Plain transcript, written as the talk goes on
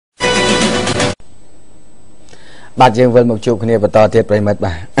Bát dương vân một chục kia và to thiệt vậy mất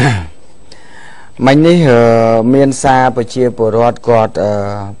bà mình ní miền xa bờ chia bờ rót cọt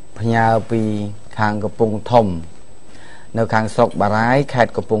nhà pi khang cặp bông thom nơi khang sọc bà rái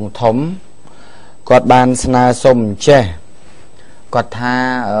khẹt cặp bông thom cọt bàn sna sôm che cọt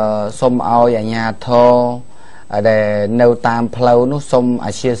tha sôm ao ở nhà thô để nêu tam plau nó sôm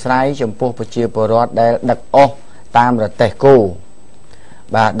ở chia sái trong phố bờ chia bờ rót để đặt ô tam là tè cô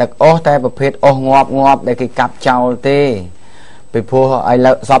bà đặt ô tay bờ phết ô ngọp để cái cặp chào tê bị phô ai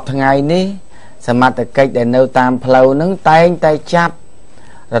lợ sọp thằng ngày níสมัติcách để nêu tam plau nâng tay chắp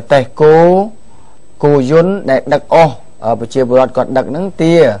rồi tay cô yun để đặt ô ở bờ chia bờ còn đặt nâng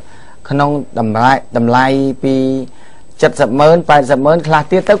tia không đầm lại pi chặt sập mơn phải sập mơn khai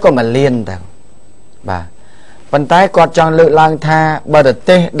tiết tới có mà liền tao bà phần tay còn trong lự lang tha bờ đợt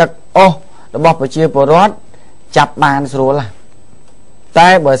tê đặt ô nó bọc bờ chia bờ chắp bàn rồi là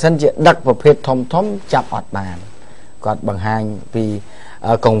tay bờ sân chuyện đặt vào phết thom chắp ọt bàn còn bằng hành vì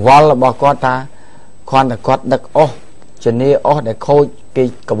cổng vol là bỏ con ta con là con đặt ô cho nên ô để khôi cái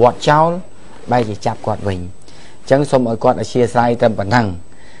bọt cháu bay chỉ chạp quạt mình chẳng xong ở con ở chia sai tâm bản năng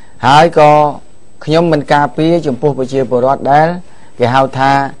hai có nhóm mình cà phê chúng tôi chia bờ rót đấy cái hào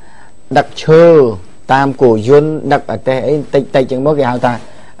tha đặt chơ tam cổ yun đặt ở đây tay chẳng mất cái hào tha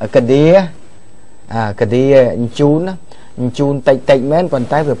ở cái đĩa chun tay mến còn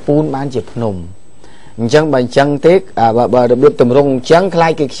tay về pun bán chụp nùng chẳng bằng chân tiếc bà được biết tùm rung chẳng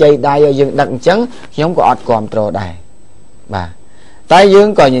khai cái xây đai ở dương đặng chẳng nhóm có ọt quàm trò đài bà tay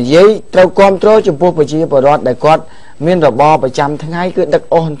dương còn những giấy trâu quàm trò chung phố bà chia bà rót đại quát miên rồi bò bà chăm tháng hai cứ đặc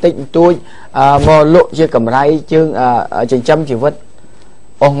ôn tịnh tôi mò lộ chia cầm rai chương ở trên chăm chỉ vứt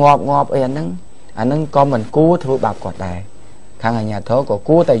ô ngọp ấy anh nâng con mình cú thôi bạc quạt đài khang ở nhà thố của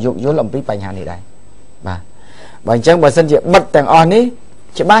cú tại dụng dưới lòng bí bành hàng này đây bà bằng chẳng bà sân chị bật tàng on ý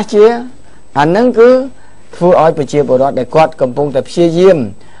chị ba chia anh nâng cứ thua oi bờ chia bờ đó để quạt cầm bông tập chia diêm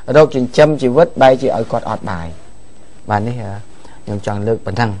đâu chuyện châm chỉ vứt bay chỉ ở quạt ọt bài bạn ấy nhung chọn lực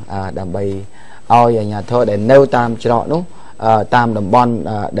bản thân đầm bay oi ở nhà thơ để nêu tam cho nó tam đầm bon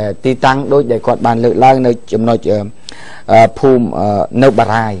để ti tăng đôi để quạt bàn lự lang nơi chấm nói phùm nêu bà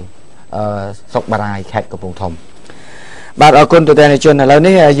rai sọc bà rai khách của vùng thom bạn ở con tụi này chuyên là lớn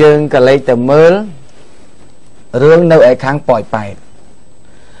ấy dương cả lấy tầm mơ rương nêu ở kháng pỏi bài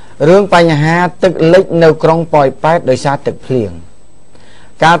rương bánh hà tức lịch nêu krong pòi bát đời xa tức phliềng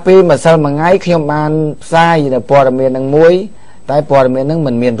cà phê mà sao mà ngay khi mà ăn sai là bò miền năng muối tại bò miền năng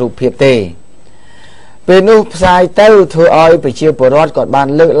mình miền rụp hiệp tề bên úp sai tao thưa oi bị chiêu bò rót còn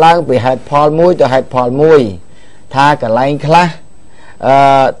bàn lự lang bị hạt phò muối từ hạt phò muối tha cả lanh khla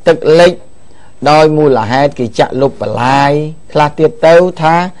tức lịch đôi mùi là hạt kỳ chạ lục bà lai khla tiệt tao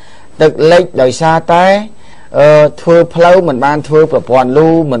tha tức lịch đời xa tay thưa plau mình ban thưa bờ pòn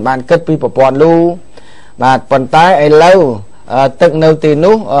lu mình ban kết pi bờ pòn lu và phần tay ấy lâu tức nêu tiền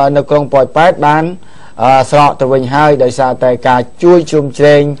nút nêu con bòi pát ban sọ từ bình hai đời xa tay cả chui chum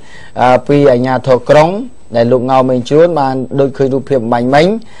trên pi ở nhà thổ krong để lục ngao mình chuốn ban đôi khi đục hiểm mạnh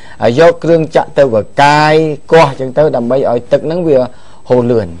mánh do cương chặn từ vào cai qua chẳng tới đầm bay ở tức nắng vừa hồ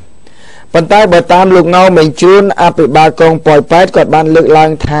lườn phần tay bờ tam lục ngao mình chuốn bị ba con bòi pát còn ban lự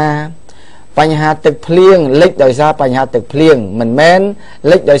lang tha bánh hà tực phliêng lịch đời xa bánh hà tực phliêng mình men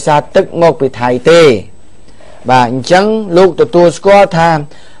lịch đời xa tức một bị thải tê và chẳng lúc tụi tôi có tham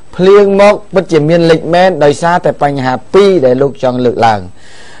phliêng một bất chỉ miên lịch men đời xa tại bánh hà pi để lúc chọn lực làng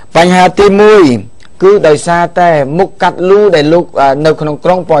bánh hà tim mùi cứ đời xa tại mục cắt lưu để lúc nâu không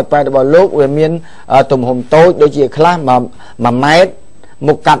trong bòi bài để bỏ lúc về miên tùm hồn tối đôi chỉ khá mà mét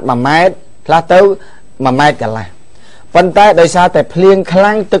mục cắt mà mét khá tới mà mét cả là phần tay đời xa tại phliêng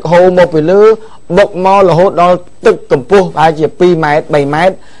khlang tức hồ một vị lư bọc mò là hốt đó tức cầm pu ai chỉ pi mét 7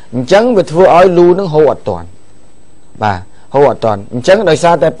 mét chẳng việc vừa oi lu nó hồ toàn và hồ toàn chẳng đời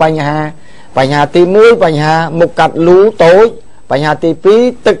xa tại bánh hà tì mũi bánh hà một cặp lú tối bánh hà tì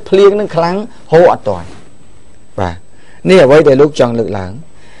pí tức phliêng nó khlang hồ toàn và ní ở với để lúc chọn lực lãng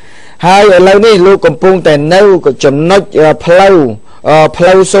hai ở lâu ní lu cầm pung tại nâu của chấm nốt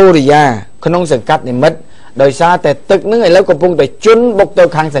plau sô thì ra không sản cắt thì mất đời xaแต่ตึกนึงไอ้แล้วก็พุ่งแต่จุนบกตัว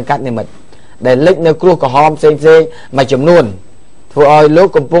คางสังกัดนี่หมดแต่เล็กในครัวก็หอมเซ็งมาจำนวนผู้อ้อยลูก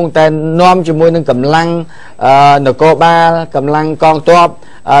ก็พุ่งแต่น้อมจมูกนึงกำลังนกบากำลังกองตัว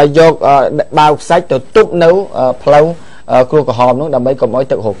ยกบาวไซต์ตัวตุ๊บนิ้วเพลาครัวก็หอมนู้นดำไปก็ม้อย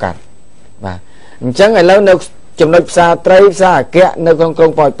ตึกหกกัดvà chẳngไอ้แล้วในจำนวนซาไตรซาแกะในกอ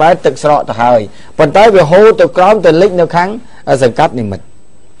งปล่อยไปตึกสระตะหายปัจจัยvề hôตัวกล้อมตัวเล็กในครั้งสังกัดนี่หมด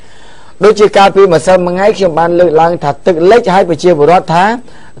đôi khi cà phê mà sao mà ngay khi bạn lựa lang thật tự lấy hai buổi chiều buổi rót thá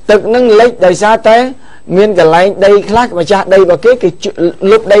tự nâng lấy đời xa té miên cả lại đây khác mà cha đây vào cái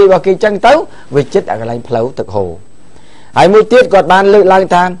lúc đây vào cái chân tấu vì chết ở cái lại phẩu tự hồ ហើយមួយទៀតគាត់បានលើកឡើង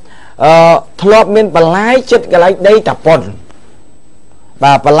ថាធ្លាប់មានបន្លាយចិត្តកន្លែងដីតាប៉ុន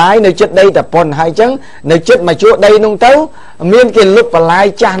បាទបន្លាយនៅចិត្តដីតាប៉ុនហើយអញ្ចឹងនៅចិត្តមកជួដីនោះទៅមានគេលុបបន្លាយ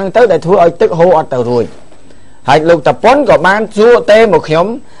ចាស់នោះទៅដែលធ្វើឲ្យទឹកហូរអត់ទៅរួចហើយលោកតាប៉ុនក៏បានសួរទេមកខ្ញុំ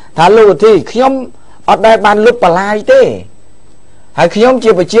ថាលោកឧទ្ធីខ្ញុំអត់ដែលបានលុបបន្លាយទេហើយខ្ញុំជា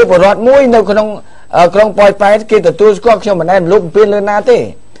ប្រជាពលរដ្ឋមួយនៅក្នុងក្រុងប៉ោយប៉ែតគេទទួលស្គាល់ខ្ញុំមិនដែលលុបបំពេញលើណាទេ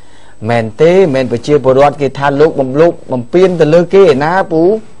មែនទេមែនប្រជាពលរដ្ឋគេថាលោកបំពេញទៅលើគេឯណាពូ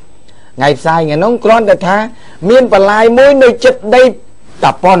ថ្ងៃផ្សាយថ្ងៃនោះគ្រាន់តែថាមានបន្លាយមួយនៅចិត្តដី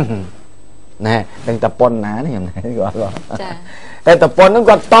តាប៉ុនណែដឹងតាប៉ុនណាខ្ញុំគាត់ចាតែតាប៉ុនហ្នឹង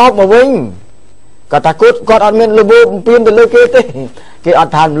គាត់តបមកវិញគាត់ថាគាត់អត់មានលបបំពេញទៅលើគេទេគេអ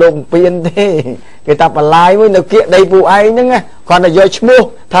ត់ថាលោកបំពេញទេគេថាបន្លាយមួយនៅគៀកដីពូឯងហ្នឹងគាត់តែយកឈ្មោះ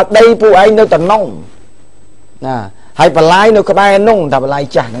ថាដីពូឯងនៅតំណងណាហើយបន្លាយនៅក្បែរនោះថាបន្លាយ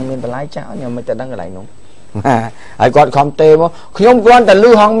ចាស់ហ្នឹងមានបន្លាយចាស់ខ្ញុំមិនទៅដឹងកន្លែងនោះហើយគាត់ខំទេមកខ្ញុំគ្រាន់តែលឺ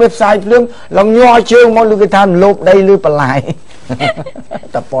ហងមានផ្សាយភ្លើងឡងញ័រជើងមកលឺគេថាលោកដីលឺបន្លាយ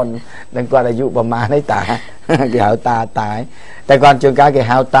តាប៉ុននឹងគាត់អាយុប្រហែលនេះតាគេហៅតាតែគាត់ជួនកាលគេ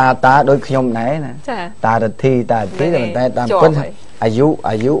ហៅតាដូចខ្ញុំដែរណាតារទ្ធីតែតាមពិតអា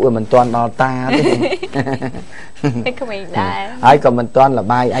យុវាមិនទាន់ដល់តាទេតែក្មេងដែរហើយក៏មិនទាន់ល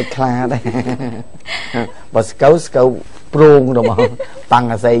បាយអាចខ្លាដែរបើស្កូវប្រងរបស់ប៉ាំង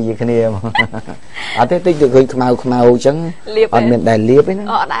អាស័យជាគ្នាអត់ទេតិចទៅឃើញខ្មៅអញ្ចឹងអត់មានដែលលាបទេណា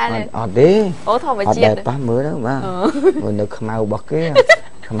អត់ទេអូធម្មជាតិអត់ដែលប៉ះមើលទៅបាទនៅខ្មៅរបស់គេ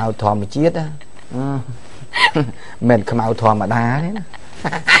ខ្មៅធម្មជាតិណាមិនខ្មៅធម្មតាទេណា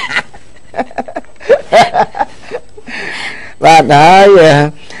បាទហើយ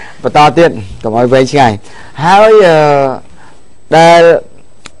បន្តទៀតកុំឲ្យវែងឆ្ងាយហើយដែល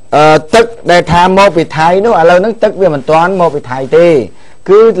ទឹកដែលថាមកពីថៃនោះឥឡូវហ្នឹងទឹកវាមិនទាន់មកពីថៃទេ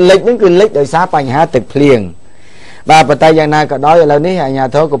គឺលិចហ្នឹងគឺលិចដោយសារបញ្ហាទឹកភ្លៀងបាទប៉ុន្តែយ៉ាងណាក៏ដោយឥឡូវនេះអាជ្ញា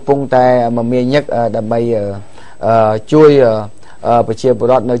ធរកំពុងតែមមាញឹកដើម្បីជួយប្រជាពល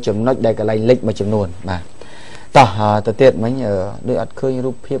រដ្ឋនៅចំណុចដែលកន្លែងលិចមួយចំនួនបាទតោះទៅទៀតមិញដូចអត់ឃើញ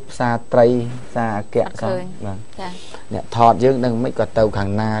រូបភាពផ្សារត្រីផ្សារអគ្គសោះបាទចាអ្នកថតយើងនឹងមិនគាត់ទៅខាង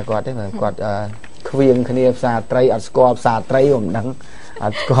ណាគាត់ទេគាត់ខ្វៀងគ្នាផ្សារត្រីអត់ស្គាល់ផ្សារត្រីមិនដឹងអ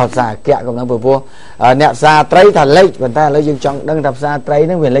ត់ស្គាល់ផ្សារអគ្គកំឡុងព្រោះអ្នកផ្សារត្រីថាលិចប៉ុន្តែឥឡូវយើងចង់ដឹងថាផ្សារត្រីហ្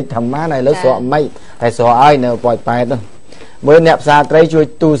នឹងវាលិចធម្មតាឥឡូវស្រកមិនតែស្រកឲ្យនៅប៉ោយប៉ែតនោះមើលអ្នកផ្សារត្រីជួយ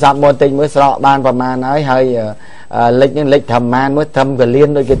ទូរស័ព្ទមកតិចមើលស្រកបានប្រមាណហើយលិចហ្នឹងលិចធម្មតាមើលធម្មកលៀន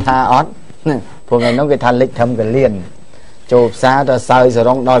ដូចគេថាអត់ព្រោះថ្ងៃនោះគេថាលិចធម្មកលៀនចូលផ្សារទៅសើយសរ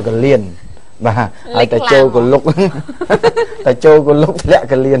ងដល់កលៀនបាទហើយតែចូលកលុកតែចូលកលុកធ្លាក់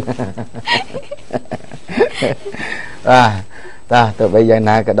កលៀនបាទទៅបីយ៉ាង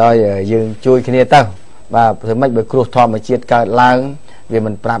ណាក៏ដោយយើងជួយគ្នាទៅបាទធ្វើម៉េចបើគ្រោះធម្មជាតិកើតឡើងវា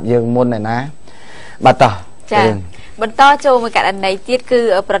មិនប្រាប់យើងមុនឯណាបាទតោះចាបន្តចូលមួយករណីទៀតគឺ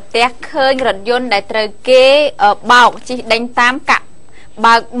ប្រទេសឃើញរថយន្តដែលត្រូវគេបោកជិះដេញតាមកាក់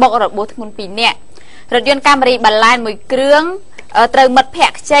បើកបុករបួសធ្ងន់2នាក់រថយន្តកាមេរីបាឡែនមួយគ្រឿងត្រូវមិត្តភ័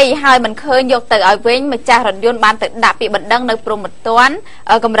ក្តិខ្ចីហើយមិនឃើញយកទៅឲ្យវិញម្ចាស់រថយន្តបានទៅដាក់ពាក្យបណ្ដឹងនៅព្រំប្រទាន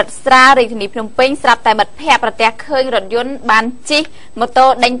កម្រិតស្រាលរាជធានីភ្នំពេញស្រាប់តែមិត្តភ័ក្តិប្រទះឃើញរថយន្តបានជិះម៉ូតូ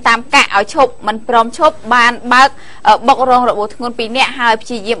ដេញតាមកាក់ឲ្យឈប់មិនព្រមឈប់បានបើកបុករងរបួសធ្ងន់2នាក់ហើយព្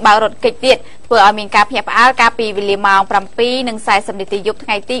យាយាមបើករថគេចទៀតធ្វើឲ្យមានការភ្ញាក់ផ្អើលកាលពីវេលាម៉ោង 7:40 នាទីយប់ថ្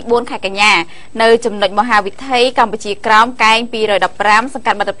ងៃទី 4 ខែកញ្ញានៅចំណុចមហាវិថីកម្ពុជាក្រោមកែង 215 សង្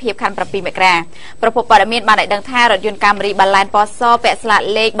កាត់មិត្តភាពខណ្ឌ 7 មករាប្រពន្ធព័ត៌មានបានឲ្យដឹងថារថយន្តកាមេរីបាឡែនពណ៌សពាក់ស្លាក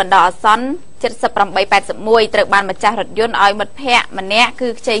លេខបណ្ដោះអាសន្ន 7881 ត្រូវបានម្ចាស់រថយន្តឲ្យមិត្តភ័ក្តិម្នាក់គឺ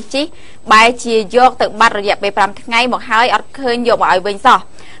ខ្ចីជីបែរជាយកទៅបាត់រយៈពេល 5 ថ្ងៃមកហើយអត់ឃើញយកមកឲ្យវិញសោះ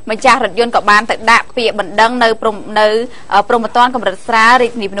ម្ចាស់រថយន្តក៏បានទៅដាក់ពាក្យបណ្ដឹងនៅព្រំប្រទានកម្រិតស្រាលរា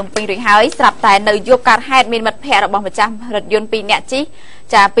ជធានីភ្នំពេញរួចហើយស្រាប់តែនៅយប់កើតហេតុមានមិត្តភ័ក្តិរបស់ម្ចាស់រថយន្ត 2 នាក់ជិះ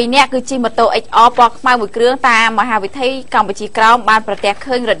ចា2នាក់គឺជិះម៉ូតូ XR ពណ៌ខ្មៅមួយគ្រឿងតាមមហាវិថីកម្ពុជាក្រោមបានប្រទះ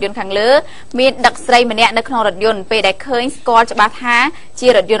ឃើញរថយន្តខាងលើមានដឹកស្រីម្នាក់នៅក្នុងរថយន្តពេលដែលឃើញស្គាល់ច្បាស់ថាជា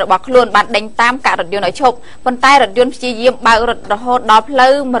រថយន្តរបស់ខ្លួនបានដេញតាមកាក់រថយន្តឲ្យឈប់ប៉ុន្តែរថយន្តព្យាយាមបើករត់រហូតដល់ផ្លូ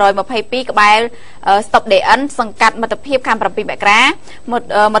វ 122 ក្បែរ Stop DN សង្កាត់មិត្តភាពខណ្ឌ 7 មករា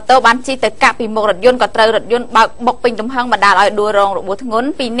ម៉ូតូបានជិះទៅកាក់ពីមុខរថយន្តក៏ត្រូវរថយន្តបើកបុកពេញទំហឹងបណ្ដាលឲ្យដួលរងរបួសធ្ងន់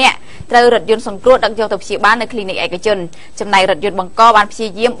 2 នាក់ត្រូវរថយន្តសង្គ្រោះដឹកយកទៅព្យាបាលនៅគ្លីនិកឯកជនចំណែករថយន្តបង្កបានព្យា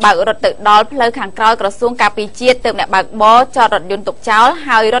យាមបើករត់ទៅដល់ផ្លូវខាងក្រោយក្រសួងការពារជាតិទើបអ្នកបើកបរចតរថយន្តទុកចោល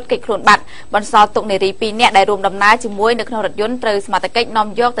ហើយរត់គេចខ្លួនបាត់បន្សល់ទុកនារី 2 នាក់ដែលរួមដំណើរជាមួយនៅក្នុងរថយន្តត្រូវសមត្ថកិច្ចនាំ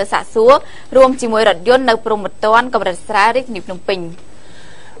យកទៅសាកសួររួមជាមួយរថយន្តនៅព្រំប្រទានកម្រិតស្រាលរាជធានីភ្នំពេញ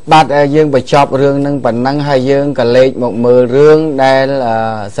បាទយើងបញ្ចប់រឿងនឹងប៉ុណ្ណឹងហើយយើងក៏លេខមកមើលរឿងដែល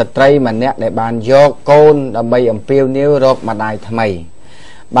ស្ត្រីម្នាក់ដែលបានយកកូនដើម្បីអំពាវនាវរកម្ដាយថ្មី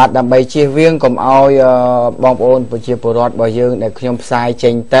បាទដើម្បីជៀសវាងកុំឲ្យបងប្អូនប្រជាពលរដ្ឋរបស់យើងដែលខ្ញុំផ្សាយចេ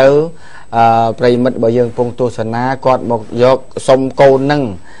ញទៅប្រិមិត្តរបស់យើងពងទស្សនាគាត់មកយកសុំកូននឹង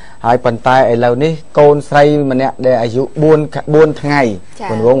ហើយប៉ុន្តែឥឡូវនេះកូនស្រីម្នាក់ដែលអាយុ4ថ្ងៃ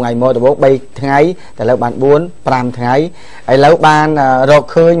ព្រោះថ្ងៃមកដំបូង3ថ្ងៃតែឥឡូវបាន4 5ថ្ងៃឥឡូវបានរក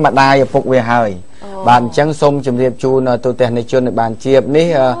ឃើញម្ដាយឪពុកវាហើយបាទអញ្ចឹងសូមជម្រាបជូនទូទស្សនិកជនបានជៀបនេះ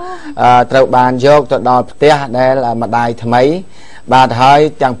ត្រូវបានយកទៅដល់ផ្ទះដែលម្ដាយថ្មីបាទហើយ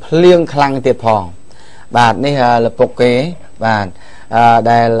ទាំងភ្លៀងខ្លាំងទៀតផងបាទនេះលពុកគេបាទ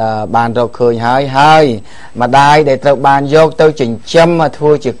ដែលបានរកឃើញហើយម្ដាយដែលត្រូវបានយកទៅចិញ្ចឹមធ្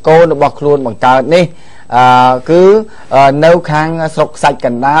វើជាកូនរបស់ខ្លួនបង្កើតនេះគឺនៅខាងស្រុកសាច់ក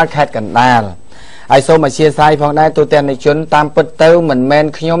ណ្ដាលខេត្តកណ្ដាលហើយសូមអធិស្ឋានផងដែរទូទាំងនិជនតាមពិតទៅមិនមែន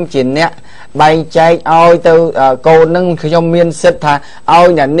ខ្ញុំជាអ្នកបែងចែកឲ្យទៅកូននឹងខ្ញុំមានសិទ្ធថាឲ្យ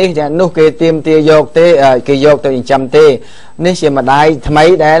អ្នកនេះអ្នកនោះគេទៀមទាយកទេគេយកទៅចិញ្ចឹមទេនេះជាម្ដាយថ្មី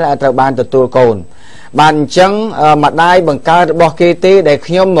ដែលត្រូវបានទទួលកូនបានអញ្ចឹងម្ដាយបង្កើតរបស់គេទេដែល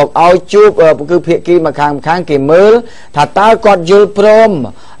ខ្ញុំមកឲ្យជួបគឺភាគីមកខាងគេមើលថាតើគាត់យល់ព្រម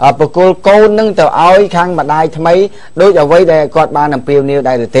បកគលកូននឹងទៅឲ្យខាងម្ដាយថ្មីដូចអ្វីដែលគាត់បានអំពាវនាវ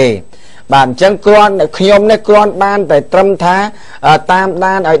ដែរឬទេបាទអញ្ចឹងគ្រាន់ខ្ញុំនេះគ្រាន់បានតែត្រឹមថាតាម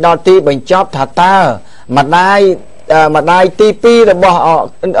ដានឲ្យដល់ទីបញ្ចប់ថាតើម្ដាយទី2របស់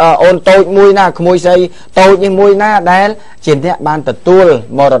អូនតូចមួយណាក្មួយស្រីតូចនេះមួយណាដែលជាអ្នកបានទទួល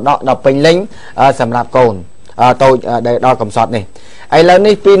មរតកដល់ពេញលេញសម្រាប់កូនតូចដែលដល់កំសត់នេះឥឡូវ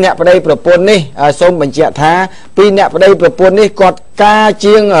នេះពីអ្នកប្តីប្រពន្ធនេះសូមបញ្ជាក់ថាពីអ្នកប្តីប្រពន្ធនេះគាត់ការ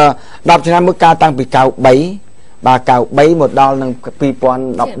ជាង10ឆ្នាំមួយការតាំងពី93បាទ93មកដល់នឹង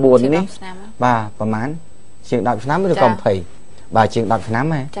2014នេះបាទប្រហែលជាង10ឆ្នាំឬក៏20បាទជាង10ឆ្នាំ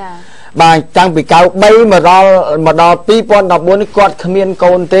ហ៎ចាបាទតាំងពី93មកដល់2014នេះគាត់គ្មាន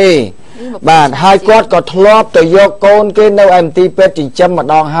កូនទេបាទហើយគាត់ក៏ធ្លាប់ទៅយកកូនគេនៅឯមន្ទីរពេទ្យចិញ្ចឹមម្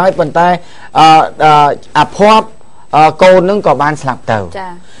ដងហើយប៉ុន្តែអាភ័ព្វកូននឹងក៏បានស្លាប់ទៅចា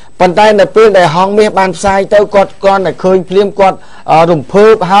ប៉ុន្តែនៅពេលដែលហងមាសបានផ្សាយទៅគាត់គ្រាន់តែឃើញភ្លាមគាត់រំភើ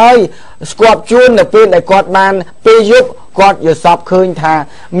បហើយស្គាល់ជួននៅពេលដែលគាត់បានពេលយប់គាត់យល់សពឃើញថា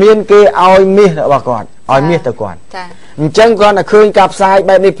មានគេឲ្យមាសរបស់គាត់ឲ្យមាសទៅគាត់ចាអញ្ចឹងគាត់តែឃើញការផ្សាយ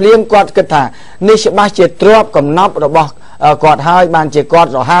បែបនេះភ្លាមគាត់គិតថានេះច្បាស់ជាទ្រព្យកំណប់របស់គាត់ហើយបានជាគាត់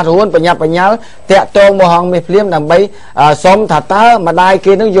រហ័សរហួនបញ្ញាប់បញ្ញាល់តាក់ទងមកហងមាសភ្លាមដើម្បីសុំថាតើម្ដាយ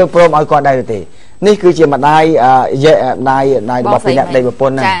គេនឹងយល់ព្រមឲ្យគាត់ដែរទេនេះគឺជាម្ដាយរបស់ពីអ្នកប្តីប្រព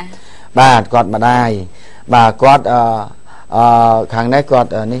ន្ធហ្នឹងបាទគាត់ម្ដាយបាទគាត់ខាងនេះគាត់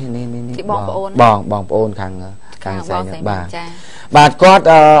នេះបងប្អូនខាងផ្សេងបាទគាត់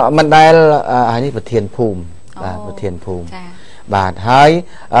មិនដែលនេះប្រធានភូមិបាទប្រធានភូមិបាទហើយ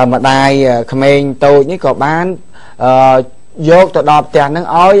ម្ដាយក្មេងតូចនេះក៏បានយកទៅដល់ផ្ទះហ្នឹង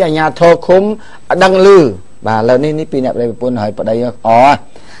ឲ្យអាជ្ញាធរឃុំដឹងឮបាទឥឡូវនេះពីអ្នកប្តីប្រពន្ធហើយប្តី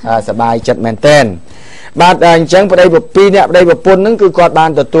សบายចិត្តមែនទែនបាទអញ្ចឹងប្តីពីអ្នកប្តីប្រពន្ធហ្នឹងគឺគាត់បា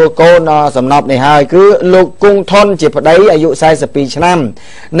នទទួលកូនសំណប់នេះហើយគឺលោកគង់ថនជាប្តីអាយុ42ឆ្នាំ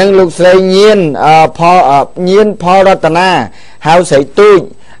និងលោកស្រីញៀនផលរតនាហៅស្រីទូច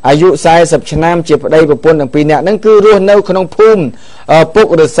អាយុ40ឆ្នាំជាប្តីប្រពន្ធទាំងពីរនាក់ហ្នឹងគឺរស់នៅក្នុងភូមិពុក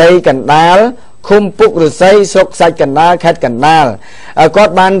ឫស្សីកណ្ដាលឃុំពុកឫស្សីស្រុកសាច់កណ្ដាលខេត្តកណ្ដាលគា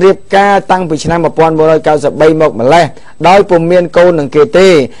ត់បានរៀបការតាំងពីឆ្នាំ1993មកម្លេះដោយពុំមានកូននឹងគេទេ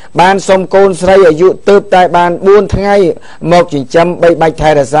បានសុំកូនស្រីអាយុទើបតែបាន4ថ្ងៃមកចិញ្ចឹមបីបាច់ថែ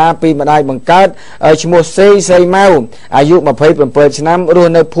រក្សាពីម្ដាយបង្កើតឈ្មោះសេងសីម៉ៅអាយុ27ឆ្នាំរ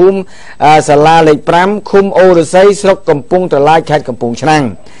ស់នៅភូមិសាលាលេខ5ឃុំអូរឫស្សីស្រុកកំពង់ត្រឡាចខេត្តកំពង់ឆ្នាំង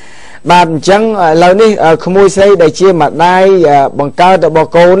បាទអញ្ចឹងឥឡូវនេះក្មួយស្រីដែលជាម្ដាយបង្កើតរបស់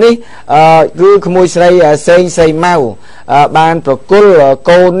កូននេះគឺក្មួយស្រីសេងសីម៉ៅបានប្រគល់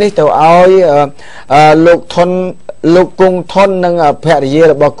កូននេះទៅឲ្យលោកគង់ថននិងភរិយា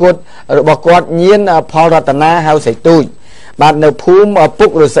របស់គាត់ញៀនផលរតនាហៅស្រីទូចបាទនៅភូមិពុក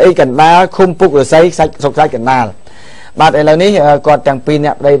ឫស្សីកណ្ដាលឃុំពុកឫស្សីស្រុកសាច់កណ្ដាលបាទឥឡូវនេះគាត់ទាំងពីរអ្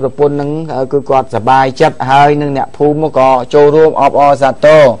នកប្តីប្រពន្ធនឹងគឺគាត់សប្បាយចិត្តហើយនឹងអ្នកភូមិក៏ចូលរួមអបអរសាទ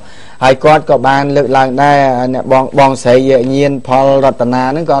រហើយគាត់ក៏បានលើកឡើងដែរអ្នកបងស្រីញៀនផលរតនា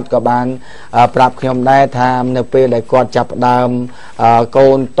ហ្នឹងគាត់ក៏បានប្រាប់ខ្ញុំដែរថានៅពេលដែលគាត់ចាប់ផ្ដើមកូ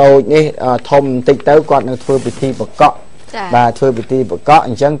នតូចនេះធំបន្តិចទៅគាត់នឹងធ្វើពិធីបកក់បាទធ្វើពិធីបកក់អ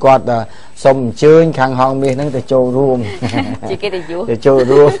ញ្ចឹងគាត់សូមអញ្ជើញខាងហងមាសហ្នឹងទៅចូលរួមជាកិត្តិយសទៅចូល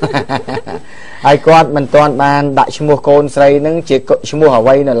រួមហើយគាត់មិនទាន់បានដាក់ឈ្មោះកូនស្រីហ្នឹងជាឈ្មោះអ្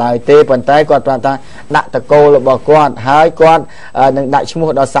វីនៅឡើយទេប៉ុន្តែគាត់ប្រាប់ថាដាក់តកូលរបស់គាត់ហើយគាត់នឹងដាក់ឈ្មោះ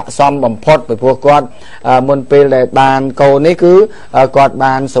ដ៏ស័ក្តិសមបំផុតពីព្រោះគាត់មុនពេលដែលបានកូននេះគឺគាត់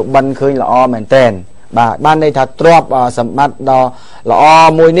បានសុបិនឃើញល្អមែនទែន បាទបានន័យថាទ្របសម្បត្តិដ៏ល្អ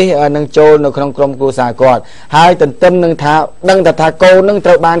មួយនេះនឹងចូលនៅក្នុងក្រុមគ្រួសារគាត់ហើយទន្ទឹមនឹងថាដឹងថាកូននឹងត្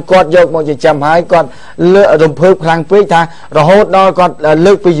រូវបានគាត់យកមកចិញ្ចឹមហើយគាត់លើករំភើបខ្លាំងពេកថារហូតដល់គាត់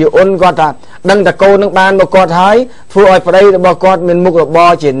លើកពីយអ៊ុនគាត់ថាដឹងថាកូននឹងបានមកគាត់ហើយធ្វើឲ្យប្តីរបស់គាត់មានមុខរបរ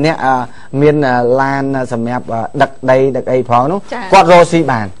ជាអ្នកមានឡានសម្រាប់ដឹកដីដឹកអីផងនោះគាត់រកស៊ី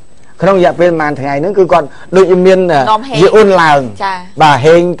បានក្នុងរយៈពេលប្រហែលថ្ងៃហ្នឹងគឺគាត់ដូចមានយអ៊ុនឡើងបាទ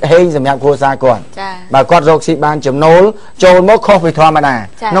ហេងសម្រាប់គ្រួសារគាត់បាទគាត់រកស៊ីបានចំណូលចូលមកខុសពីធម្មតា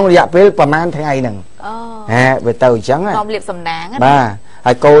ក្នុងរយៈពេលប្រហែលថ្ងៃហ្នឹងវាទៅអញ្ចឹងនាំលៀបសំណាងបាទ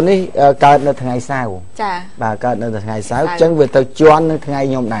ហើយកូននេះកើតនៅថ្ងៃសៅរ៍បាទកើតនៅថ្ងៃសៅរ៍អញ្ចឹងវាទៅជន់នៅថ្ងៃ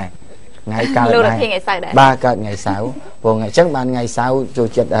ខ្ញុំដែរថ្ងៃកើតដែរបាទកើតថ្ងៃសៅរ៍ព្រោះថ្ងៃអញ្ចឹងបានថ្ងៃសៅរ៍ចូល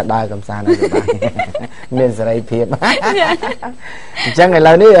ចិត្តដើរកំសាន្តទៅបាទមានសេរីភាពអញ្ចឹងឥ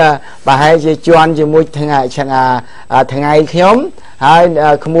ឡូវនេះប្រហែលជាជន់ជាមួយថ្ងៃខ្ញុំហើយ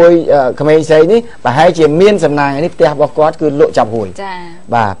ក្មួយក្មេងស្រីនេះប្រហែលជាមានសំណាងនេះផ្ទះរបស់គាត់គឺលក់ចាប់ហួយ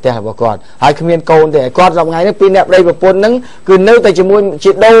បាទផ្ទះរបស់គាត់ហើយគ្មានកូនទេគាត់រាប់ថ្ងៃនេះពីអ្នកប្តីប្រពន្ធហ្នឹងគឺនៅតែជាមួយ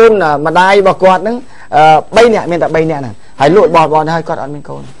ជាដូនម្ដាយរបស់គាត់ហ្នឹង3នាក់មានតែ3នាក់ហ្នឹងហើយលក់បោះហើយគាត់អត់មាន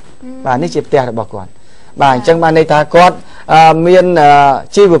កូនបាទនេះជាផ្ទះរបស់គាត់បាទអញ្ចឹងបានន័យថាគាត់មាន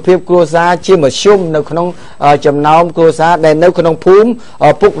ជីវភាពគ្រួសារជាមធ្យមនៅក្នុងចំណោមគ្រួសារដែលនៅក្នុងភូ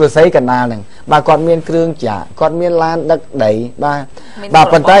មិពុករស័យកណ្ដាលហ្នឹងបាទគាត់មានគ្រឿងចាក់គាត់មានឡានដឹកដីបាទ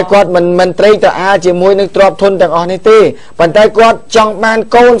ប៉ុន្តែគាត់មិនត្រេកត្រអាលជាមួយនឹងទ្រព្យធនទាំងអស់នេះទេប៉ុន្តែគាត់ចង់បាន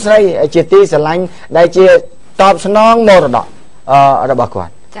កូនស្រីជាទីស្រឡាញ់ដែលជាតបស្នងមរតករបស់គា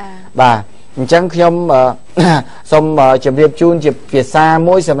ត់ចា៎បាទអញ្ចឹងខ្ញុំសូមជម្រាបជូនជាភាសា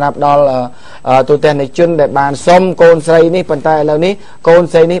មួយសម្រាប់ដល់ទូទាំងនិជនដែលបានសុំកូនស្រីនេះប៉ុន្តែឥឡូវនេះកូន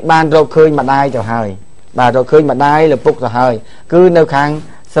ស្រីនេះបានរកឃើញម្ដាយទៅហើយបាទរកឃើញម្ដាយឪពុកទៅហើយគឺនៅខាង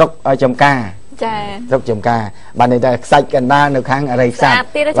ស្រុកចំការចាស្រុកចំការបាទន័យថាខ្សាច់កណ្ដាលនៅខាងអរិយខ្សាប់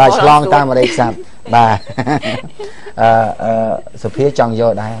បាទឆ្លងតាមអរិយខ្សាប់បាទសុភាចង់យ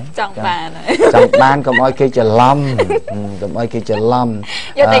កដែរចង់បានកុំឲ្យគេច្រឡំកុំឲ្យគេច្រឡំ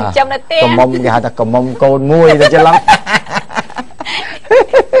យកតែចំនៅផ្ទះកំមុំគេហៅថាកំមុំកូនមួយទៅច្រឡំ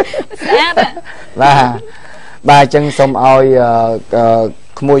ស្អាតបាទអញ្ចឹងសូមឲ្យ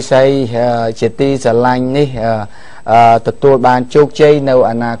ក្មួយស្រីជាទីស្រឡាញ់នេះទទួលបានជោគជ័យនៅ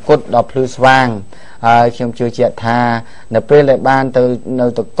អនាគតដ៏ភ្លឺស្វាងហើយខ្ញុំជឿជាក់ថានៅពេលដែលបានទៅនៅ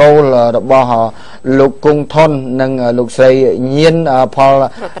តកូលរបស់លោកគង់ថននិងលោកស្រីញៀនផល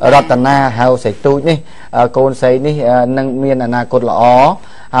រតនាហៅស្រីទូចនេះកូនស្រីនេះនឹងមានអនាគតល្អ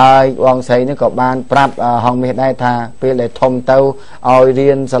ហើយបងស្រីនេះក៏បានប្រាប់ហងមាសដែរថាពេលដែលធំទៅឲ្យរៀ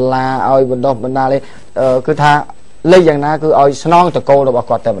នសាលាឲ្យបណ្ដុះបណ្ដាលគឺថាលេខយ៉ាងណាគឺឲ្យស្នងតកូលរបស់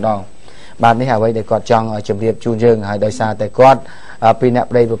គាត់តែម្ដងបាទនេះអ្វីដែលគាត់ចង់ជម្រាបជូនយើងហើយដោយសារតែគាត់ពីអ្នក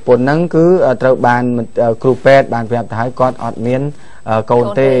ប្តីប្រពន្ធហ្នឹងគឺត្រូវបានគ្រូពេទ្យបានប្រាប់ទៅហើយគាត់អត់មានកូន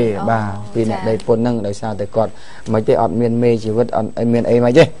ទេបាទពីអ្នកប្តីប្រពន្ធហ្នឹងដោយសារតែគាត់មិនទេអត់មានមេជីវិតអត់មានអីមិ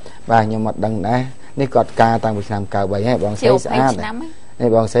នទេបាទខ្ញុំអត់ដឹងដែរនេះគាត់ការតាំងពីឆ្នាំ93ហើយបងស្រីស្អាតនេះ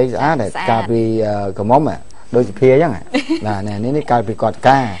បងស្រីស្អាតកាលពីកមុំដូចសុភាអញ្ចឹងបាទនេះកាលពីគាត់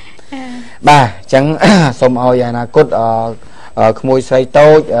ការបាទអញ្ចឹងសូមឲ្យអនាគតក្មួយស្រីតូ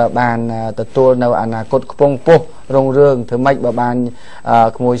ចបានទទួលនៅអនាគតខ្ពង់ពោះរុងរឿងធ្វើម៉េចបើបាន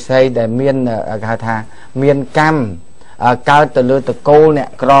ក្មួយស្រីដែលមានគេហៅថាមានកម្មកើតទៅលើតកូលអ្នក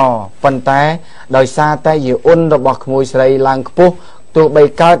ក្រប៉ុន្តែដោយសារតែយអ៊ុនរបស់ក្មួយស្រីឡើងខ្ពស់ទោះបី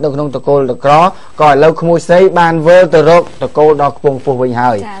កើតនៅក្នុងតកូលតក្រក៏ឥឡូវក្មួយស្រីបានវិលទៅរកតកូលដល់ខ្ពង់ពោះវិញ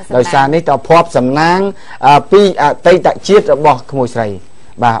ហើយដោយសារនេះតភ័ព្វសំណាងពីអតីតជាតិរបស់ក្មួយស្រី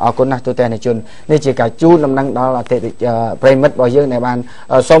បាទអរគុណណាស់ទូទាំងជននេះជាការជូនដំណឹងដល់អតិថិប្រិមិត្តរបស់យើងដែលបាន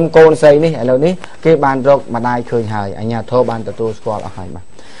សុំកូនស្រីនេះឥឡូវនេះគេបានរកម្ដាយឃើញហើយអាជ្ញាធរបានទទួលស្គាល់អស់ហើយបាទ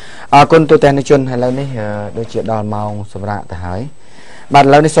អរគុណទូទាំងជនឥឡូវនេះដូចជាដល់ម៉ោងសម្រាប់ទៅហើយបាទឥ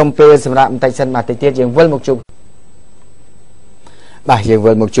ឡូវនេះសូមពេលសម្រាប់បន្តិចសិនបាទតិចទៀតយើងវិលមកជួបបាទយើង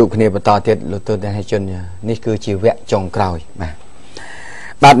វិលមកជួបគ្នាបន្តទៀតលោកទូទាំងជននេះគឺជាវគ្គចុងក្រោយ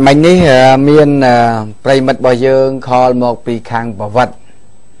បាទមិញនេះមានប្រិមិត្តរបស់យើងខលមកពីខាងប្រវត្តិ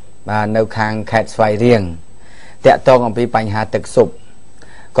បាទនៅខាងខេត្តស្វាយរៀងតាក់ទងអំពីបញ្ហាទឹកស៊ុប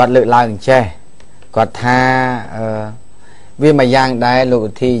គាត់លើកឡើងចេះគាត់ថាវាមួយយ៉ាងដែរលោក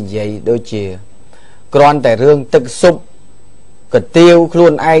វិធីនិយាយដូចជាគ្រាន់តែរឿងទឹកស៊ុបកាទៀវខ្លួ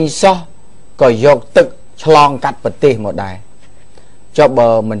នឯងសោះក៏យកទឹកឆ្លងកាត់ប្រទេសមកដែរចុះបើ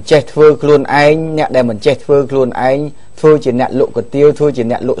មិនចេះធ្វើខ្លួនឯងអ្នកដែលមិនចេះធ្វើខ្លួនឯងធ្វើជាអ្នកលក់កាទៀវធ្វើជា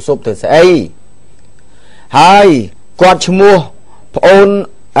អ្នកលក់ស៊ុបទៅស្អីហើយគាត់ឈ្មោះប្អូន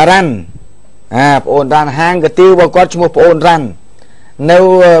រ៉ាន់ប្អូនរ៉ាន់ហាងកាទៀវរបស់គាត់ឈ្មោះប្អូនរ៉ាន់នៅ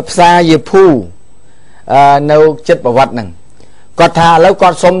ផ្សារយេភូនៅចិត្តប្រវត្តិហ្នឹងគាត់ថាឥឡូវគា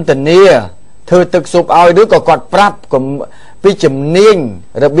ត់សុំធានា thưa thực sụp oi đứa có quạt prap cũng vì chấm niên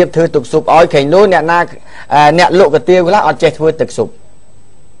rồi biết thưa thực sụp oi khánh lúa nè na nè lộ cái tiêu lá ở chết thưa thực sụp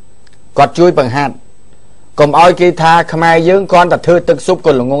quạt chui bằng hạt còn oi kia tha Khmer dưỡng con ta thưa thực sụp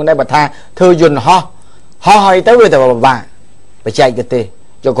còn là ngon đây bà tha thưa dùn ho hơi tới với tờ bà chạy cái tê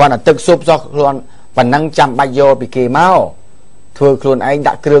cho con là thực sụp do luôn và năng chăm bao vô bị kỳ máu thưa luôn anh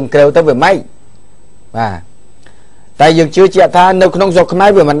đã cường kêu tới với mấy tại dường chưa chia tha nếu không dọc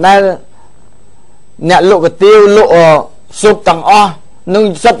Khmer vì mình đây nè lộ cái tiêu lộ sụp tầng o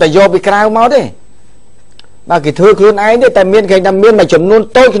nâng sắp tại vô bị cao máu đấy mà cái thưa luôn ấy đấy tại miền cái nằm miền mà chấm luôn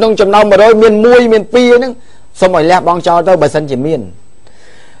tôi không chấm nào mà đôi miền muôi miền pi nữa xong rồi lẹp bong cho tôi bà sân chỉ miền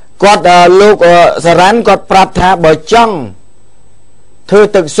quạt lúc rán quạt prap tha bờ trong thưa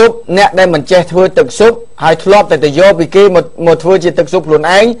thực sụp nè đây mình che thưa thực sụp hai thlop tại tại vô bị kia một thưa chỉ thực sụp luôn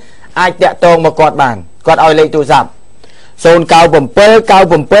ấy ai tẹt tông mà quạt bàn quạt oi lấy tụ dạp sôn cao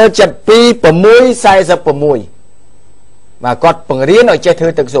bầm pơ chặt pi bầm muối sai dập bầm muối và quạt bằng riêng ở che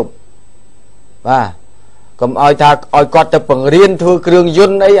thưa thực sụp và còn oi ta oi quạt tập bằng riêng thưa kêu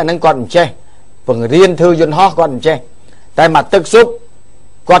dun ấy anh quạt che bằng riêng thưa dun ho quạt che tại mặt thực sụp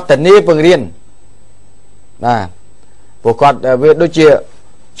quạt tận ni bằng riêng bộ quạt về đôi chia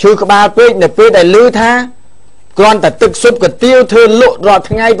chưa có ba pê để pê đại lư tha con ta thực sụp cái tiêu thưa lộ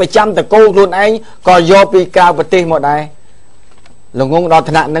rọt ngay và trăm ta cô luôn anh còn do pi cao và tê một này lồng ngông đo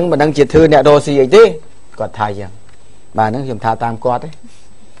thằng nâng mà đang chỉ thư nè đồ gì vậy thế còn thay rằng bà nó dùng tha tam quạt đấy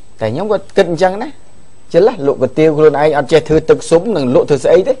tại nhóm có kinh chăng đấy chứ là lộ cái tiêu luôn anh ăn che thư thực súng đừng lộ thư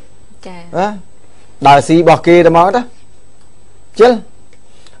ấy đấy đào xì bỏ kia đó đó chứ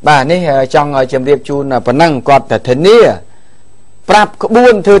bà này trong chấm điệp chun là phần năng quạt là thần nia prap có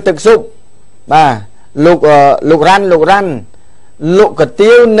buôn thư thực súng bà lục răn lục cái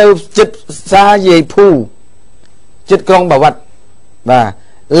tiêu nêu chích xa gì phù chích con bảo vật và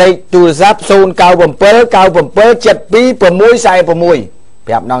lấy tù giáp xôn cao bầm pơ chặt bí bầm muối sai bầm muối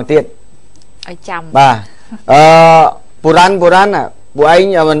đẹp non tiết bà bù răn à bù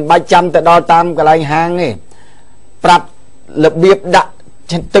anh mình 300 tại đo tam cái anh hang này prap lập biệp đặt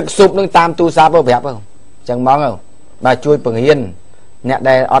thực sụp nâng tam tu giáp bao đẹp không chẳng mong không bà chui bằng hiên nè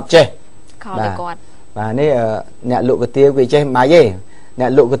đây ọt chê bà này nè lộ cái tiêu vì chơi mà gì nè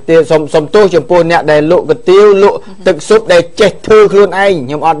lộ cái tiêu xong tôi chồng pôn nè đây lộ cái tiêu lộ thực sụp đây chết thư luôn anh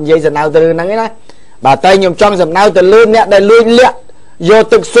nhưng ọt dây dần nào từ nắng ấy đó bà tay nhom trong dần nào từ lươn nè đây lươn lẹ vô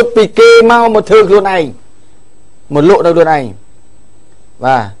thực sụp bị kê mau một thư luôn anh một lộ đâu luôn anh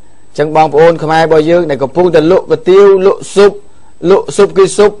và chẳng bong ôn không ai bao nhiêu này có pun từ lộ cái tiêu lộ sụp cái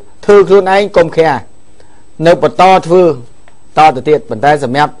sụp thư luôn anh cùng khe nếu mà to thư to từ tiệt bàn tay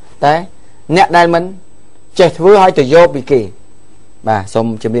sầm mép đấy nè đây mình chết với hai từ vô bị kỳ bà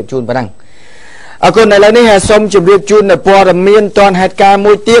xong chấm điệp chun và đăng con này là này xong chấm điệp chun là po là miên toàn hạt ca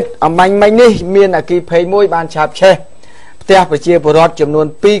môi tiết ở manh đi miên là kỳ phê môi bàn chạp che tép và chia bờ rót chấm luôn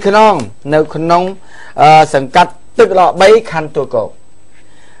pi khăn nong nếu khăn nong sẵn cắt tức là bấy khăn tuổi cổ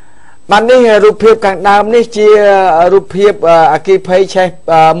bạn này rụp hiệp càng đam này chia rụp hiệp kỳ phê che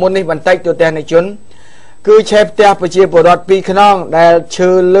môn này bàn tay tuổi tên này chun cứ chép tép và chia bờ rót pi khăn nong để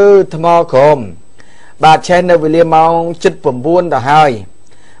chư lư thmo khom bà chen nơi William mong chích bẩm buôn đã hơi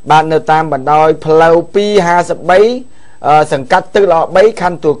bạn nơi tam bản đòi plau pi ha sập bấy sẵn cắt tức là bấy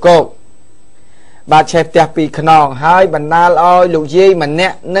khăn tuổi cột bà chép tép pi khnon hai bản na oi lục dây mà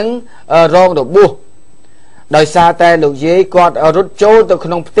nè nứng rong đồ bua đời xa tay lục dây còn rút trôi từ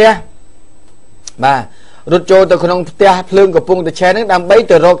khnon te bà rút trôi từ khnon te lương của pung từ chen nứng đam bấy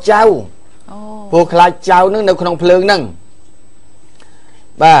từ rọc cháu buộc lại cháu nứngនៅក្នុងភ្លើងហ្នឹង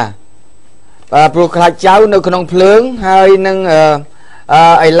បាទព្រោះខ្លាចចៅនៅក្នុងភ្លើងហើយនឹង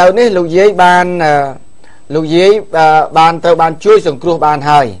ឥឡូវនេះលោកយាយបានត្រូវបានជួយសង្គ្រោះបាន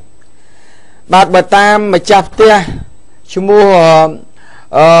ហើយបាទបើតាមម្ចាស់ផ្ទះឈ្មោះ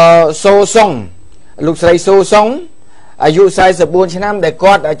សូសុងលោកស្រីសូសុងអាយុ44ឆ្នាំដែល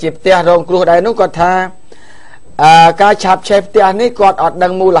គាត់ជាផ្ទះរងគ្រោះដែរនោះគាត់ថាការឆាប់ឆេះផ្ទះនេះគាត់អត់ដឹ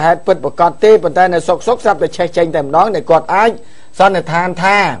ងមូលហេតុពិតប្រាកដទេប៉ុន្តែនៅសុកស្រាប់តែឆេះចេញតែម្ដងដែលគាត់អាចសន្និដ្ឋាន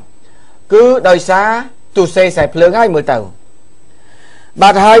ថាគឺដោយសារទូសេខ្សែភ្លើងហើយមើលទៅបា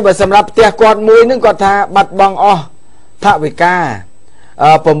ត់ហើយបើសម្រាប់ផ្ទះគាត់មួយនឹងគាត់ថាបាត់បង់អស់ថវិកា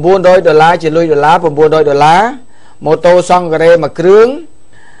$900ជាលុយ$900ម៉ូតូសង្ការ៉េមួយគ្រឿង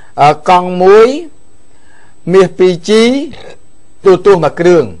កង់មួយមាស 2G ទូទស្សន៍មួយគ្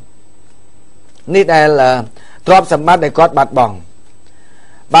រឿងនេះដែលទ្រព្យសម្បត្តិដែលគាត់បាត់បង់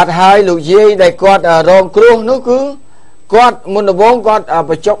បាត់ហើយលោកយាយដែលគាត់រងគ្រោះនោះគឺគាត់មុនដំបូងគាត់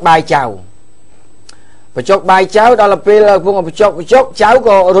បញ្ចុកបាយចៅដល់ពេលពងបញ្ចុកចៅ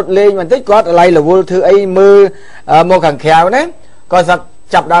ក៏រត់លេងបន្តិចគាត់ឡៃរវល់ធ្វើអីមើលមកខាងក្រៅណាគាត់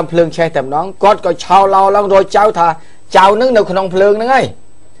chập đam phượng che tầm đó quát có chào lao lăng rồi cháu thà chào nước đâu không phượng nữa ngay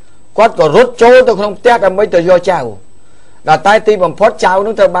quát có rút trôi tôi không tét mấy tờ do chào là tay ti bằng phốt chào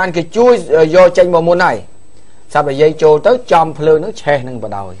nước tờ ban cái chui do tranh vào môn này sao bây dây trôi tới chom phượng nước che nâng vào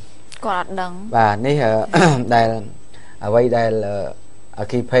đầu quạt đắng và ní đây ở đây đây là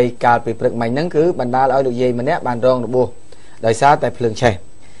khi pay cao bị phượng mày nắng cứ bàn đa ở được gì mà nét bàn rong được bùa đời xa tại phượng che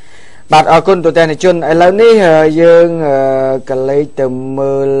bạn ở con tụi này chun ai lớn ní dương cả lấy từ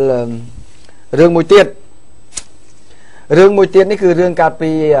mưa rương mùi tiết ní cứ rương cà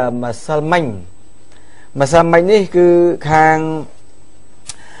pi mà sao manh ní cứ hàng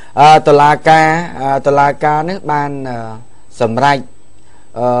tòa la ca nước ban sầm rạch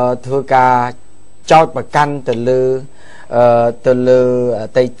thưa ca cho bậc căn từ lư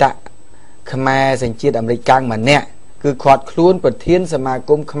tây tạ Khmer dành chia American mà nè cứ khoát luôn bật thiên sầm mà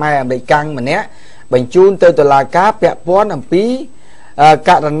cùng Khmer American mà nè bánh chun từ tòa la cá bẹ pón làm pí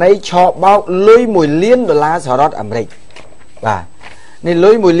cả lần này cho bao lưới mùi liên $la sở rót Americ và nên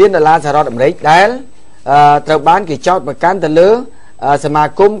lưới mùi liên $la sở rót Americ đấyត្រូវបានគេចោតប្រកាន់ទៅលើសមា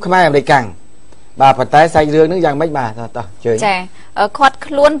គមខ្មែរអាមេរិកបាទប៉ុន្តែសាច់រឿងនឹងយ៉ាងម៉េចបាទតោះជួយចាខាត់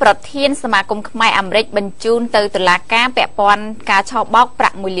ខ្លួនប្រធានសមាគមខ្មែរអាមេរិកបញ្ជូនទៅតុលាការពាក់ព័ន្ធការឆោបបោកប្រា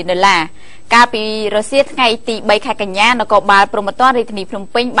ក់$1 លានកាលពីរសៀលថ្ងៃទី3ខែកញ្ញានគរបាលព្រហ្មទណ្ឌរាជធានីភ្នំ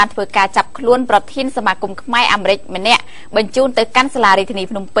ពេញបានធ្វើការចាប់ខ្លួនប្រធានសមាគមខ្មែរអាមេរិកម្នាក់បញ្ជូនទៅកាន់សាលារាជធានី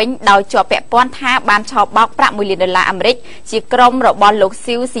ភ្នំពេញដោយជាប់ពាក់ព័ន្ធថាបានឆោបបោកប្រាក់$1 លានអាមេរិកជាក្រុមរបស់លោក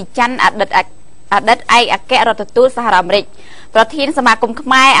ស៊ីវស៊ីច័ន្ទអតីតឯកអគ្គរដ្ឋទូតសហរដ្ឋអាមេរិកប្រធានសមាគមខ្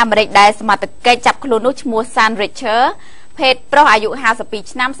មែរអាមេរិកដែលសមត្ថកិច្ចចាប់ខ្លួននោះឈ្មោះ San Richer ភេទប្រុសអាយុ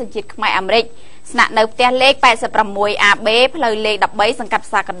52ឆ្នាំសញ្ជាតិខ្មែរអាមេរិកស្នាក់នៅផ្ទះលេខ 86AB ផ្លូវលេខ 13 សង្កាត់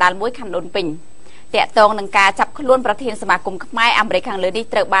ផ្សារកណ្ដាល 1 ខណ្ឌដូនពេញតាក់ទងនឹងការចាប់ខ្លួនប្រធានសមាគមខ្មែរអាមេរិកខាងលើនេះ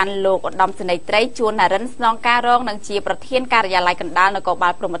ត្រូវបានលោកឧត្តមសេនីយ៍ត្រីជួនណារិនស្នងការរងនឹងជាប្រធានការិយាល័យកណ្ដាលនគរបា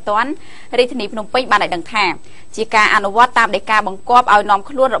លព្រហ្មទណ្ឌរាជធានីភ្នំពេញបានឲ្យដឹងថាជាការអនុវត្តតាមដីកាបង្គាប់ឲ្យនាំ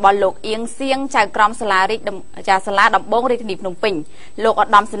ខ្លួនរបស់លោកអៀងសៀងចៅក្រមសាលាដំបងរាជធានីភ្នំពេញលោកឧ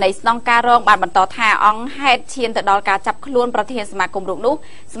ត្តមសេនីយ៍ស្នងការរងបានបន្តថាអង្គហេតុឈានទៅដល់ការចាប់ខ្លួនប្រធានសមាគមរូបនោះ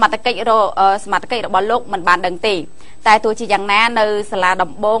សមត្ថកិច្ចរបស់លោកមិនបានដឹងទេតែទោះជាយ៉ាងណានៅសាលា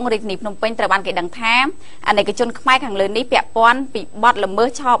ដំបងរាជធានីភ្នំពេញត្រូវបានគេដឹងថាអនេកជនខ្មែរខាងលើនេះពាក់ព័ន្ធពីបទល្មើស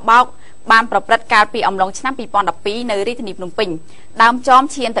ឆោបបោកបានប្រព្រឹត្តកាលពីអំឡុងឆ្នាំ2012នៅរាជធានីភ្នំពេញដើមចំ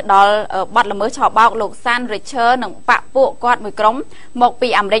ឈានទៅដល់បទល្មើសឆោបបោកលោក San Richer និងបពពួកគាត់មួយក្រុមមកពី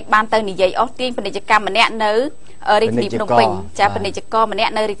អាមេរិកបានទៅនិយាយអស់ទាញពាណិជ្ជកម្មម្នាក់នៅរាជធានីភ្នំពេញចាពាណិជ្ជករម្នា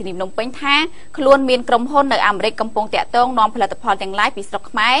ក់នៅរាជធានីភ្នំពេញថាខ្លួនមានក្រុមហ៊ុននៅអាមេរិកកំពុងតាក់ទងនាំផលិតផលទាំងឡាយពីស្រុក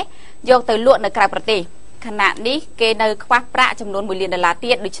ខ្មែរយកទៅលក់នៅក្រៅប្រទេសខណៈនេះគេនៅខ្វះប្រាក់ចំនួន$1 លាន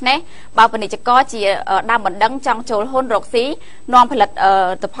ទៀតដូច្នេះបើពាណិជ្ជករជាដើមបណ្ដឹងចង់ចូលហ៊ុនរកស៊ីនាំផលិត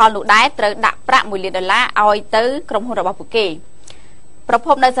ផលនោះដែរត្រូវដាក់ប្រាក់$1 លានឲ្យទៅក្រុមហ៊ុនរបស់ពួកគេប្រព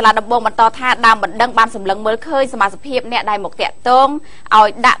ន្ធនៅសាលាដំបងបន្តថាដើមបណ្ដឹងបានសម្លឹងមើលឃើញសមាជិកភាពអ្នកដែលមកតាក់ទងឲ្យ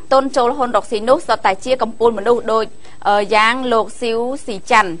ដាក់ទុនចូលហ៊ុនរកស៊ីនោះសុទ្ធតែជាកំពូលមនុស្សដូចយ៉ាងលោកស៊ីវស៊ី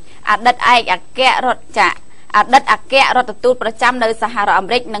ច័ន្ទអតីតឯកអគ្គរដ្ឋទូតប្រចាំនៅសហរដ្ឋអា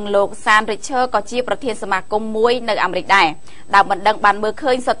មេរិកនិងលោក San Richer ក៏ជាប្រធានសមាគមមួយនៅអាមេរិកដែរដើមបណ្ដឹងបានមើល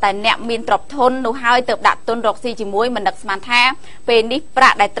ឃើញសុទ្ធតែអ្នកមានទ្រព្យធននោះហើយទើបដាក់ទុនរកស៊ីជាមួយមិននឹកស្មានថាពេលនេះប្រា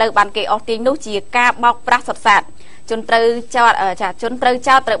ក់ដែលត្រូវបានគេអស់ទាញនោះជាការបោកប្រាស់សុទ្ធសាធជនត្រូវចោ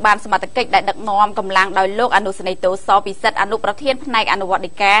ទត្រូវបានសមត្ថកិច្ចដែលដឹកនាំកម្លាំងដោយលោកអនុសេនីយ៍តូសពិសិដ្ឋអនុប្រធានផ្នែកអនុវត្ត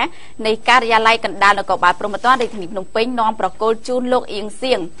ដីកានៃការិយាល័យកណ្ដាលនគរបាលព្រហ្មទណ្ឌរាជធានីភ្នំពេញនាំប្រកល់ជូនលោកអៀង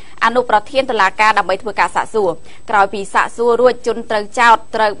សៀងអនុប្រធានតុលាការដើម្បីធ្វើការសាកសួរក្រោយពីសាកសួររួចជនត្រូវចោទ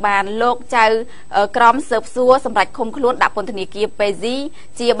ត្រូវបានលោកចៅក្រមស៊ើបសួរសម្រាប់ឃុំខ្លួនដាក់ពន្ធនាគារពេស៊ី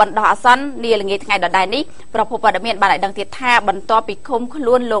ជាបណ្ដោះអាសន្ននាល្ងាចថ្ងៃដដែលនេះប្រពន្ធព័ត៌មានបានឲ្យដឹងទៀតថាបន្ទាប់ពីឃុំខ្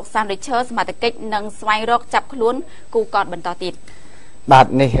លួនលោក San Richer សមត្ថកិច្ចនឹងស្វែងរកចាប់ខ្លួនគូកតបន្តទៀតបាទ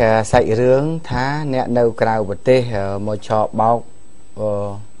នេះសាច់រឿងថាអ្នកនៅក្រៅប្រទេសមកឆោបបោក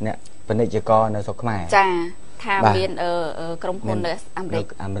អ្នកពាណិជ្ជករនៅស្រុកខ្មែរចាថាមានក្រុមហ៊ុននៅអាមេ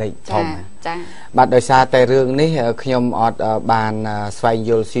រិកធំចាបាទដោយសារតែរឿងនេះខ្ញុំអត់បានស្វែង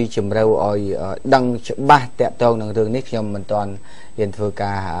យល់ស៊ីជម្រៅឲ្យដឹងច្បាស់តាក់ទងនឹងរឿងនេះខ្ញុំមិនទាន់ហ៊ានធ្វើ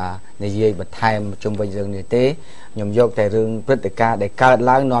ការនិយាយបន្ថែមជុំវិញរឿងនេះទេខ្ញុំយកតែរឿងព្រឹត្តិការណ៍ដែលកើត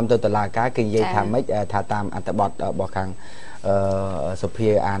ឡើងនាំទៅតុលាការគេនិយាយថាម៉េចថាតាមអត្ថបទរបស់ខាងសុភា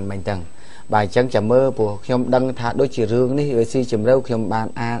អានមិញហ្នឹងបាទអញ្ចឹងចាំមើលព្រោះខ្ញុំដឹងថាដូចជារឿងនេះវាស៊ីជម្រៅខ្ញុំបាន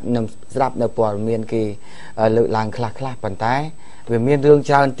អាននឹងស្ដាប់នៅព័ត៌មានគេលើកឡើងខ្លះប៉ុន្តែវាមានរឿង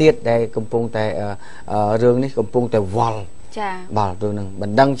ច្រើនទៀតដែលកំពុងតែរឿងនេះកំពុងតែវល់ចាបាទរឿងហ្នឹងមិន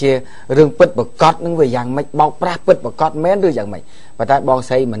ដឹងជារឿងពិតប្រកបនឹងវាយ៉ាងម៉េចបោកប្រាស់ពិតប្រកបមែនឬយ៉ាងម៉េចប៉ុន្តែបង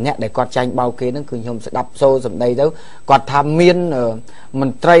ស្រីម្នាក់ដែលគាត់ចាញ់បោកគេហ្នឹងគឺខ្ញុំស្ដាប់សូរសម្ដីទៅគាត់ថាមានម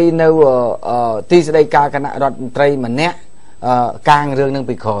ន្ត្រីនៅទីស្តីការគណៈរដ្ឋមន្ត្រីម្នាក់ កាងរឿងនឹង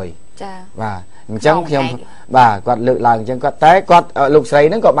ពីក្រោយ ចា បាទអញ្ចឹងខ្ញុំបាទគាត់លើកឡើងអញ្ចឹងគាត់តែគាត់លោកស្រី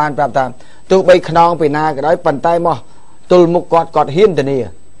ហ្នឹងក៏បានប្រាប់ថាទោះបីខ្នងពីណាក៏ដោយប៉ុន្តែមកទល់មុខគាត់ហ៊ានធានា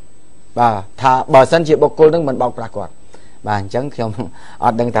បាទថាបើសិនជាបុគ្គលហ្នឹងមិនបោកប្រាស់គាត់បាទអញ្ចឹងខ្ញុំអ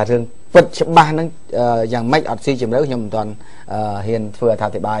ត់ដឹងថារឿងពិតច្បាស់ហ្នឹងយ៉ាងម៉េចអត់ស៊ីជម្រៅខ្ញុំមិនទាន់ហ៊ានធ្វើអត្ថា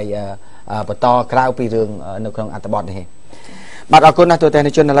ធិប្បាយបន្តក្រៅពីរឿងនៅក្នុងអត្ថបទនេះបាទអរគុណណាស់ទូទាំង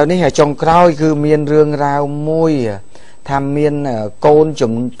ជនឥឡូវនេះចុងក្រោយគឺមានរឿងរ៉ាវមួយថាមានកូន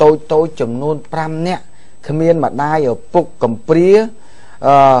តូចចំនួន5នាក់គ្មានម្ដាយឪពុកកំព្រា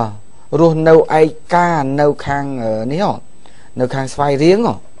រស់នៅឯកានៅខាងនេះនៅខាងស្វាយរៀង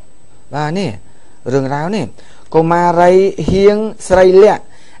បាទនេះរឿងរ៉ាវនេះកុមារីហៀងស្រីលក្ខ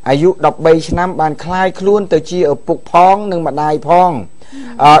អាយុ13ឆ្នាំបានคลายខ្លួនទៅជាឪពុកផងនិងម្ដាយផង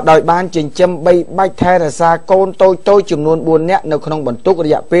ដោយបានចិញ្ចឹមបីបាច់ថែរក្សាកូនតូចចំនួន4នាក់នៅក្នុងបន្ទុករ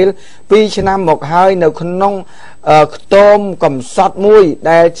យៈពេល2ឆ្នាំមកហើយនៅក្នុងខ្ទមកំសត់មួយ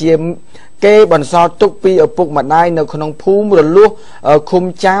ដែលជាគេបន្សល់ទុកពីឪពុកម្ដាយនៅក្នុងភូមិរលួសឃុំ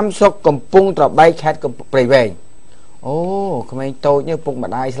ចាមស្រុកកំពង់ត្របែកខេត្តព្រៃវែងអូក្មេងតូចនេះឪពុក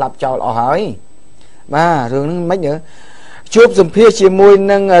ម្ដាយស្លាប់ចោលអស់ហើយបាទរឿងហ្នឹងមិនហ៎ជួបសម្ភាសជាមួយ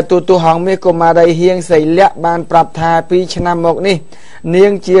នឹងទូតហងមាសកុមារីហៀងសីលក្ខបានប្រាប់ថា2ឆ្នាំមកនេះនា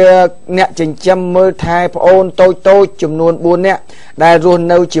ងជាអ្នកចិញ្ចឹមមើលថែប្អូនតូចចំនួន4នាក់ដែលរស់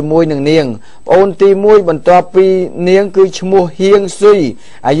នៅជាមួយនឹងនាងប្អូនទី1បន្ទាប់ពីនាងគឺឈ្មោះហៀងស៊ុយ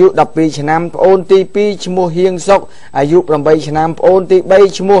អាយុ12ឆ្នាំប្អូនទី2ឈ្មោះហៀងសុកអាយុ8ឆ្នាំប្អូនទី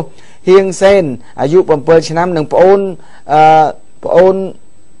3ឈ្មោះហៀងសេនអាយុ7ឆ្នាំនិងប្អូន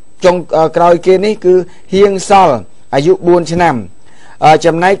ចុងក្រោយគេនេះគឺហៀងសល់អាយុ4ឆ្នាំ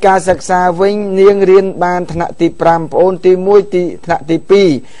ចំណែកការសិក្សាវិញនាងរៀនបានថ្នាក់ទី5ប្អូនទី1ថ្នាក់ទី2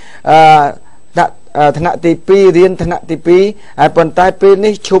ថ្នាក់ទី2រៀនថ្នាក់ទី2ហើយប៉ុន្តែពេល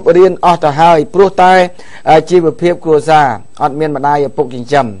នេះឈប់រៀនអស់ទៅហើយព្រោះតែជីវភាពគ្រួសារអត់មានម្ដាយឪពុកចិញ្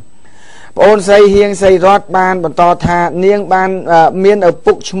ចឹមប្អូនស្រីហៀងសីរតបានបន្តថានាងបានមានឪ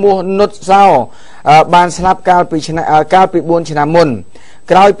ពុកឈ្មោះនុតសោបានស្លាប់កាលពី4ឆ្នាំមុន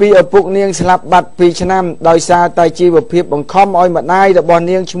ក្រោយពីឪពុកនាងស្លាប់បាត់2ឆ្នាំដោយសារតែជីវភាពបង្ខំឲ្យម្ដាយរបស់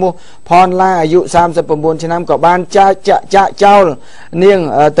នាងឈ្មោះផនឡាអាយុ39ឆ្នាំក៏បានចាក់ចោលនាង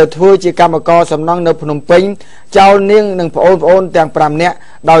ទៅធ្វើជាកម្មករសំណង់នៅភ្នំពេញចោលនាងនិងប្អូនទាំង5នាក់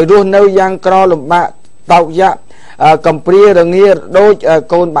ដោយរស់នៅយ៉ាងក្រលំបាកតោកយ៉ាក់កំព្រារងាដូច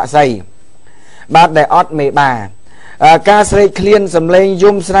កូនបាក់សីបាទដែលអត់មេបាការស្រែកឃ្លានសម្លេង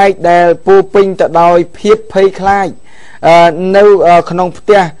យំស្រែកដែលពោពេញទៅដោយភាពភ័យខ្លាចនៅក្នុងផ្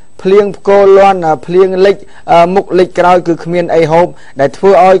ទះភ្លៀងផ្គរលាន់ភ្លៀងលិចមុខលិចក្រោយគឺគ្មានអីហូបដែលធ្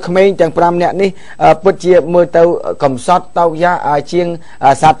វើឲ្យក្មេងទាំង5នាក់នេះពិតជាមើលទៅកំសត់តោកយ៉ាជាង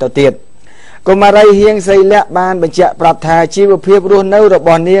សត្វទៅទៀតកុមារីហៀងសីលក្ខបានបញ្ជាក់ប្រាប់ថាជីវភាពរស់នៅរប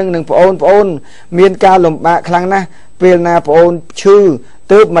ស់នាងនិងប្អូនមានការលំបាកខ្លាំងណាស់ពេលណាប្អូនឈឺ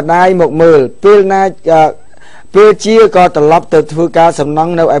ទើបម្ដាយមកមើលពេលជាក៏ត្រឡប់ទៅធ្វើការសំណ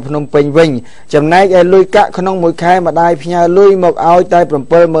ង់នៅឯភ្នំពេញវិញចំណែកឯលុយកាក់ក្នុងមួយខែម្ដាយផ្ញើលុយមកឲ្យតែ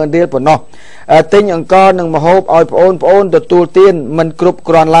70000រៀលប៉ុណ្ណោះទិញអង្ករនិងម្ហូបឲ្យប្អូនទទួលទានមិនគ្រប់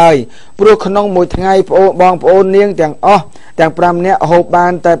គ្រាន់ឡើយព្រោះក្នុងមួយថ្ងៃបងប្អូននាងទាំងអស់ទាំង5នាក់ហូបបា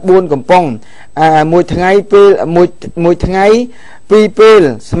នតែ4កំប៉ុងមួយថ្ងៃ2ពេល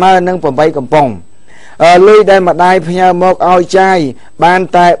ស្មើនឹង8កំប៉ុងលុយដែលម្ដាយផ្ញើមកឲ្យចាយបាន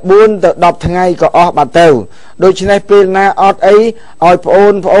តែ4ទៅ10ថ្ងៃក៏អស់បាត់ទៅដូច្នេះពេលណាអត់អីឲ្យប្អូ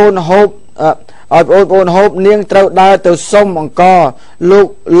នហូបនាងត្រូវដើរទៅសុំអង្ករ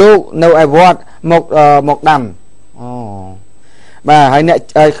លោកនៅឯវត្តមកដាំអូបាទហើយអ្នក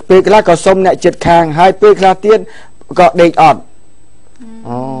ពេលខ្លះក៏សុំអ្នកចិត្តខាងហើយពេលខ្លះទៀតក៏ដេកអត់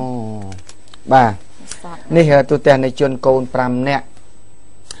អូបាទនេះទូទាំងនៃជនកូន5នាក់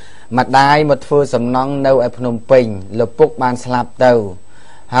ម្ដាយមកធ្វើសំណង់នៅឯភ្នំពេញលពុកបានស្លាប់ទៅ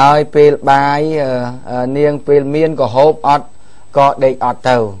ហើយពេលបាយនាងពេលមានក៏ហូបអត់ក៏ដេកអត់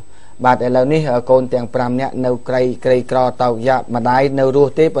ទៅបាទឥឡូវនេះកូនទាំង5នាក់នៅក្រីក្រតោកយ៉ាម្ដាយនៅរ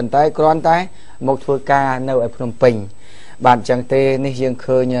ស់ទេប៉ុន្តែគ្រាន់តែមកធ្វើការនៅឯភ្នំពេញបាទអញ្ចឹងទេនេះយើង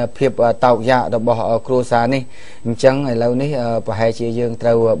ឃើញភាពតោកយ៉ារបស់គ្រួសារនេះអញ្ចឹងឥឡូវនេះប្រហែលជាយើងត្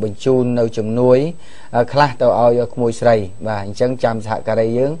រូវបញ្ជូននៅជំនួយខ្លះទៅឲ្យក្មួយស្រីបាទអញ្ចឹងចាំសហការី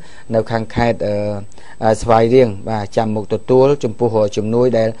យើងនៅខាងខេត្តស្វាយរៀងបាទចាំមកទទួលចំពោះជំនួយ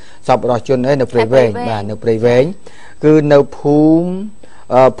ដែលសពរស់ជននៅព្រៃវែងបាទនៅព្រៃវែងគឺនៅភូ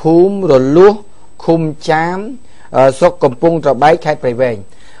មិរលួសឃុំចាមស្រុកកំពង់ត្របែកខេត្តព្រៃវែង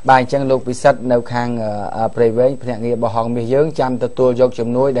bài chân lục bị sắt nấu khang prey với phèn nghiệp bảo hòn miền dương chăm từ tua dọc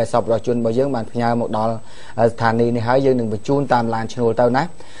chấm núi để sọc rồi chun bảo dương bàn nhau một đòn thản đi này hái dương đừng bị chun tam làn chun tao nát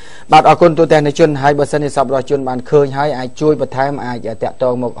bạn ở con tôi tên này chun hai bờ sân thì sọc rồi chun bàn khơi hái ai chui bật thái mà ai tẹt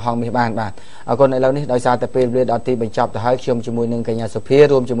to một hòn miền bàn bạn ở con này lâu ní đòi xa tập về về đòi ti bình chọc từ hái chum chum mùi nương cây nhà sụp phía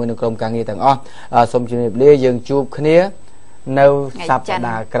rôm chum mùi nương crom càng nghe tầng o xôm chum lê dương chụp khné nâu sập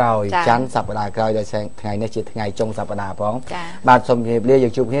đà còi chắn sập đà còi để sang ngày nay chỉ ngày trong sập đà bóng bạn xôm chum lê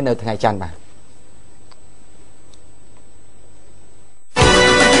dương chụp khné nâu ngày chăn bạn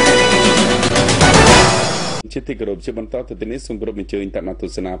ជាទីគោរពជាបន្តទៅនេះសូមគោរពអញ្ជើញតាមទ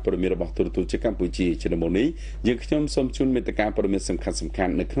ស្សនាព័ត៌មានរបស់ទូរទស្សន៍កម្ពុជាជាដំបូងនេះយើងខ្ញុំសូមជូនមេត្តាព័ត៌មានសំខា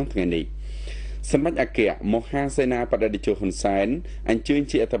ន់ៗនៅក្នុងថ្ងៃនេះសម្ដេចអគ្គមហាសេនាបតីតេជោហ៊ុនសែនអញ្ជើញ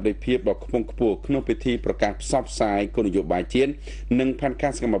ជាអធិបតីភាពដ៏ខ្ពង់ខ្ពស់ក្នុងពិធីប្រកាសផ្សព្វផ្សាយគោលនយោបាយជាតិនិងផែនកា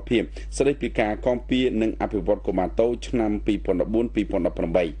រសកម្មភាពស្តីពីការគាំពារនិងអភិវឌ្ឍកុមារតូចឆ្នាំ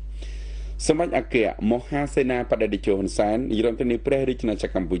 2014-2018 សម្ដេចអគ្គមហាសេនាបតីតេជោហ៊ុនសែននាយរដ្ឋមន្ត្រីព្រះរាជាណាច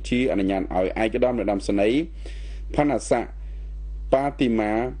ក្រកម្ពុជាអនុញ្ញាតឲ្យឯកឧត្តមអ្នកដំសនីផាណាសាប៉ាទី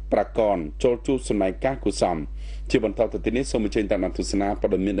ម៉ាប្រកនចូលជួបសម្ដែងការគូសំជាបន្តទៅទីនេះសូមអញ្ជើញតាមទស្សនាព័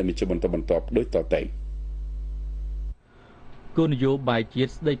ត៌មានដែលមានជាបន្តដូចតទៅគោលនយោបាយជា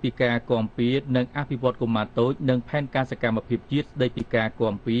តិស្តីពីការគាំពារនិងអភិវឌ្ឍកុមារតូចនិងផែនការសកម្មភាពជាតិស្តីពីការ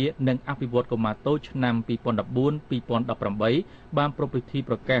គាំពារនិងអភិវឌ្ឍកុមារតូចឆ្នាំ 2014-2018 បានប្រពៃពិធី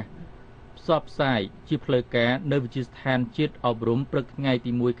ប្រកាសផ្សព្វផ្សាយជាផ្លូវការនៅវិទ្យាស្ថានជាតិអប់រំព្រឹកថ្ងៃ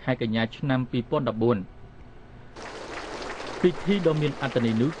ទី 1 ខែកញ្ញាឆ្នាំ 2014 ពិធីដ៏មានអត្ថ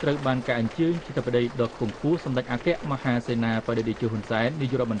ន័យនោះត្រូវបានការអញ្ជើញជាអធិបតីដ៏ខ្ពង់ខ្ពស់សម្ដេចអគ្គមហាសេនាបតីតេជោហ៊ុនសែននាយ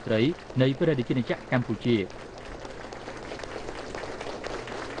ករដ្ឋមន្ត្រីនៃព្រះរាជាណាចក្រកម្ពុជា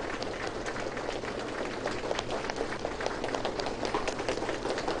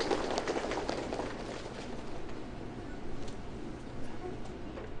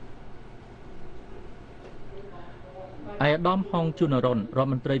ឯកឧត្តមហុងជុនរុនរដ្ឋ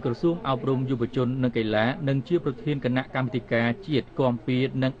មន្ត្រីក្រសួងអប់រំយុវជននិងកីឡានិងជាប្រធានគណៈកម្មាធិការជាតិគាំពារ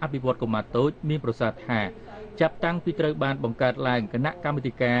និងអភិវឌ្ឍកុមារតូចមានប្រសាសន៍ថាចាប់តាំងពីត្រូវបានបង្កើតឡើងគណៈកម្មា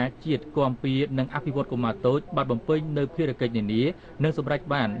ធិការជាតិគាំពារនិងអភិវឌ្ឍកុមារតូចបានបំពេញនៅភារកិច្ចនានានិងសម្រេច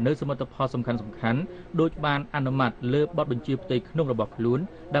បាននៅសមិទ្ធផលសំខាន់ៗដោយបានអនុម័តលើបទបញ្ជាផ្ទៃក្នុងរបស់ខ្លួន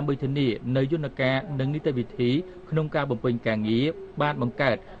ដើម្បីធានានៅយន្តការនិងនីតិវិធីក្នុងការបំពេញការងារបានបង្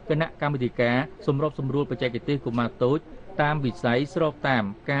កើតគណៈកម្មាធិការសម្របសម្រួលបច្ចេកទេសកុមារតូចតាមវិស័យស្របតាម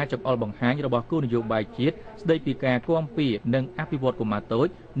ការចំអល់បង្ហាញរបស់គោលនយោបាយជាតិស្តីពីការគាំពារនិងអភិវឌ្ឍកុមារតូច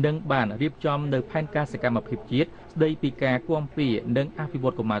និងបានរៀបចំនៅផែនការសកម្មភាពជាតិស្តីពីការគាំពារនិងអភិវ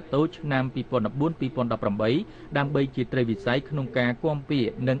ឌ្ឍកុមារតូចឆ្នាំ 2014-2018 ដើម្បីជាត្រីវិស័យក្នុងការគាំពារ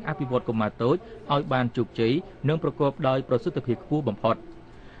និងអភិវឌ្ឍកុមារតូចឲ្យបានជោគជ័យនិងប្រកបដោយប្រសិទ្ធភាពខ្ពស់បំផុត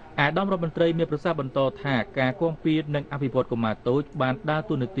អាដាមរដ្ឋមន្ត្រីមានប្រសាសន៍បន្តថាការគាំពារនិងអភិវឌ្ឍកុមារតូចបានដើរ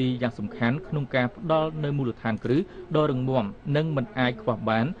តួនាទីយ៉ាងសំខាន់ក្នុងការផ្ដល់នូវមូលដ្ឋានគ្រឹះដ៏រឹងមាំនិងមិនអាចខ្វះ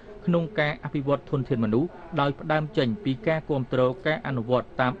បានក្នុងការអភិវឌ្ឍធនធានមនុស្សដោយផ្ដើមចេញពីការគ្រប់គ្រងការអនុវត្ត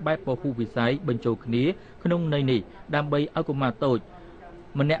តាមបែបពហុវិស័យបញ្ចូលគ្នាក្នុងន័យនេះដើម្បីឲ្យកុមារតូច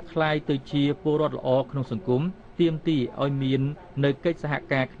ម្នាក់ក្លាយទៅជាពលរដ្ឋល្អក្នុងសង្គមទាមទារឲ្យមាននៅកិច្ចសហ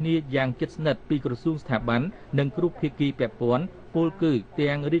ការគ្នាយ៉ាងជិតស្និទ្ធពីក្រសួងស្ថាប័ននិងគ្រប់ភាគីពាក់ព័ន្ធពលគឺ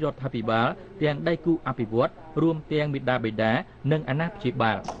ទាំងរាជរដ្ឋាភិបាលទាំងដៃគូអភិវឌ្ឍរួមទាំងមេដាបេដានិងអាណាព្យា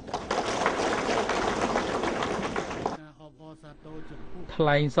បាលថ្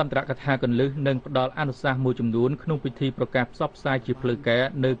លែងសន្ទរកថាកន្លឹះនិងផ្ដល់អនុសាសន៍មួយចំនួនក្នុងពិធីប្រកាសផ្សព្វផ្សាយជាផ្លូវការ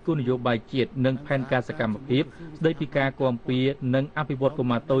នៅគោលនយោបាយជាតិនិងផែនការសកម្មភាពស្តីពីការគាំពារនិងអភិវឌ្ឍកុ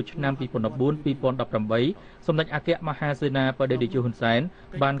មារតូចឆ្នាំ 2014-2018 សម្ដេចអគ្គមហាសេនាបតីតេជោហ៊ុនសែន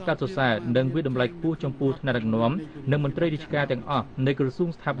បានកោតសរសើរនិងវិតម្លៃខ្ពស់ចំពោះថ្នាក់ដឹកនាំនិងមន្ត្រីរាជការទាំងអស់នៃក្រសួង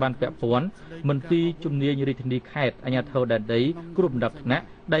ស្ថាប័នពាក់ព័ន្ធមន្ទីរជំនាញរាជធានីខេត្តអាជ្ញាធរដែនដីគ្រប់លំដាប់ថ្នាក់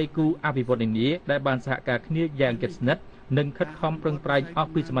ដៃគូអភិវឌ្ឍនានាដែលបានសហការគ្នាយ៉ាងជិតស្និទ្ធនិងខិតខំប្រឹងប្រែងអ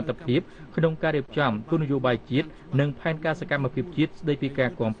ស់ពីសមត្ថភាពក្នុងការរៀបចំគោលនយោបាយជាតិនិងផែនការសកម្មភាពជាតិស្តីពីការ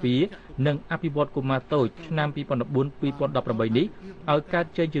គាំពារនិងអភិវឌ្ឍកុមារតូចឆ្នាំ 2014-2018 នេះឲ្យកើត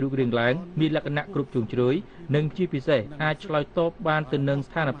ចេញជារូបរាងឡើងមានលក្ខណៈគ្រប់ជ្រុងជ្រោយនិងជាពិសេសអាចឆ្លើយតបបានទៅនឹង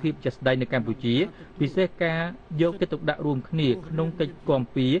ស្ថានភាពជាក់ស្ដែងនៅកម្ពុជាពិសេសការយកចិត្តទុកដាក់រួមគ្នាក្នុងកិច្ចគាំ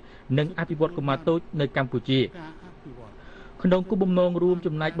ពារនិងអភិវឌ្ឍកុមារតូចនៅកម្ពុជាក្នុងគោលបំណងរួម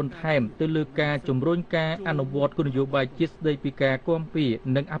ចំណែកបន្ថែមទៅលើការជំរុញការអនុវត្តគោលនយោបាយជាតិស្តីពីការគាំពារ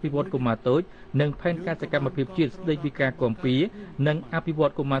និងអភិវឌ្ឍកុមារតូចនិងផែនការសកម្មភាពជាតិស្តីពីការគាំពារនិងអភិវឌ្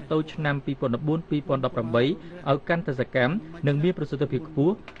ឍកុមារតូចឆ្នាំ 2014-2018 ឲ្យកាន់តែសកម្មនិងមានប្រសិទ្ធភាពខ្ព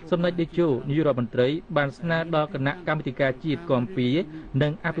ស់សម្ដេចតេជោនាយករដ្ឋមន្ត្រីបានស្នើដល់គណៈកម្មាធិការជាតិគាំពារនិ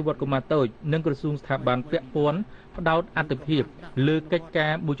ងអភិវឌ្ឍកុមារតូចនិងក្រសួងស្ថាប័នពាក់ព័ន្ធផ្ដោតអាទិភាពលើកិច្ចកា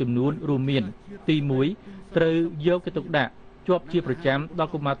រមួយចំនួនរួមមានទី1ត្រូវយកចិត្តទុកដាក់ ជាប់ជាប្រចាំដ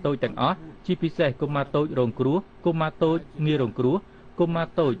ល់កុមារតូចទាំងអស់ជាពិសេសកុមារតូចរងគ្រោះកុមារតូចងាយរងគ្រោះកុមារ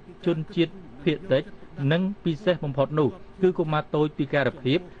តូចជនជាតិភាគតិចនិងពិសេសបំផុតនោះគឺកុមារតូចពិការ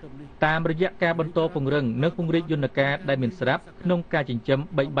ភាពតាមរយៈការបន្តពង្រឹងនិងពង្រីកយន្តការដែលមានស្រាប់ក្នុងការចិញ្ចឹម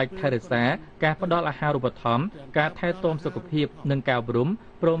បីបាច់ថែរក្សាការផ្ដល់អាហារូបត្ថម្ភការថែទាំសុខភាពនិងការអប់រំ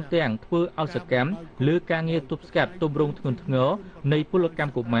ព្រមទាំងធ្វើឲ្យសកម្មលើការងារទប់ស្កាត់ទម្រង់ធ្ងន់ធ្ងរនៃពលកម្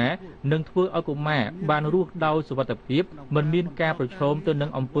មកុមារនិងធ្វើឲ្យកុមារបានរស់ដោយសុវត្ថិភាពមិនមានការប្រឈមទៅនឹង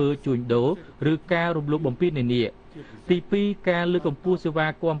អំពើជួញដូរឬការរំលោភបំពាននានាទី2ការលើកកម្ពស់សេវា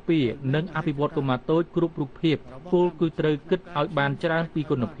គាំពារនិងអភិវឌ្ឍកុមារតូចគ្រប់រូបភាពគោលគឺត្រូវគិតឲ្យបានច្រើនពី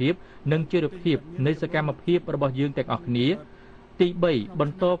គុណភាពនិងចីរភាពនៃសកម្មភាពរបស់យើងទាំងអស់គ្នាទី3ប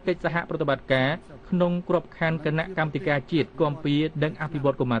ន្តកិច្ចសហប្រតិបត្តិការក្នុងក្របខ័ណ្ឌគណៈកម្មាធិការជាតិគាំពារនិងអភិវ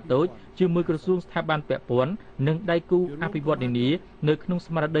ឌ្ឍកុមារតូចជាមួយក្រសួងស្ថាប័នពាក់ព័ន្ធនិងដៃគូអភិវឌ្ឍនានានៅក្នុង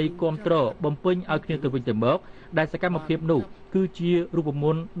ស្មារតីគាំទ្របំពេញឲ្យគ្នាទៅវិញទៅមកដែលសកម្មភាពនោះគឺជារូបម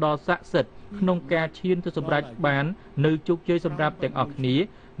ន្តដ៏ស័ក្តិសិទ្ធិក្នុងការឈានទៅសម្រេចបាននៅជោគជ័យសម្រាប់ទាំងអស់គ្នា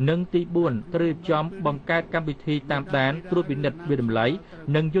និងទី4ត្រូវរៀបចំបង្កើតកម្មវិធីតាមដានត្រួតពិនិត្យវិតម្លៃ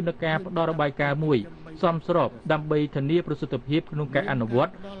និងយន្តការផ្ដល់របាយការណ៍មួយសមស្របដើម្បីធានាប្រសិទ្ធភាពក្នុងការអនុវត្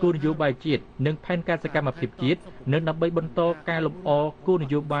តគោលនយោបាយជាតិនិងផែនការសកម្មភាពជាតិនិងដើម្បីបន្តការលម្អគោលន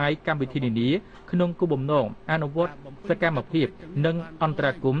យោបាយកម្មវិធីនានាក្នុងគោលបំណងអនុវត្តសកម្មភាពនិងអន្ត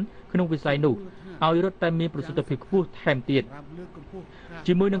រាគមន៍ក្នុងវិស័យនោះឲ្យរត់តែមានប្រសិទ្ធភាពខ្ពស់ថែមទៀត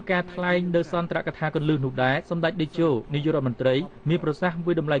ជាមួយនឹងការថ្លែងនៅសន្ទរកថាកន្លឹះនោះដែរសម្ដេចតេជោនាយករដ្ឋមន្ត្រីមានប្រសាសន៍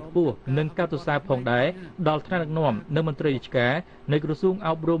វិតម្លៃខ្ពស់និងកោតសរសើរផងដែរដល់ថ្នាក់ដឹកនាំនិងមន្ត្រីរាជការនៃក្រសួងអ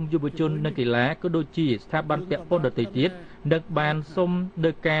ប់រំយុវជននិងកីឡាក៏ដូចជាស្ថាប័នពាក់ព័ន្ធដទៃទៀតនិងបានសុំ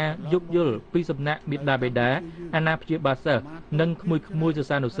នៅការយោគយល់ពីសំណាក់មេដាបេដាអាណាព្យាបាលសិស្សនិងក្មួយសិស្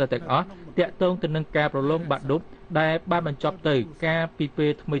សានុសិស្សទាំងអស់តាក់ទងទៅនឹងការប្រឡងបាក់ឌុបដែលបានបញ្ចប់ទៅការពីពេ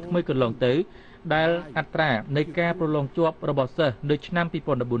លថ្មីកន្លងទៅដែលអត្រានៃការប្រឡងជាប់របស់សិស្សនៅឆ្នាំ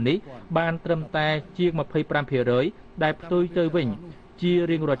2014នេះបានត្រឹមតែជាង 25% ដែលផ្ទុយទៅវិញជា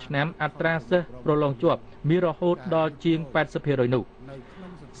រៀងរាល់ឆ្នាំអត្រាសិស្សប្រឡងជាប់មានរហូតដល់ជាង 80% នោះ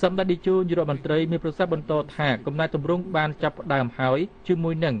សម្ដេចតេជោនាយករដ្ឋមន្ត្រីមានប្រសាសន៍បន្តថាកំណែទម្រង់បានចាប់ផ្ដើមហើយជាមួ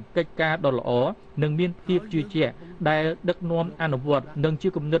យនឹងកិច្ចការដ៏ល្អនិងមានភាពជឿជាក់ដែលដឹកនាំអនុវត្តនិងជា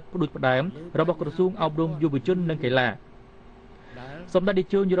គំនិតផ្ដួចផ្ដើមរបស់ក្រសួងអប់រំយុវជននិងកីឡាសម្ដេចតេ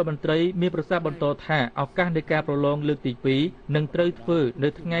ជោនាយករដ្ឋមន្ត្រីមានប្រសាសន៍បន្តថាឱកាសនៃការប្រឡងលើកទី2នឹងត្រូវធ្វើនៅ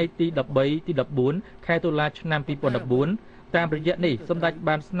ថ្ងៃទី13ទី14ខែតុលាឆ្នាំ2014តាមរយៈនេះសម្ដេច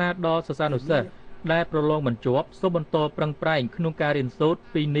បានស្នើដល់សិស្សានុសិស្សដែលប្រឡងមិនជាប់សូមបន្តប្រឹងប្រែងក្នុងការរៀនសូត្រ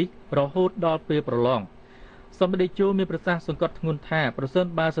ពីនេះរហូតដល់ពេលប្រឡងសម្ដេចតេជោមានប្រសាសន៍សង្កត់ធ្ងន់ថាប្រសិន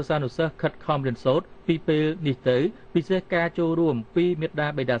បើសិស្សានុសិស្សខិតខំរៀនសូត្រពីពេលនេះទៅពិសេសការចូលរួមពីមេដា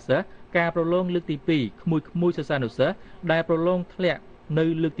បេដាសិស្សការប្រឡងលើកទី2ក្មួយសិស្សានុសិស្សដែលប្រឡងធ្លាក់នៅ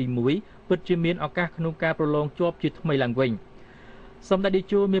លើកទី1ពិតជាមានឱកាសក្នុងការប្រឡងជាប់ជាថ្មីឡើងវិញសម្ដេចតេ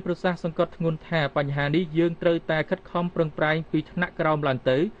ជោមានប្រសាសន៍សង្កត់ធ្ងន់ថាបញ្ហានេះយើងត្រូវតែខិតខំប្រឹងប្រែងពីថ្នាក់ក្រោមឡើង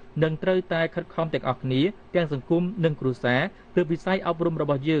ទៅនិងត្រូវតែខិតខំទាំងអស់គ្នាទាំងសង្គមនិងគ្រួសារទើបវិស័យអប់រំរ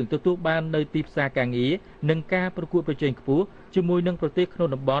បស់យើងទទួលបាននៅទីផ្សារការងារនិងការប្រកួតប្រជែងខ្ពស់ជាមួយនឹងប្រទេសក្នុង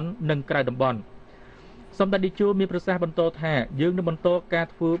តំបន់និងក្រៅតំបន់សម្ដេចតេជោមានប្រសាសន៍បន្តថាយើងនឹងបន្តការ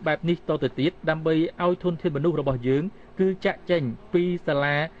ធ្វើបែបនេះតទៅទៀតដើម្បីឲ្យធនធានមនុស្សរបស់យើងគឺចាក់ចេញពីសា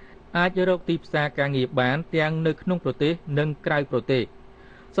លាអាចរកទីផ្សារការងារបានទាំងនៅក្នុងប្រទេសនិងក្រៅប្រទេស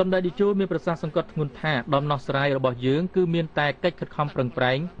សម្ដេចតេជោមានប្រសាសន៍សង្កត់ធ្ងន់ថាដំណោះស្រាយរបស់យើងគឺមានតែកិច្ចខិតខំប្រឹងប្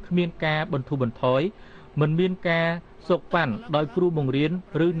រែងគ្មានការបន្ធូរបន្ថយមិនមានការសោកប៉ាន់ដោយគ្រូបង្រៀន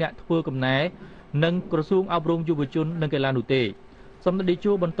ឬអ្នកធ្វើកំណែនិងក្រសួងអប់រំយុវជននិងកីឡានោះទេសម្ដេចតេ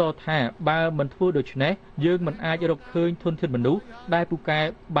ជោបន្តថាបើមិនធ្វើដូច្នេះយើងមិនអាចរកឃើញធនធានមនុស្សដែលពូកែ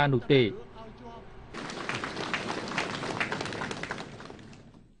បាននោះទេ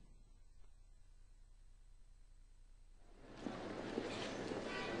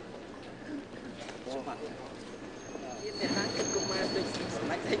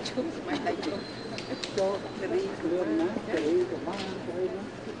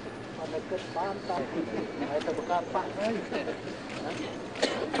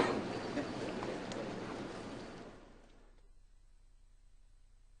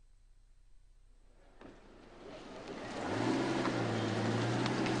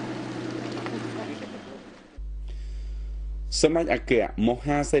សម្ដេចអគ្គម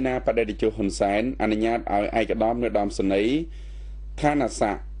ហាសេនាបតីតេជោហ៊ុនសែនអនុញ្ញាតឲ្យឯកឧត្តមនាយឧត្តមសេនីយ៍ឋាន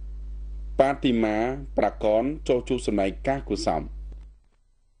ស័ក្តិប៉ាទីម៉ាប្រកនចូលជួបសម្ដែងការគួសម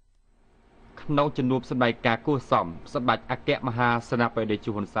ក្នុងជំនួបសម្ដែងការគួសមសម្ដេចអគ្គមហាសេនាបតីតេជោ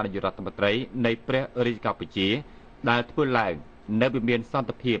ហ៊ុនសែននាយករដ្ឋមន្ត្រីនៃព្រះរាជកម្ពុជាដែលធ្វើឡើងនៅវិមានសន្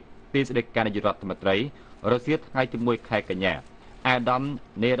តិភាពទីស្តីការនាយករដ្ឋមន្ត្រីរសៀលថ្ងៃទី1ខែកញ្ញាអាដាម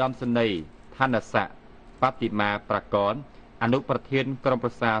នាយឧត្តមសេនីយ៍ឋានស័ក្តិប៉ាទីម៉ាប្រកន អនុប្រធានក្រុមប្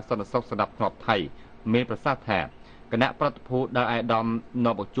រឹក្សាសន្តិសុខស្ដាប់ធ្នាប់ថៃមានប្រសាសន៍ថាគណៈប្រតិភូដែលអាយដាម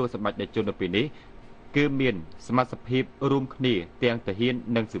នាំមកជួបសម្ដេចតេជោនៅពេលនេះគឺមានសមាជិកភាពរួមគ្នាទាំងទាហាន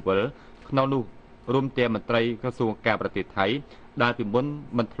និងស៊ីវិលក្នុងនោះរួមទាំងមន្ត្រីក្រសួងការប្រទេសថៃដែលពីមុន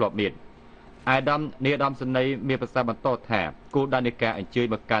មិនធ្លាប់មានអាយដាមនាយឧត្តមសេនីយ៍មានប្រសាសន៍បន្តថាគោលដៅនៃការអញ្ជើញ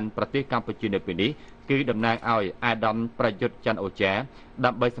មកកាន់ប្រទេសកម្ពុជានៅពេលនេះគឺតំណាងឲ្យអាយដាមប្រយុទ្ធច័ន្ទអូចា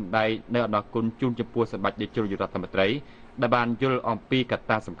ដើម្បីសម្ដែងនៅអំណរគុណជូនចំពោះសម្ដេចតេជោនាយករដ្ឋមន្ត្រីដែលបានយល់អំពីកត្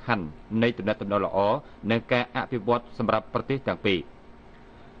តាសំខាន់នៃទំនាក់ទំនងល្អនិងការអភិវឌ្ឍសម្រាប់ប្រទេសទាំងពីរ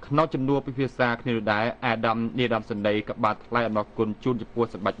ក្នុងចំនួនពិភាក្សាគ្នានោះដែរអាដាមនាយឧត្តមសេនីយ៍ក៏បានថ្លែងអំណរគុណជូនចំពោះ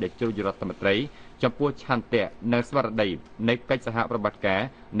សម្ដេចតេជោនាយករដ្ឋមន្ត្រីចំពោះឆន្ទៈនិងស្មារតីនៃកិច្ចសហប្រតិបត្តិការ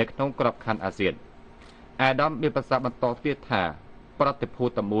នៅក្នុងក្របខ័ណ្ឌអាស៊ានអាដាមមានប្រសាសន៍បន្តទៀតថាប្រតិភូ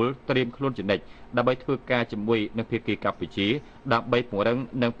តមូលត្រៀមខ្លួនជានិច្ចដើម្បីធ្វើការជាមួយនឹងភាគីកម្ពុជាដើម្បីពង្រឹង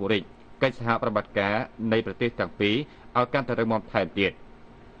និងពង្រីកកិច្ចសហប្រតិបត្តិការនៃប្រទេសទាំងពីរឲ្យកាន់តែរឹងមាំថែមទៀត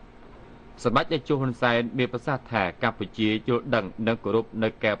សម្ដេចតេជោហ៊ុនសែនមានប្រសាសន៍ថាកម្ពុជាយល់ដឹងនិងគោរពនៅ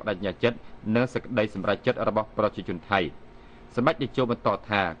ការបដិញ្ញាចិត្តនិងសេចក្តីសម្រេចចិត្តរបស់ប្រជាជនថៃសម្ដេចតេជោបន្ត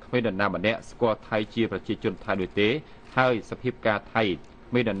ថាគ្មាននរណាម្នាក់ស្គាល់ថៃជាប្រជាជនថៃនោះទេហើយសភាពការថៃ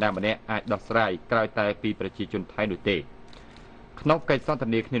គ្មាននរណាម្នាក់អាចដោះស្រាយក្រៅតែពីប្រជាជនថៃនោះទេក្នុងកិច្ចសន្ទ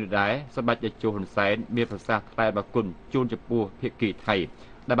នាគ្នានេះដែរសម្ដេចតេជោហ៊ុនសែនមានប្រសាសន៍ថ្លែងអំណរគុណជូនចំពោះភាគីថៃ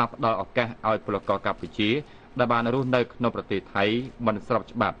ដែលបានផ្ដល់ឱកាសឲ្យពលករកម្ពុជាដែលបានរស់នៅក្នុងប្រទេសថៃមិនស្រប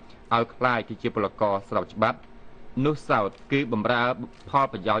ច្បាប់ឲ្យក្លាយទៅជាពលករស្របច្បាប់នោះសោតគឺបម្រើផល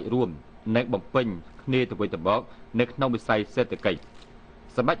ប្រយោជន៍រួមនិងបំពេញគ្នាទៅវិញទៅមកនៅក្នុងវិស័យសេដ្ឋកិច្ច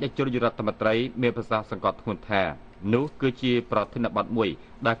សម្ដេចតេជោនាយករដ្ឋមន្ត្រីមានប្រសាសន៍សង្កត់ធ្ងន់ថានោះគឺជាប្រធានបទមួយ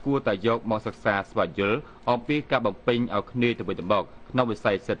ដែលគួរតែយកមកសិក្សាស្វែងយល់អំពីការបំពេញឲ្យគ្នាទៅវិញទៅមកក្នុងវិ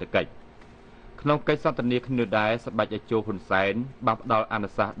ស័យសេដ្ឋកិច្ចក្នុងកិច្ចសន្ទនាគ្នាដែរសម្ដេចតេជោហ៊ុនសែនបានផ្ដល់អនុ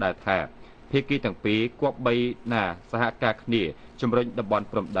សាសន៍ដែរថាភាគីទាំងពីរគប្បីណាសហការគ្នាជំរុញតំបន់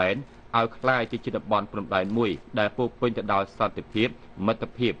ព្រំដែនឲ្យคล้ายជាតំបន់ព្រំដែនមួយដែលពោពេញទៅដោយសន្តិភាពមិត្ត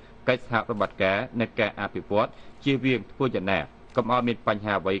ភាពកិច្ចសហប្រតិបត្តិការនិងការអភិវឌ្ឍជៀសវាងធ្វើយ៉ាងណាកុំឲ្យមានបញ្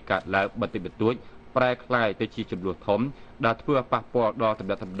ហាអ្វីកើតឡើងបន្តិចបន្តួចប្រែคล้ายទៅជាចំនួនធំដែលធ្វើឲ្យប៉ះពាល់ដល់ទំ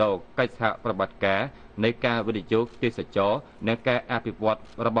នាក់ទំនងកិច្ចសហប្រតិបត្តិការនៃការវិនិយោគទេសចរនិងការអភិវឌ្ឍ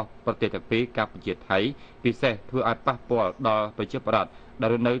របស់ប្រទេសទាំងពីរកម្ពុជាថៃពិសេសធ្វើឲ្យប៉ះពាល់ដល់ប្រជាពលរដ្ឋដែល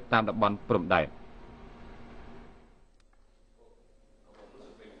រស់នៅតាមតំបន់ព្រំដែន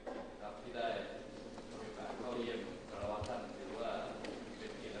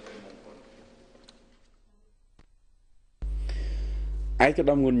ឯកឧត្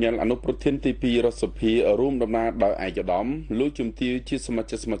តមងុនញ៉ាល់អនុប្រធានទី2រដ្ឋសភារួមដំណើរដោយឯកឧត្តមលោកជំទាវជាសមា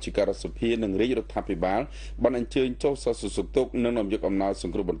ជិករដ្ឋសភានិងរាជរដ្ឋាភិបាលបានអញ្ជើញចូលសរសើរសុខទុក្ខនិងនាំយកអំណោយស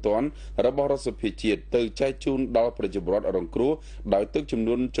ង្គ្រោះបន្ទាន់របស់រដ្ឋសភាជាតិទៅចែកជូនដល់ប្រជាពលរដ្ឋរងគ្រោះដោយទឹកចំ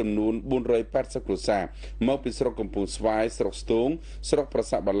នួន480គ្រួសារមកពីស្រុកកំពង់ស្វាយស្រុកស្ទូងស្រុកប្រា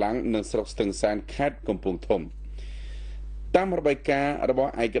សាទបាឡាំងនិងស្រុកស្ទឹងសែនខេត្តកំពង់ធំតាមរបាយការណ៍រប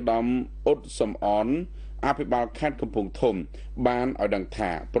ស់ឯកឧត្តមអ៊ុតសំអនអភិបាលខេត្តកំពង់ធំបានឲ្យដឹងថា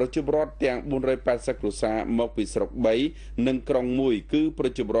ប្រជាពលរដ្ឋទាំង480គ្រួសារមកពីស្រុក3និងក្រុង1គឺប្រ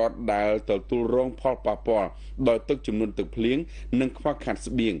ជាពលរដ្ឋដែលទទួលរងផលប៉ះពាល់ដោយទឹកចំនួនទឹកភ្លៀងនិងខ្វះខាត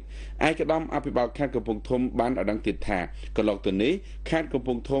ស្បៀងឯកឧត្តមអភិបាលខេត្តកំពង់ធំបានឲ្យដឹងទៀតថាកន្លងទៅនេះខេត្តកំព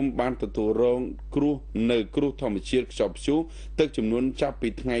ង់ធំបានទទួលរងគ្រោះនៅគ្រោះធម្មជាតិខ្យល់ព្យុះទឹកចំនួនចាប់ពី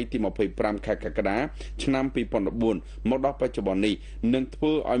ថ្ងៃទី25ខែកក្កដាឆ្នាំ2014មកដល់បច្ចុប្បន្ននេះនឹងធ្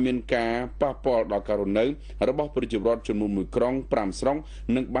វើឲ្យមានការប៉ះពាល់ដល់ការរស់នៅរបស់ប្រជាពលរដ្ឋចំនួន1ក្រុង5ស្រុក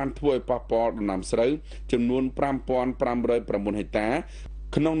និងបានធ្វើឲ្យប៉ះពាល់ដំណាំស្រូវចំនួន5509ហិកតា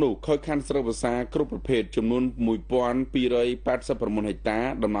ក្នុងនោះខូចខាតស្រូវវស្សាគ្រប់ប្រភេទចំនួន1289ហិកតា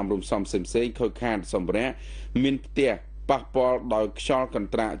ដំណាំរំសំផ្សេងៗខូចខាតសម្ភារៈមានផ្ទះប៉ះពាល់ដោយខ្យល់កន្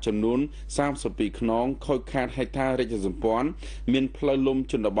ត្រាក់ចំនួន32ខ្នងខូចខាតហិកតារាជសម្ព័ន្ធមានផ្លូវលំ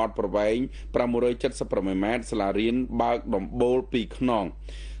ជនបទប្រវែង578ម៉ែត្រសាលារៀនបើកដំបូល2ខ្នង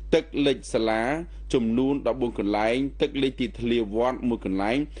ទឹកលិចសាលាចំនួន14កន្លែងទឹកលិចទីធ្លាវត្ត1កន្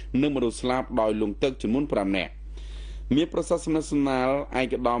លែងនិងមនុស្សស្លាប់ដោយលង់ទឹកចំនួន5នាក់មានប្រសាសន៍សំណាលឯ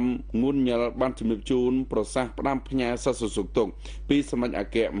កឧត្តមងុនញ៉ាល់បានជំរាបជូនប្រសាសន៍ផ្ដាំផ្ញើសរសើរសុខទុក្ខពីសមាជអ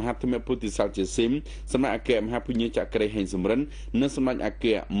គ្គមហាធិបតីពុទ្ធិសាលជាស៊ីមសមាជអគ្គមហាភញ្ញចក្រីហេងសំរិននិងសមាជអគ្គ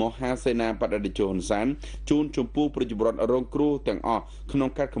មហាសេនាបតីតេជោហ៊ុនសែនជូនចំពោះប្រជាពលរដ្ឋរងគ្រោះទាំងអស់ក្នុង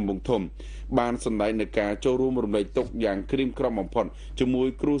ខេត្តកំពង់ធំបានសម្ដែងនៅការចូលរួមរំលែកទុក្ខយ៉ាងក្រៀមក្រំបំផុតជាមួយ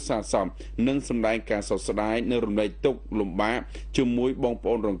គ្រួសារសពនិងសម្ដែងការសោកស្ដាយនៅរំលែកទុក្ខលំបាកជាមួយបងប្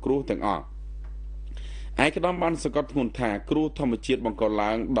អូនរងគ្រោះទាំងអស់ឯកឧត្តមបានសង្កត់ធ្ងន់ថាគ្រោះធម្មជាតិបង្ក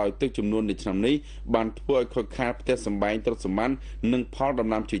ឡើងដោយទឹកចំនួននៃឆ្នាំនេះបានធ្វើឲ្យខូចខាតផ្ទះសម្បែងទ្រព្យសម្បត្តិនិងផលដំ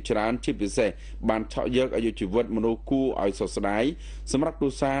ណាំជាច្រើនជាពិសេសបានឆក់យកអាយុជីវិតមនុស្សគួរឲ្យសោកស្ដាយសម្រាប់គ្រួ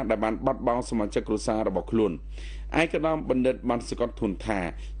សារដែលបានបាត់បង់សមាជិកគ្រួសាររបស់ខ្លួន ឯកឧត្តមបណ្ឌិតបានសកត់ធុនថា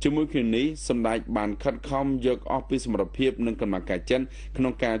ជាមួយគ្នានេះសម្ដេចបានខិតខំយកអស់ពីសមត្ថភាពនិងគណៈកម្មការចិនក្នុ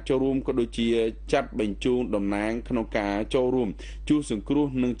ងការចូលរួមក៏ដូចជាចាត់បញ្ជូនតំណាងក្នុងការចូលរួមជួយសង្គ្រោះ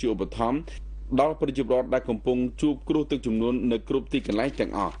និងជួយឧបត្ថម្ភដល់ប្រជាពលរដ្ឋដែលកំពុងជួបគ្រោះទឹកជំនន់នៅគ្រប់ទីកន្លែងទាំ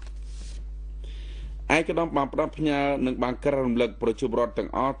ងអស់ឯកឧត្តមបានផ្ដល់ផ្ញើនិងបានក្រាបរំលឹកប្រជាពលរដ្ឋទាំ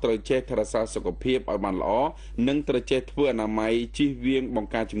ងអស់ត្រូវចេះថែរក្សាសុខភាពឲ្យបានល្អនិងត្រូវចេះធ្វើអនាម័យជៀសវាងប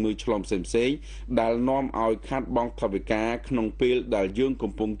ង្ការជំងឺឆ្លងផ្សេងៗដែលនាំឲ្យខាតបង់ថវិកាក្នុងពេលដែលយើង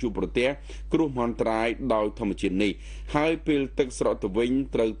កំពុងជួបប្រទះគ្រោះមហន្តរាយដោយធម្មជាតិនេះហើយពេលទឹកស្រកទៅវិញ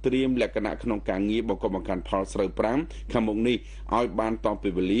ត្រូវត្រៀមលក្ខណៈក្នុងការងារបង្កបង្កើនផលស្រូវប្រាំខាងមុខនេះឲ្យបានតពេ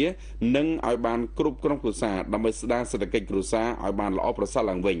លវេលានិងឲ្យបានគ្រប់ក្រុមគ្រួសារដើម្បីស្ដារសេដ្ឋកិច្ចគ្រួសារឲ្យបានល្អប្រសើរ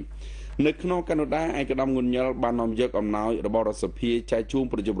ឡើងវិញនៅក្នុងកាណាដាឯកឧត្តមងុនញ៉លបាននាំយកអំណោយរបស់រដ្ឋសភាចែកជូន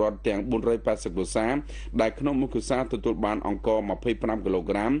ប្រជាពលរដ្ឋទាំង480គ្រួសារដែលក្នុងមួយគ្រួសារទទួលបានអង្ករ25គីឡូ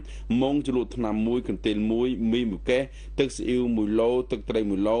ក្រាមម៉ងជ្រលក់ថ្នាំ1កន្ទេល1មី1កេសទឹកស៊ីអ៊ីវ1ឡូទឹកត្រី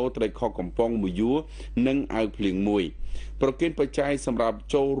1ឡូត្រីខកំប៉ុង1យួរនិងអាវភ្លៀង1ប្រគិនបច្ច័យសម្រាប់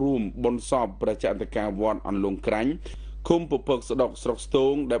ចូលរួមបុណ្យសពប្រជាអន្តការវត្តអន្លង់ក្រាញ់ឃុំពពកស្ដុកស្រុកស្ទ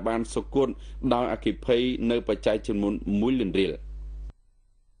ងដែលបានសុគន្ធដោយអគ្គិភ័យនៅបច្ច័យចំនួន1លានរៀល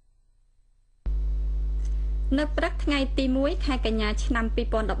នៅព្រឹកថ្ងៃទី1ខែកញ្ញាឆ្នាំ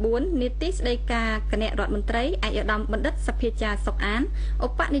2014នាទីស្តីការគណៈរដ្ឋមន្ត្រីឯកឧត្តមបណ្ឌិតសភាចារសុកអានឧ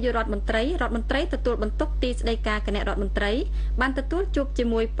បនាយករដ្ឋមន្ត្រីទទួលបន្ទុកទីស្តីការគណៈរដ្ឋមន្ត្រីបានទទួលជួបជា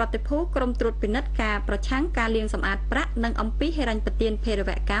មួយប្រតិភូក្រុមត្រួតពិនិត្យការប្រឆាំងការលាងសម្អាតប្រាក់និងអំពីហិរញ្ញប្បទានភេរ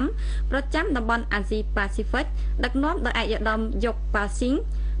វកម្មប្រចាំតំបន់អាស៊ីប៉ាស៊ីហ្វិកដឹកនាំដោយឯកឧត្តមយុកប៉ាស៊ីង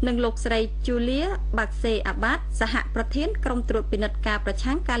និងលោកស្រីជូលៀបាក់សេអាបាតសហប្រធានក្រុមត្រួតពិនិត្យការប្រ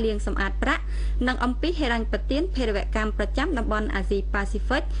ឆាំងការលាងសម្អាតប្រាក់និងអំពីហិរញ្ញប្បទានភេរវកម្មប្រចាំតំបន់អាស៊ីប៉ាស៊ី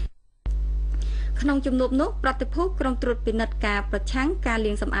ហ្វិកក្នុងជំនួបនោះប្រតិភូក្រុមត្រួតពិនិត្យការប្រឆាំងការ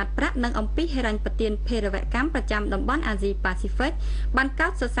លាងសម្អាតប្រាក់និងអំពីហិរញ្ញប្បទានភេរវកម្មប្រចាំតំបន់អាស៊ីប៉ាស៊ីហ្វិកបានកោ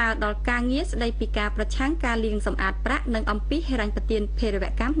តសរសើរដល់ការងារស្តីពីការប្រឆាំងការលាងសម្អាតប្រាក់និងអំពីហិរញ្ញប្បទានភេរវ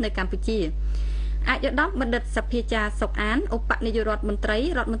កម្មនៅកម្ពុជាឯកឧត្តមបណ្ឌិតសភាចារសុកអានឧបនាយករដ្ឋមន្ត្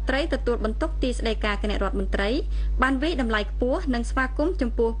រីទទួលបន្ទុកទីស្តីការគណៈរដ្ឋមន្ត្រីបានវិយតម្លៃខ្ពស់និងស្វាគមន៍ចំ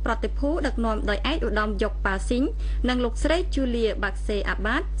ពោះប្រតិភូដឹកនាំដោយឯកឧត្តមយុកប៉ាស៊ីងនិងលោកស្រីជូលៀបាក់សេអា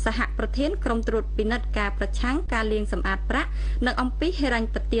បាតសហប្រធានក្រុមត្រួតពិនិត្យការប្រឆាំងការលាងសម្អាតប្រាក់និងអំពីហិរញ្ញ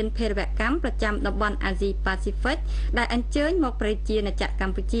ប្បទានភេរវកម្មប្រចាំតំបន់អាស៊ីប៉ាស៊ីហ្វិកដែលអញ្ជើញមកប្រជាណាចក្រក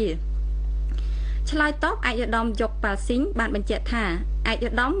ម្ពុជាឆ្លើយតបឯកឧត្តមយុកប៉ាស៊ីងបានបញ្ជាក់ថាឯកឧ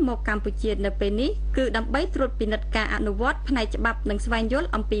ត្តមមកកម្ពុជានៅពេលនេះគឺដើម្បីត្រួតពិនិត្យការអនុវត្តផ្នែកច្បាប់និងស្វែងយល់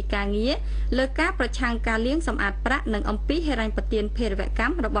អំពីការងារលើការប្រឆាំងការលាងសម្អាតប្រាក់និងអំពីហិរញ្ញប្បទានភេរវក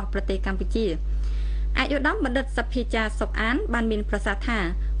ម្មរបស់ប្រទេសកម្ពុជាឯកឧត្តមបណ្ឌិតសភាចារសុកអានបានមានប្រសាសន៍ថា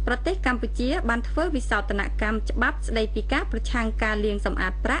ប្រទេសកម្ពុជាបានធ្វើវិសោធនកម្មច្បាប់ស្តីពីការប្រឆាំងការលាងសម្អា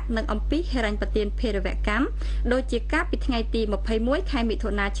តប្រាក់និងអំពីហិរញ្ញប្បទានភេរវកម្មដូចជាការពីថ្ងៃទី21ខែមិថុ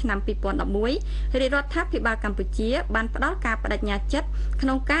នាឆ្នាំ2011រាជរដ្ឋាភិបាលកម្ពុជាបានផ្ដល់ការបដិញ្ញាចិត្តក្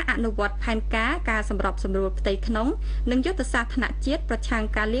នុងការអនុវត្តផែនការសម្របសម្រួលផ្ទៃក្នុងនិងយុទ្ធសាស្ត្រថ្នាក់ជាតិប្រឆាំង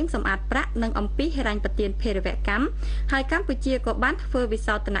ការលាងសម្អាតប្រាក់និងអំពីហិរញ្ញប្បទានភេរវកម្មហើយកម្ពុជាក៏បានធ្វើវិ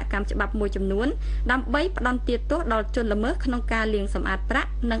សោធនកម្មច្បាប់មួយចំនួនដើម្បីផ្ដន្ទាទោសដល់ជនល្មើសក្នុងការលាងសម្អាតប្រា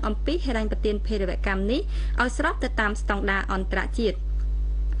ក់និងអំពីហិរញ្ញប្បទានភេរវកម្មនេះឲ្យស្របទៅតាមស្តង់ដារអន្តរជាតិ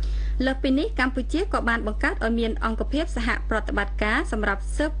លើសពីនេះកម្ពុជាក៏បានបង្កើតឲ្យមានអង្គភាពសហប្រតិបត្តិការសម្រាប់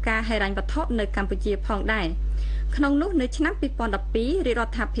ស៊ើបការហិរញ្ញវត្ថុនៅកម្ពុជាផងដែរក្នុងនោះនៅឆ្នាំ2012រាជរ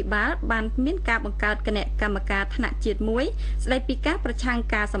ដ្ឋាភិបាលបានមានការបង្កើតគណៈកម្មការថ្នាក់ជាតិមួយស្តីពីការប្រឆាំង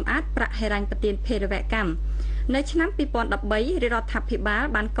ការសម្អាតប្រាក់ហិរញ្ញប្បទានភេរវកម្មនៅឆ្នាំ2013រាជរដ្ឋាភិបាល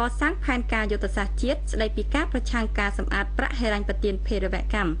បានកសាងផែនការយុទ្ធសាស្ត្រជាតិស្តីពីការប្រឆាំងការសម្អាតប្រាក់ហិរញ្ញប្បទានភេរវ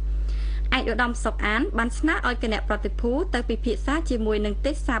កម្មឯកឧត្តមសុកអានបានស្នើឲ្យគណៈប្រតិភូទៅពិភាក្សាជាមួយនឹង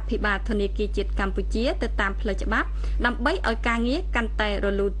ទេសាភិបាលធនាគារជាតិកម្ពុជាទៅតាមផ្លូវច្បាប់ដើម្បីឲ្យការងារកាន់តែរ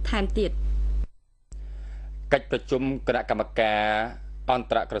លូនថែមទៀតកិច្ចប្រជុំគណៈកម្មការអន្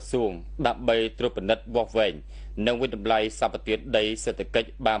តរក្រសួងដើម្បីត្រួតពិនិត្យវាស់វែងនិងវិតម្លៃសម្បត្តិដីសេដ្ឋកិច្ច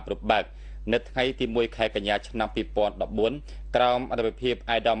បានប្របើកនៅថ្ងៃទី1ខែកញ្ញាឆ្នាំ2014ក្រោមអធិបតេយ្យភាព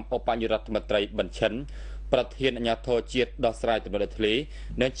អាយដាមឧបនាយករដ្ឋមន្ត្រីប៊ិនឈិនប្រធានអាជ្ញាធរជាតិដោះស្រាយទំនាស់ដីធ្លី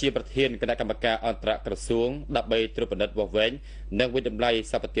និងជាប្រធានគណៈកម្មការអន្តរក្រសួងដើម្បីត្រួតពិនិត្យវាស់វែងនិងវិតម្លៃ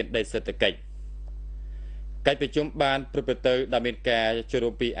សម្បត្តិដីសេដ្ឋកិច្ចកិច្ចប្រជុំបានប្រព្រឹត្តទៅដោយមានការចូលរួ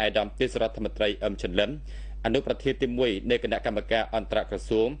មពីអាយដាមទេសរដ្ឋមន្ត្រីអឹមឆិនលិនអនុប្រធានទី1នៃគណៈកម្មការអន្តរក្រ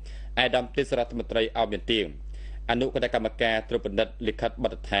សួងអាយដាមទេសរដ្ឋមន្ត្រីអោមមានទៀងអនុគណៈកម្មការត្រួតពិនិត្យលិខិតប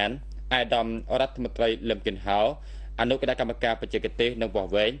ទដ្ឋានអាយដាមរដ្ឋមន្ត្រីលឹមគិនហៅអនុគណៈកម្មការបច្ចេកទេសនិងវា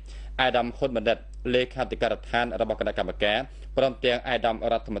ស់វែងអាយដាមហ៊ុនបណ្ឌិត លេខាធិការដ្ឋានរបស់គណៈកម្មការព្រមទាំងអាយដាម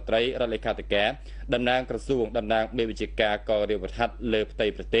រដ្ឋមន្ត្រីរដ្ឋលេខាធិការតំណាងក្រសួងតំណាងមេវិជ្ជការកងរាជវុធហត្ថលើផ្ទៃ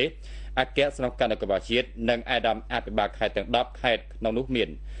ប្រទេសអគ្គស្នងការនគរបាលជាតិនិងអាយដាមអភិបាលខេត្តទាំង10ខេត្តក្នុងនោះមាន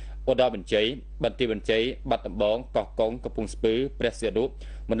ឧត្តរបញ្ជ័យបន្ទាយបញ្ជ័យបាត់ដំបងកោះកុងកំពង់ស្ពឺព្រះសីហនុ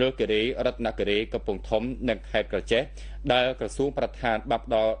មណ្ឌលគិរីរតនគិរីកំពង់ធំនិងខេត្តក្រចេះដែលក្រសួងប្រធានបាន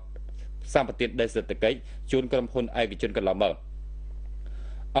ផ្ដល់សម្បត្តិដីសេដ្ឋកិច្ចជូនក្រុមហ៊ុនឯកជនកន្លងមក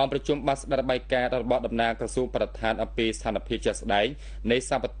អង្គប្រជុំបានស្ដារបាយការណ៍របស់តំណាងក្រសួងប្រធានអំពីស្ថានភាពជាក់ស្ដែងនៃ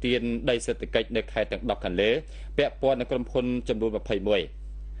សម្បត្តិដីសេដ្ឋកិច្ចនៅខេត្តទាំង10ខាងលើពាក់ព័ន្ធនឹងក្រុមហ៊ុនចំនួន21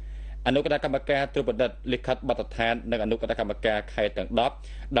អនុគណៈកម្មការត្រួតពិនិត្យលិខិតបទដ្ឋាននិងអនុគណៈកម្មការខេត្តទាំង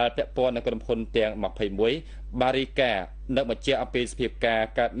10ដែលពាក់ព័ន្ធនឹងក្រុមហ៊ុនទាំង21បារីកានៅបញ្ជាក់អំពីសភាពការ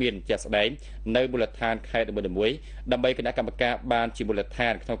កើតមានជាក់ស្ដែងនៅមូលដ្ឋានខេត្តនីមួយៗដើម្បីគណៈកម្មការបានជាមូលដ្ឋា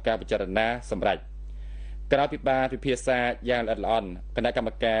នក្នុងការពិចារណាសម្រេចក្រៅពីបានពិភាក្សាយ៉ាងល្អិតល្អន់គណៈកម្ម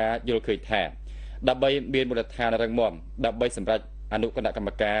ការយល់ឃើញថាដើម្បីមានមូលដ្ឋានរឹងមាំដើម្បីសម្រេចអនុគណៈកម្ម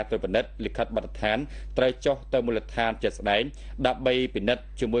ការត្រួតពិនិត្យលិខិតបទដ្ឋានត្រូវចុះទៅមូលដ្ឋានជាក់ស្ដែងដើម្បីពិនិត្យ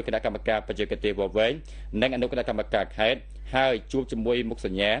ជាមួយគណៈកម្មការបច្ចេកទេសវវែងនិងអនុគណៈកម្មការខេត្តហើយជួបជាមួយមុខស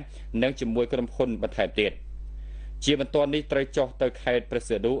ញ្ញានិងជាមួយក្រុមហ៊ុនបន្ថែមទៀតជាបន្តនេះត្រូវចុះទៅខេត្តព្រះ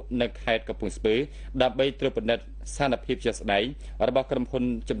សីហនុនិងខេត្តកំពង់ស្ពឺដើម្បីត្រួតពិនិត្យស្ថានភាពជាក់ស្ដែងរបស់ក្រុមហ៊ុន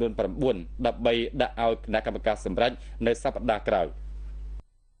ចំនួន9ដើម្បីដាក់ឲ្យគណៈកម្មការសម្រេចនៅសប្តាហ៍ក្រោយ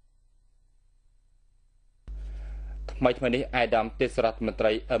ថ្មីនេះអាយដាមទេសរដ្ឋមន្ត្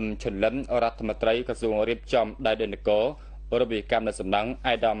រីអឹមឈុនលឹមរដ្ឋមន្ត្រីក្រសួងរៀបចំដែនដីនគររវិកម្មនៅសំណង់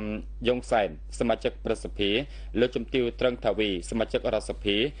អាយដាមយ៉ុងសែនសមាជិកប្រសិទ្ធិលោកជំទាវត្រឹងថាវីសមាជិករដ្ឋស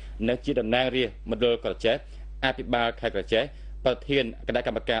ភានិងជាតំណាងរាស្ត្រមណ្ឌលក្រចេះអភិបាលខេត្តក្រចេះប្រធានគណៈក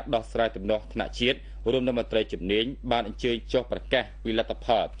ម្មការដោះស្រាយទំនាស់ថ្នាក់ជាតិរួមនឹងមន្ត្រីជំនាញបានអញ្ជើញចុះប្រកាសពីលទ្ធផ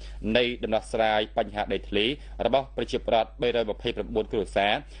លនៃដំណោះស្រាយបញ្ហាដីធ្លីរបស់ប្រជាប្រដ្ឋ329គ្រួសា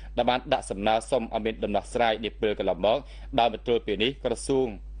រដែលបានដាក់សំណើសុំឲ្យមានដំណោះស្រាយនាពេលកន្លងមកដោយបន្ទល់ពីនេះក្រសួង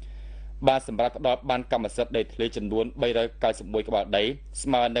បានសម្រាប់ផ្ដល់បានកម្មសិទ្ធិដីធ្លីចំនួន391ក្បាលដីស្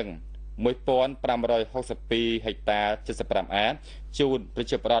មើនឹង1562ហិកតា 75 អាជូនប្រ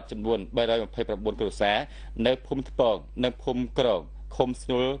ជាប្រដ្ឋចំនួន329គ្រួសារនៅភូមិថ្ពងនិងភូមិក្រងឃុំស្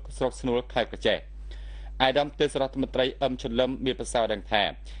នួលស្រុកស្នួលខេត្តក្រចេះអាយដាមទេសរដ្ឋមន្ត្រីអឹមឈុនលឹមមានប្រសាសន៍ដឹងថា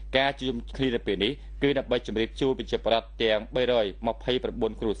ការជួបគ្នានៅពេលនេះគឺដើម្បីជម្រាបជូនប្រជាប្រដ្ឋទាំង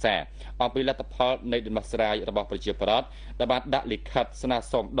329គ្រួសារអំពីលទ្ធផលនៃដំណោះស្រាយរបស់ប្រជាប្រដ្ឋដែលបានដាក់លិខិតស្នើ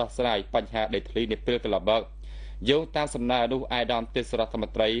សុំដោះស្រាយបញ្ហាដីធ្លីនាពេលកន្លងមកយោងតាមសំណើនោះអាយដាមទេសរដ្ឋម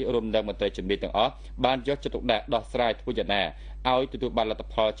ន្ត្រីរួមនឹងមន្ត្រីជំនាញទាំងអស់បានយកចិត្តទុកដាក់ដោះស្រាយធ្វើយ៉ាងណាឲ្យទទួលបានលទ្ធ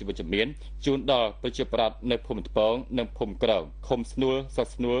ផលជាវិជ្ជមានជូនដល់ប្រជាប្រដ្ឋនៅភូមិថ្ពងនិងភូមិក្រងឃុំស្នួលស្រុក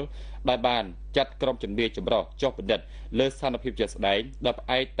ស្នួលដែលបានចាត់ក្រុមជំនាញចម្រុះចុះពិនិត្យលើស្ថានភាពជាក់ស្ដែងដែលផ្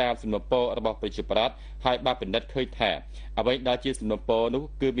អែកតាមសំណពររបស់ប្រជាប្រដ្ឋហើយបានពិនិត្យឃើញថាអ្វីដែលជាសំណពរនោះ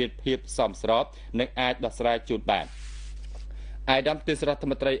គឺមានភាពសមស្របនិងអាចដោះស្រាយជូនបានអាយដាមទេសរដ្ឋ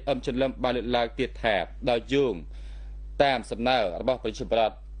មន្ត្រីអឹមចិនលឹមបានលើកឡើងទៀតថាដោយយោងតាមសំណើរបស់ប្រជាប្រ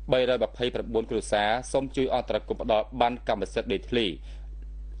ដ្ឋ329គ្រួសារសូមជួយអន្តរាគមន៍ផ្ដល់បានកម្មសិទ្ធិដីធ្លី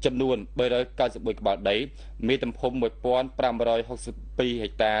ចំនួន391ក្បាលដីមានទំហំ1562ហិ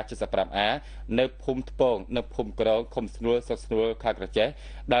កតា 75 អានៅភូមិថ្ពងនិងភូមិក្រងឃុំស្នួលស្រុកស្នួលខេត្តក្រចេះ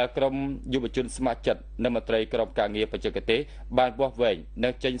ដែលក្រុមយុវជនស្ម័គ្រចិត្តនិងមន្ត្រីក្រុមការងារបច្ចេកទេសបានវាស់វែងនិ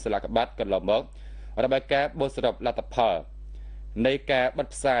ងចេញសាលាក្បាត់កន្លងមករបាយការណ៍បូសរុបលទ្ធផលនៃការបិទ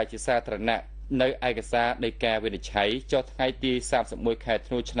ផ្សាយជាសាធារណៈនៅឯកសារនៃការវិនិច្ឆ័យចុះថ្ងៃទី31ខែ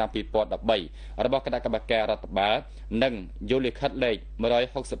ធ្នូឆ្នាំ2013របស់គណៈកម្មការរដ្ឋបាលនិងយោលិខិតលេខ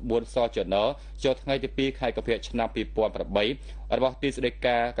164សចនចុះថ្ងៃទី2ខែកុម្ភៈឆ្នាំ2008របស់ទីស្តី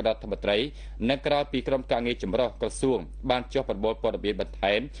ការគណៈរដ្ឋមន្ត្រីនិងក្រោយពីក្រុមការងារចម្រុះក្រសួងបានចុះប្រមូលព័ត៌មានបន្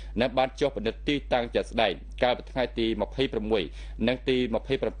ថែមនិងបានចុះពិនិត្យទីតាំងជាក់ស្ដែងកាលពីថ្ងៃទី26និងទី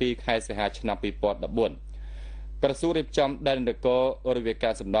27ខែសីហាឆ្នាំ2014ក្រសួងរៀបចំដែននគររវិកា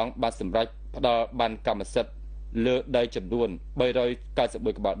រសំណង់បានសម្រេចផ្ដល់បានកម្មសិទ្ធិលើដីចំនួន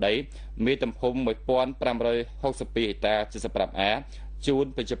391ក្បាលដីមានទំហំ1562ហិកតា 75 អាជូន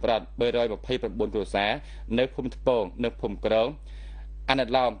ប្រជាប្រដ្ឋ329គ្រួសារនៅភូមិថ្ពងនិងភូមិក្រងអនុ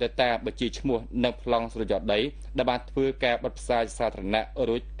លោមទៅតាមបញ្ជីឈ្មោះនិងប្លង់ស្រយោដីដែលបានធ្វើការបិទផ្សាយសាធារណៈ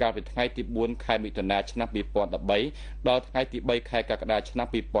រួចកាលពីថ្ងៃទី4ខែមិថុនាឆ្នាំ2013ដល់ថ្ងៃទី3ខែកក្កដាឆ្នាំ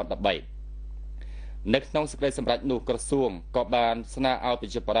2013នៅក្នុងសេចក្តីសម្រេចនោះក្រសួងក៏បានស្នើឲ្យប្រ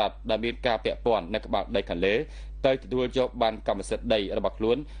ជាប្រដ្ឋដែលមានការពាក់ព័ន្ធនៅក្បាលដីខាងលើទៅទទួលយកបានកម្មសិទ្ធិដីរបស់ខ្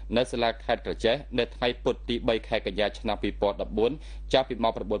លួននៅសាលាខេត្តក្រចេះនៅថ្ងៃពុធទី3ខែកញ្ញាឆ្នាំ2014ចាប់ពីម៉ោ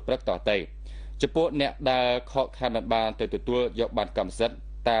ង9ព្រឹកតទៅចំពោះអ្នកដែលខកខានមិនបានទៅទទួលយកបានកម្មសិទ្ធិ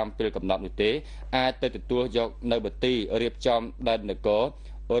តាមពេលកំណត់នោះទេអាចទៅទទួលយកនៅបន្ទីរៀបចំដែននគរ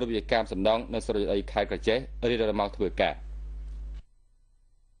រវិការសំណង់នៅស្រយោដីខេត្តក្រចេះរៀបរយម៉ោងធ្វើការ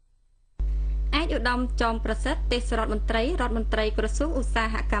ឯកឧត្តមចោមប្រសិទ្ធទេសរដ្ឋមន្ត្រីក្រសួងឧស្សា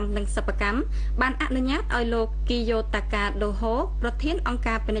ហកម្មនិងសិប្បកម្មបានអនុញ្ញាតឲ្យលោកគីយ៉ូតាកាដូហូប្រធានអង្គ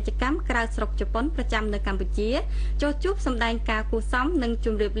ការពាណិជ្ជកម្មក្រៅស្រុកជប៉ុនប្រចាំនៅកម្ពុជាចុះជួបសម្ដែងការគូសំនិងជ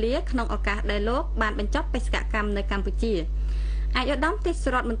ម្រាបលាក្នុងឱកាសដែលលោកបានបញ្ចប់បេសកកម្មនៅកម្ពុជាឯកឧត្តមទេស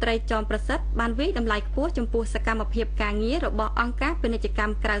រដ្ឋមន្ត្រីចោមប្រសិទ្ធបានវិយតម្លៃខ្ពស់ចំពោះសកម្មភាពការងាររបស់អង្គការពាណិជ្ជក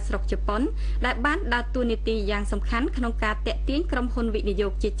ម្មក្រៅស្រុកជប៉ុនដែលបានដើរតួនាទីយ៉ាងសំខាន់ក្នុងការទាក់ទាញក្រុមហ៊ុនវិនិយោ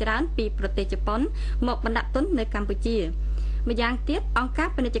គជាច្រើនពីប្រទេសជប៉ុនមកបណ្ដាក់ទុននៅកម្ពុជាម្យ៉ាងទៀតអង្គការ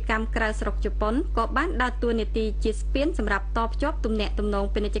ពាណិជ្ជកម្មក្រៅស្រុកជប៉ុនក៏បានដើរតួនាទីជាស្ពានសម្រាប់តភ្ជាប់ទំនាក់ទំនង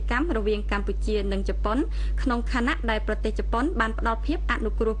ពាណិជ្ជកម្មរវាងកម្ពុជានិងជប៉ុនក្នុងខណៈដែលប្រទេសជប៉ុនបានផ្ដល់ភាពអនុ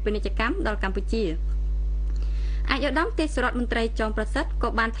គ្រោះពាណិជ្ជកម្មដល់កម្ពុជាឯកឧត្តមទេសរដ្ឋមន្ត្រីចោមប្រសិទ្ធក៏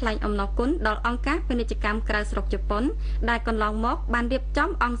បានថ្លែងអំណរគុណដល់អង្គការពាណិជ្ជកម្មក្រៅស្រុកជប៉ុនដែលកន្លងមកបានរៀបចំ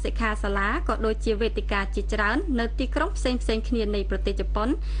អង្គសិក្ខាសាលាក៏ដូចជាវេទិកាជាច្រើននៅទីក្រុងផ្សេងៗគ្នានៃប្រទេសជប៉ុន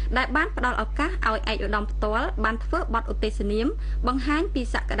ដែលបានផ្ដល់ឱកាសឲ្យឯកឧត្តមផ្ទាល់បានធ្វើបទឧទ្ទេសនាមបង្ហាញពី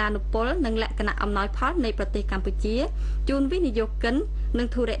សក្តានុពលនិងលក្ខណៈអំណោយផលនៃប្រទេសកម្ពុជាជូនវិនិយោគិននិង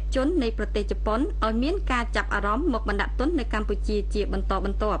ធុរជននៃប្រទេសជប៉ុនឲ្យមានការចាប់អារម្មណ៍មកបណ្ដាក់ទុននៅកម្ពុជាជាបន្តប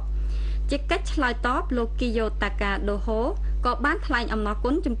ន្ទាប់ជាកិច្ចឆ្លើយតបលោកគីយ៉ូតាកាដូហូក៏បានថ្លែងអំណរគុ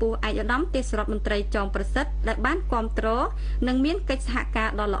ណចំពោះឯកឧត្តមទេសរដ្ឋមន្ត្រីចោមប្រសិទ្ធដែលបានគាំទ្រនិងមានកិច្ចសហការ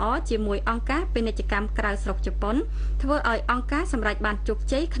ដ៏ល្អជាមួយអង្គការពាណិជ្ជកម្មក្រៅស្រុកជប៉ុនធ្វើឲ្យអង្គការសម្រេចបានជោគ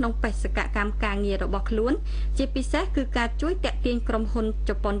ជ័យក្នុងបេសកកម្មការងាររបស់ខ្លួនជាពិសេសគឺការជួយទាក់ទាញក្រុមហ៊ុន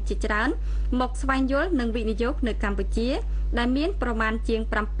ជប៉ុនជាច្រើនមកស្វែងយល់និងវិនិយោគនៅកម្ពុជាដែលមានប្រមាណជាង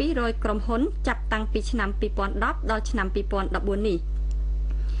700ក្រុមហ៊ុនចាប់តាំងពីឆ្នាំ2010ដល់ឆ្នាំ2014នេះ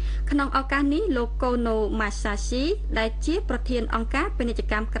ក្នុងឱកាសនេះលោកកូណូម៉ាសាស៊ីដែលជាប្រធានអង្គការពាណិជ្ជ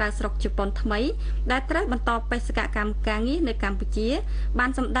កម្មក្រៅស្រុកជប៉ុនថ្មីដែលត្រូវបន្តបេសកកម្មការងារនៅកម្ពុជាបាន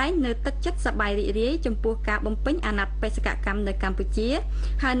សម្ដែងនៅទឹកចិត្តសប្បាយរីករាយចំពោះការបំពេញអាណត្តិបេសកកម្មនៅកម្ពុជា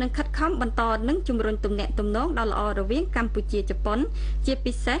ហើយនឹងខិតខំបន្តនិងជំរុញទំនាក់ទំនងដ៏ល្អរវាងកម្ពុជាជប៉ុនជា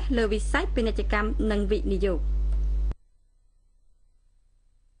ពិសេសលើវិស័យពាណិជ្ជកម្មនិងវិនិយោគ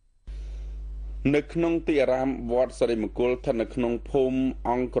នៅក្នុងទីអារាមវត្តសិរិមង្គលស្ថិតនៅក្នុងភូមិ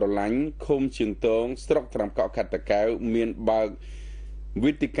អង្គក្រឡាញ់ឃុំជាងតងស្រុកត្រាំកក់ខេត្តតាកែវមានបើក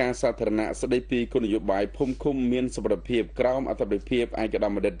វេទិកាសាធារណៈស្ដីពីគោលនយោបាយភូមិឃុំមានសុវត្ថិភាពក្រោមអធិបតេយ្យភាពឯកឧត្ត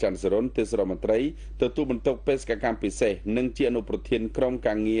មបណ្ឌិតច័ន្ទសរុនទេសរដ្ឋមន្ត្រីទទួលបន្ទុកបេសកកម្មពិសេសនិងជាអនុប្រធានក្រុម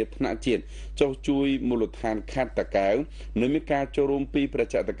ការងារថ្នាក់ជាតិចុះជួយមូលដ្ឋានខេត្តតាកែវនៅមានការចូលរួមពីប្រ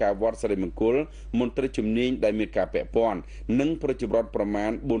ជាពលរដ្ឋវត្តសិរិមង្គលមន្ត្រីជំនាញដែលមានការពាក់ព័ន្ធនិងប្រជាពលរដ្ឋប្រមា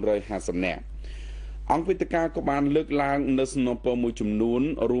ណ450នាក់អង្គវិទ្យាក៏បានលើកឡើងនៅសំណុំពរមួយចំនួន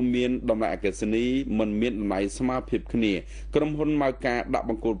រួមមានតម្លៃអគ្គិសនីមិនមានតម្លៃស្មើភាពគ្នាក្រុមហ៊ុនម៉ៅការដាក់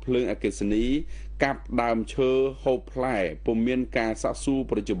បង្គោលភ្លើងអគ្គិសនីកាប់ដើមឈើហូបផ្លែពុំមានការសាកសួរ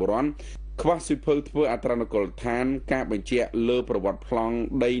ប្រជាពលរដ្ឋខ្វះសិភៅធ្វើអត្រានុកូលដ្ឋានការបញ្ជាក់លើប្រវត្តិប្លង់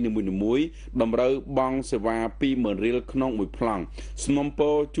ដីនីមួយៗតម្រូវបង់សេវា 20000 រៀលក្នុងមួយប្លង់សំណុំព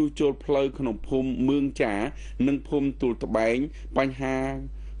រជួសជុលផ្លូវក្នុងភូមិមឿងចានិងភូមិទូលត្បែងបញ្ហា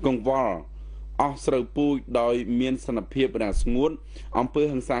កង្វល់អស់ស្រូវពូជដោយមានសន្តិភាពរាស្ងួតអំពើ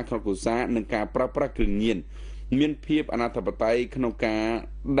ហិង្សាក្នុងគ្រួសារនិងការប្រើប្រាស់គ្រឿងញៀនមានភាពអនាធិបតេយ្យក្នុងការ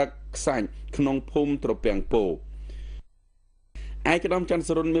ដឹកខ្សាច់ក្នុងភូមិត្រពាំងពោឯកឧត្តមច័ន្ទ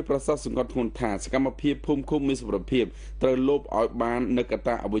សរុនមានប្រសាសន៍សង្កត់ធ្ងន់ថាសកម្មភាពភូមិឃុំមានសុវត្ថិភាពត្រូវលោបឲ្យបាននូវកត្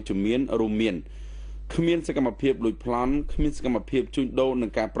តាអវិជ្ជមានរួមមានគ្មានសកម្មភាពលួចប្លន់គ្មានសកម្មភាពជួញដូរនិ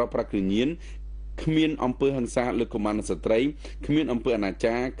ងការប្រើប្រាស់គ្រឿងញៀនគ្មានអំពើហិង្សាលើកុមារនិងស្ត្រីគ្មានអំពើអនា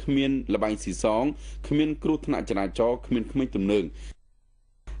ចារគ្មានលបែងស៊ីសងគ្មានគ្រោះថ្នាក់ចរាចរណ៍គ្មានក្មេងទំនើង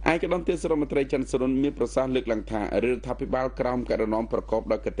ឯកឧត្តមទេសរដ្ឋមន្ត្រីច័ន្ទសរុនមានប្រសាសន៍លើកឡើងថារដ្ឋាភិបាលក្រោមកណ្ដាលនាំប្រកប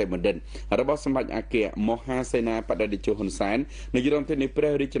ដោយគតិបណ្ឌិតរបស់សម្ដេចអគ្គមហាសេនាបតីតេជោហ៊ុនសែននាយករដ្ឋមន្ត្រីនៃព្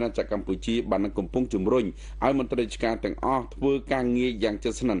រះរាជាណាចក្រកម្ពុជាបានកំពុងជំរុញឲ្យមន្ត្រីរាជការទាំងអស់ធ្វើការងារយ៉ាងជិ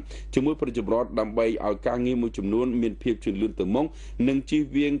តស្និទ្ធជាមួយប្រជាពលរដ្ឋដើម្បីឲ្យការងារមួយចំនួនមានភាពជឿនលឿនទៅមុខនិងជៀស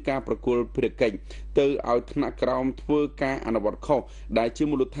វាងការប្រគល់ភារកិច្ចទៅឲ្យថ្នាក់ក្រោមធ្វើការអនុវត្តខុសដែលជា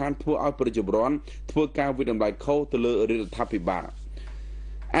មូលដ្ឋានធ្វើឲ្យប្រជាពលរដ្ឋធ្វើការវិតម្លៃខុសទៅលើរដ្ឋាភិបាល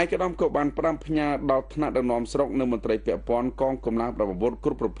ឯកឧត្តមក៏បានផ្ដាំផ្ញើដល់ថ្នាក់ដឹកនាំស្រុកនិងមន្ត្រីពាក់ព័ន្ធកងកម្លាំងប្រដាប់អាវុធគ្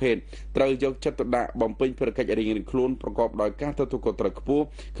រប់ប្រភេទត្រូវយកចិត្តទុកដាក់បំពេញភារកិច្ចរៀងៗខ្លួនប្រកបដោយការទទួលខុសត្រូវខ្ពស់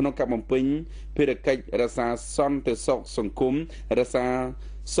ក្នុងការបំពេញភារកិច្ចរក្សាសន្តិសុខសង្គមរក្សា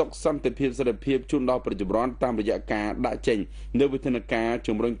សុខសន្តិភាពសេរីភាពជូនដល់ប្រជាពលរដ្ឋតាមរយៈការដាក់ចេញនៅវិធានការ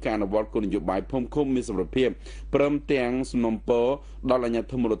ជំរុញការអនុវត្តគោលនយោបាយភូមិឃុំមានសុវត្ថិភាពព្រមទាំងសំណុំពរដល់អាជ្ញា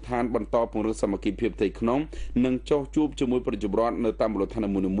ធរមូលដ្ឋានបន្តពង្រឹងសាមគ្គីភាពផ្ទៃក្នុងនិងចុះជួបជាមួយប្រជាពលរដ្ឋនៅតាមមូលដ្ឋាន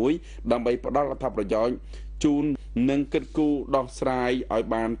នីមួយៗដើម្បីផ្ដល់អត្ថប្រយោជន៍ជូននិងគិតគូរដោះស្រាយឲ្យ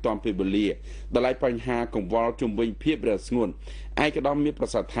បានទាន់ពេលវេលាដែលបញ្ហាកង្វល់ជំវិញភាពរាស្ងួនឯកឧត្តមមានប្រ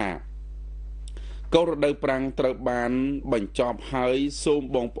សាសន៍ថា កោរដូវប្រាំងត្រូវបានបញ្ចប់ហើយសូម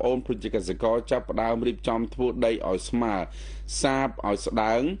បងប្អូនប្រជាកសិករចាប់ផ្ដើមរៀបចំធ្វើដីឲ្យស្មើសាបឲ្យស្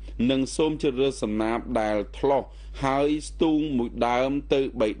ដើងនិងសូមជ្រើសរើសសំណាបដែលថ្លោះហើយស្ទូងមួយដើមទៅ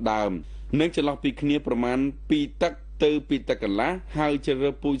3ដើមនិងចន្លោះពីគ្នាប្រមាណ2ទឹកទៅ2ទឹកកន្លះហើយជ្រើសរើ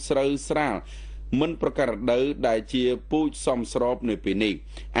សពូជស្រូវស្រាលមិនប្រការដូវដែលជាពូជសមស្របនៅពេលនេះ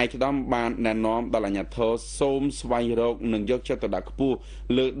ឯកឧត្តមបានណែនាំដល់អាជ្ញាធរសូមស្វែងរកនិងយកចិត្តទុកដាក់ខ្ពស់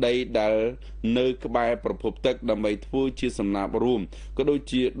លើដីដែលនៅក្បែរប្រភពទឹកដើម្បីធ្វើជាសំណាបរួមក៏ដូច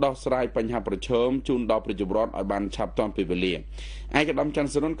ជាដោះស្រាយបញ្ហាប្រឈមជូនដល់ប្រជាពលរដ្ឋឲ្យបានឆាប់ទាន់ពេលវេលាឯកឧត្តមច័ន្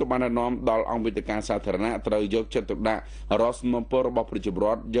ទសរុនក៏បានណែនាំដល់អង្គវិទ្យាការសាធារណៈត្រូវយកចិត្តទុកដាក់រកសំណពររបស់ប្រជាពលរ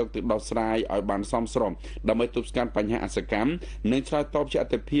ដ្ឋយកទៅដោះស្រាយឲ្យបានសមស្របដើម្បីទប់ស្កាត់បញ្ហាអសកម្មនិងឆ្លើយតបជាអ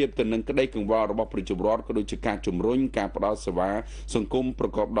ត្ថប្រយោជន៍ទៅនឹងក្តីកង្វល់របស់ប្រជាពលរដ្ឋក៏ដូចជាការជំរុញការផ្តល់សេវាសង្គមប្រ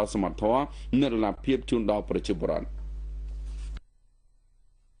កបដោយសមត្ថភាពនិងតម្លាភាពជូនដល់ប្រជាពលរដ្ឋ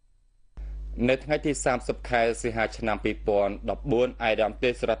នៅថ្ងៃទី30ខែសីហាឆ្នាំ2014អាយដាមទេ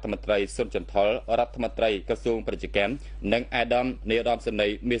សរដ្ឋមន្ត្រីសុនចន្ទថុលរដ្ឋមន្ត្រីក្រសួងប្រជាកម្មនិងអាយដាមនាយរដ្ឋមន្ត្រី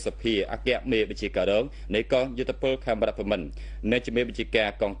មាសភាអគ្គមេបញ្ជាការរងនៃកងយុទ្ធពលខេមរៈភមិន្ទនិងជាមេបញ្ជាការ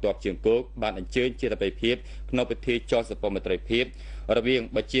កងទ័ពជើងគោកបានអញ្ជើញជាតបិភាពក្នុងពិធីចងសម្ព័ន្ធមិត្តភាពរវាង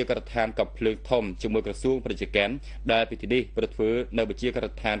បញ្ជាការដ្ឋានកាប់ភ្លើងធំជាមួយក្រសួងប្រជាកម្មដែលពិធីនេះប្រព្រឹត្តនៅបញ្ជាការ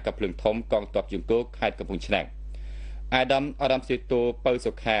ដ្ឋានកាប់ភ្លើងធំកងទ័ពជើងគោកខេត្តកំពង់ឆ្នាំងអាដាមអារ៉ាំសេតូបើ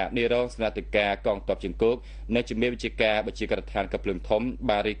សុខានាយរងស្នតិការកងទ័ពជើងគោកនិងជាមេបញ្ជាការបញ្ជាការដ្ឋានកាប់ភ្លើងធំ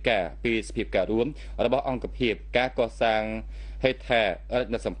បានរាយការណ៍ពីសភាពការរួមរបស់អង្គភាពការកសាងហេដ្ឋារច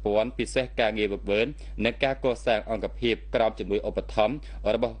នាសម្ព័ន្ធពិសេសការងារវឹកវើនិងការកសាងអង្គភាពក្រោមជំនួយឧបត្ថម្ភ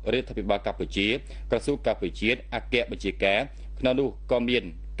របស់រដ្ឋាភិបាលកម្ពុជាក្រសួងកម្ពុជាអគ្គបញ្ជាការក្នុងនោះក៏មាន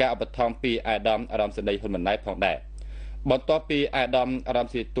ការឧបត្ថម្ភពីអាដាមអារ៉ាំសេនីហ៊ុនម៉ាណែតផងដែរបន្ទាប់ពីអាដាមអារ៉ាំ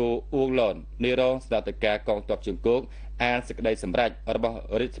សេតូអ៊ូងឡននាយរងស្នតិការកងទ័ពជើងគោកអានសេចក្តីសម្រេចរបស់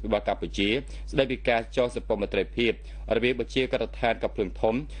រដ្ឋាភិបាលកម្ពុជាស្តីពីការចងសម្ព័ន្ធមិត្តភាពរវាងបញ្ជាការដ្ឋានកាប់ភ្លើង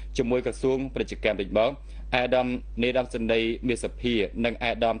ធំជាមួយក្រសួងប្រជាកម្មវិញមកអាដាមនាយរដ្ឋមន្ត្រីមាសភានិង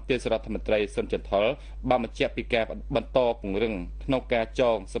អាដាមទេសរដ្ឋមន្ត្រីសុនចន្ទថុលបានបញ្ជាក់ពីការបន្តពង្រឹងក្នុងការច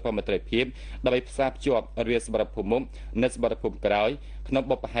ងសម្ព័ន្ធមិត្តភាពដើម្បីផ្សារភ្ជាប់រវាងសមរភូមិមុខនិងសមរភូមិក្រោយក្នុង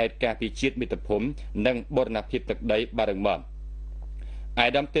បបផែនការពីជាតិមាតុភូមិនិងបូរណភាពទឹកដីបារឹងមកអាយ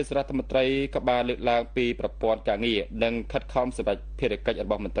ដាមទេសរដ្ឋមន្ត្រីក៏បានលើកឡើងពីប្រព័ន្ធការងារនិងខិតខំសម្រាប់ភារកិច្ចរ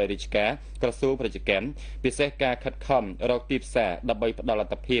បស់មន្ត្រីរាជការក្រសួងប្រជាកម្មពិសេសការខិតខំរកទីផ្សារដើម្បីផ្ដល់ល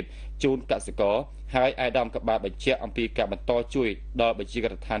ទ្ធភាពជូនកសិករហើយអាយដាមក៏បានបញ្ជាក់អំពីការបន្តជួយដល់បញ្ជាកា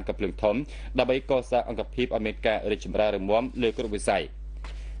រដ្ឋានកាប់ភ្លើងធំដើម្បីកសាងអង្គភាពឲ្យមានការរីកចម្រើនរឹងមាំលើគ្រប់វិស័យ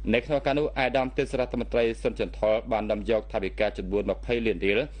នៅក្នុងការនោះអាយដាមទេសរដ្ឋមន្ត្រីសុនចន្ទថុលបាននាំយកថវិកាចំនួន20លាន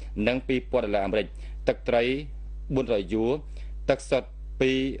រៀលនិង$2000អាមេរិកទឹកត្រី400យួរទឹកសុទ្ធ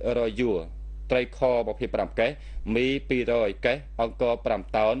200យួរត្រីខ25កេសមី200កេសអង្គរ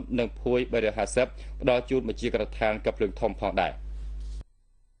5តោននិងភួយ350ផ្ដល់ជូនបញ្ជាការដ្ឋានកាប់ភ្លើងធំផងដែរ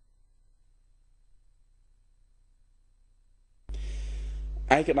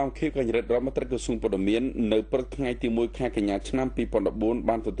ឯកឧត្តមខេបកញ្ញរិទ្ធរដ្ឋមន្ត្រីក្រសួងព័ត៌មាននៅព្រឹកថ្ងៃទី1ខែកញ្ញាឆ្នាំ2014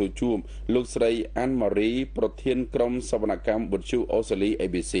បានទទួលជួបលោកស្រីអានម៉ារីប្រធានក្រុមសវនកម្មវិទ្យុអូស្ត្រាលី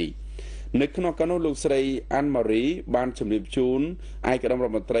ABC នៅក្នុងការនោះលោកស្រីអានម៉ារីបានជម្រាបជូនឯកឧត្តមរ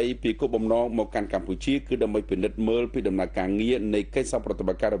ដ្ឋមន្ត្រីពីគោលបំណងមកកាន់កម្ពុជាគឺដើម្បីពិនិត្យមើលពីដំណើរការងារនៃកិច្ចសហប្រតិប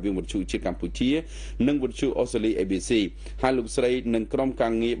ត្តិការរវាងវិទ្យុជាតិកម្ពុជានិងវិទ្យុអូស្ត្រាលី ABC ហើយលោកស្រីនិងក្រុមកា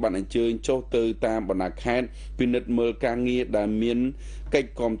រងារបានអញ្ជើញចុះទៅតាមបណ្ដាខេត្តពិនិត្យមើលការងារដែលមានកិច្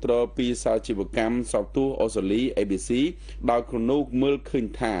ចគាំទ្រពីសាជីវកម្មសោតទូអូស្ត្រាលី ABC ដោយគ្រូនូកមើលឃើញ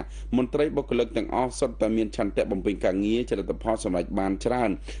ថាមន្ត្រីបុគ្គលិកទាំងអស់សុទ្ធតែមានឆន្ទៈបំពេញការងារចរិតផលសម្រាប់បានច្រើន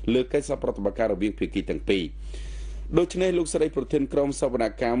លើកិច្ចសហប្រតិបត្តិការរវាងភាគីទាំងពីរដូច្នេះលោកស្រីប្រធានក្រុមសវន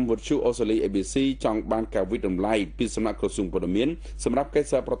កម្មវិទ្យុអូស្ត្រាលី ABC ចង់បានការវិតម្លៃពីសំណាក់ក្រសួងព័ត៌មានសម្រាប់កិច្ច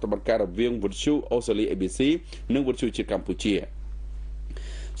សហប្រតិបត្តិការរវាងវិទ្យុអូស្ត្រាលី ABC និងវិទ្យុជាតិកម្ពុជា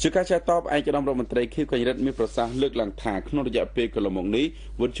ជាការឆ្លើយតបឯកឧត្តមរដ្ឋមន្ត្រីខៀវកញ្ញរិទ្ធមានប្រសាសន៍លើកឡើងថាក្នុងរយៈពេលកន្លងមកនេះ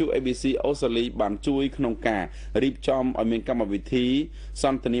វិទ្យុ ABC អូស្ត្រាលីបានជួយក្នុងការរៀបចំឲ្យមានកម្មវិធីស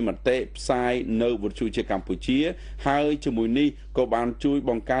ន្ទនាមតិផ្សាយនៅវិទ្យុជាតិកម្ពុជាហើយជាមួយនេះក៏បានជួយ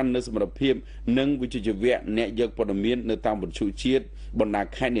បង្កើននូវសមត្ថភាពនិងវិជ្ជាជីវៈអ្នកយកព័ត៌មាននៅតាមវិទ្យុជាតិបណ្ដា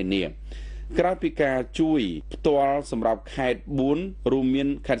ខេត្តនានាក្រៅពីការជួយផ្ទាល់សម្រាប់ខេត្ត4រួមមាន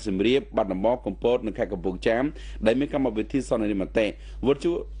ខេត្តសៀមរាបបាត់ដំបងកំពតនិងខេត្តកំពង់ចាមដែលមានកម្មវិធីសន្និមតិវិទ្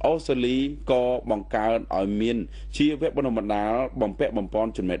យុអូស្ត្រាលីក៏បង្កើនឲ្យមានជាវគ្គបណ្ដុះបណ្ដាលបំពាក់បំពន់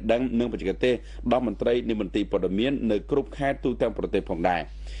ចំណេះដឹងនិងបច្ចេកទេសដល់មន្ត្រីនៃមន្ទីរព័ត៌មាននៅគ្រប់ខេត្តទូទាំងប្រទេសផងដែរ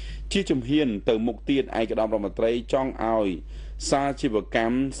ជាជំហានទៅមុខទៀតឯកឧត្តមរដ្ឋមន្ត្រីចង់ឲ្យសាជីវក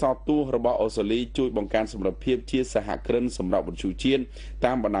ម្មសោតទោះរបស់អូស្ត្រាលីជួយបង្កើនសមត្ថភាពជាសហគ្រិនសម្រាប់វិទ្យុជាតិ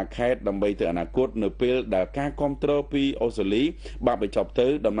តាមបណ្ដាខេត្តដើម្បីទៅអនាគតនៅពេលដែលការគ្រប់គ្រងពីអូស្ត្រាលីបានបញ្ចប់ទៅ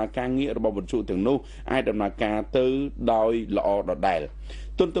ដំណើរការងាររបស់វិទ្យុទាំងនោះអាចដំណើរការទៅដោយល្អដដែល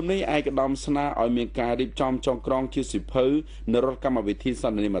ទន្ទឹមនេះឯកឧត្តមស្នើឲ្យមានការរៀបចំចុងក្រងជាសិភៅនៅរដ្ឋកម្មវិធីស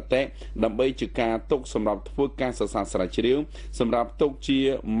ន្និមតិដើម្បីជាការទុកសម្រាប់ធ្វើការសិក្សាស្រាវជ្រាវសម្រាប់ទុកជា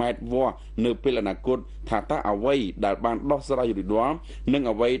ម៉ែត្រវាស់នៅពេលអនាគតថាតើអ្វីដែលបានដោះស្រាយរួចរាល់និង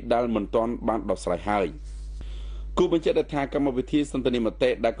អ្វីដែលមិនទាន់បានដោះស្រាយហើយគូបញ្ជាក់ថាកម្មវិធីសន្និមតិ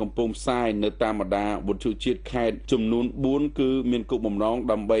ដែលកំពុងផ្សាយនៅតាមបណ្ដាវិទ្យុជាតិខេត្តចំនួន4គឺមានគោលបំណង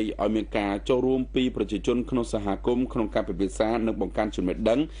ដើម្បីឲ្យមានការចូលរួមពីប្រជាជនក្នុងសហគមន៍ក្នុងការពិភាក្សានិងបង្កើនចំណេះ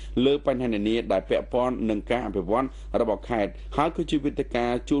ដឹងលើបញ្ហានានាដែលពាក់ព័ន្ធនឹងការអភិវឌ្ឍរបស់ខេត្តហើយគឺជាវេទិកា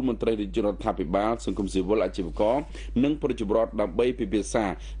ជួលមន្ត្រីរាជរដ្ឋាភិបាលសង្គមស៊ីវិលអាជីវករនិងប្រជាពលរដ្ឋដើម្បីពិភាក្សា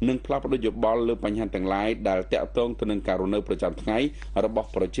និងផ្លាស់ប្តូរយោបល់លើបញ្ហាទាំងឡាយដែលទាក់ទងទៅនឹងការរស់នៅប្រចាំថ្ងៃរបស់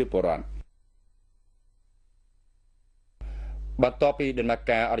ប្រជាពលរដ្ឋបន្ទាប់ពីដំណើរ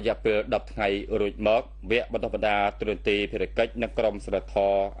ការអរិយាពេល10ថ្ងៃរួចមកវគ្គបណ្ដុះបណ្ដាលទូរទស្សន៍ភារកិច្ចនិងក្រុមសិលធ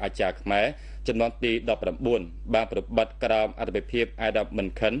ម៌អាចារ្យខ្មែរចំនួនទី19បានប្រតិបត្តិក្រោមអធិបតេយ្យអាដាមមិន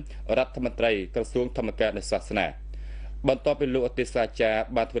ខិនរដ្ឋមន្ត្រីក្រសួងធម្មការនិងសាសនាបន្ទាប់ពីលោកអទេសអាចារ្យ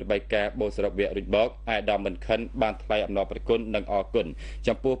បានធ្វើរបាយការណ៍បូរសរុបវគ្គរួចមកអាដាមមិនខិនបានថ្លែងអំណរព្រះគុណនិងអរគុណ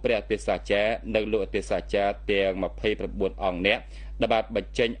ចំពោះព្រះអទេសអាចារ្យនិងលោកអទេសអាចារ្យទាំង29អង្គនាក់ដែលបានប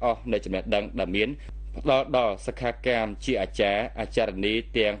ញ្ចេញអស់នៅចំណេះដឹងដែលមានផ្ដល់ដល់សិក្ខាកាមជាអាចារ្យអាចារ្យនី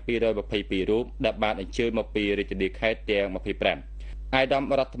ទាំង222រូបដែលបានអញ្ជើញមកពីរាជធានីខេត្តទាំង25អាយដាម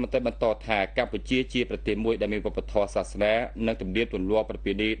រដ្ឋមន្ត្រីបន្តថាកម្ពុជាជាប្រទេសមួយដែលមានវប្បធម៌សាសនានិងទំនៀមទម្លាប់ប្រ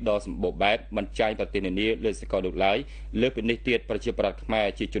ពៃណីដ៏សម្បូរបែបមិនចាញ់ប្រទេសនានាលើសកលលោកឡើយលើពីនេះទៀតប្រជាប្រដ្ឋខ្មែរ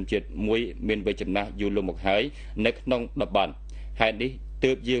ជាជនជាតិមួយមានវ័យចំណាស់យូរលង់មកហើយនៅក្នុងតំបន់ហេតុនេះ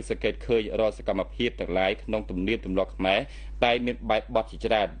ទើបយើងសង្កេតឃើញរាល់សកម្មភាពទាំងឡាយក្នុងទំនៀមទម្លាប់ខ្មែរតែមានបែបបទជា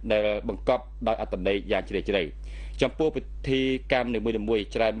ច្រើនដែលបង្កប់ដោយអត្ថន័យយ៉ាងជ្រាលជ្រៅចំពោះពិធីកម្មនីមួយៗ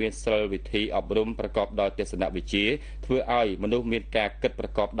ច្រើនមានសិលវិធីអប់រំប្រកបដោយទស្សនវិជ្ជាធ្វើឲ្យមនុស្សមានការគិតប្រ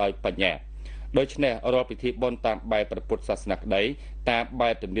កបដោយបញ្ញាដូច្នេះរាល់ពិធីបុណ្យតាមបែបព្រះពុទ្ធសាសនាក្តីតាមបែ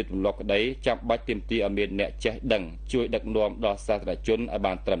បទំនៀមទម្លាប់ក្តីចាំបាច់ទាមទារឲ្យមានអ្នកចេះដឹងជួយដឹកនាំដល់សាធារណជនឲ្យ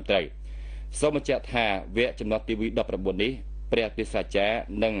បានត្រឹមត្រូវសូមបញ្ជាក់ថាវគ្គចំណុចទី19នេះព្រះទេសអាចារ្យ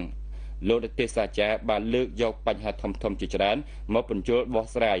និងលោកទេសអាចារ្យបានលើកយកបញ្ហាធំៗជាច្រើនមកបញ្ចូលបោះ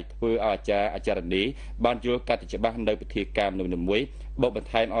ស្រាយធ្វើឲ្យអាចារ្យនីបានយល់កាន់តែច្បាស់នៅពិធីកម្មនីមួយៗបូកបន្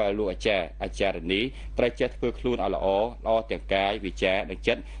ថែមឲ្យលោកអាចារ្យនីត្រូវចេះធ្វើខ្លួនឲ្យល្អទាំងកាយវាចានិង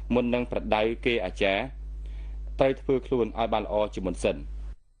ចិត្តមុននឹងប្រដៅគេអាចារ្យត្រូវធ្វើខ្លួនឲ្យបានល្អជាមុនសិន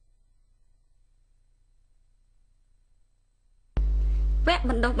វគ្គ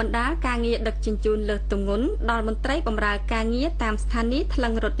បណ្ដុះបណ្ដាលការងារដឹកជញ្ជូនលើសទម្ងន់ដល់មន្ត្រីបម្រើការងារតាមស្ថានីយ៍ថ្លឹ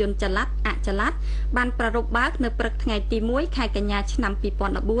ងរថយន្តចល័តអចល័តបានប្រារព្ធបើកនៅព្រឹកថ្ងៃទី1ខែកញ្ញាឆ្នាំ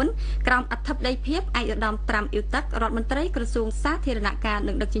2014ក្រោមអធិបតីភាពឯកឧត្តមត្រាំអ៊ីវទឹករដ្ឋមន្ត្រីក្រសួងសាធារណការ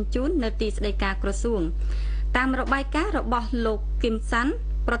និងដឹកជញ្ជូននៅទីស្តីការក្រសួងតាមរបាយការណ៍របស់លោកគឹមសាន់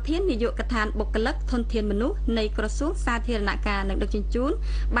ប្រធាននាយកដ្ឋានបុគ្គលិកធនធានមនុស្សនៃក្រសួងសាធារណការនិងដឹកជញ្ជូន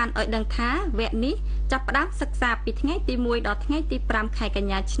បានឲ្យដឹងថាវគ្គនេះចាប់ផ្ដើមសិក្សាពីថ្ងៃទី1ដល់ថ្ងៃទី5ខែកញ្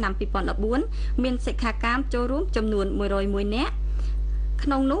ញាឆ្នាំ2014មានសិក្ខាកាមចូលរួមចំនួន101នាក់ក្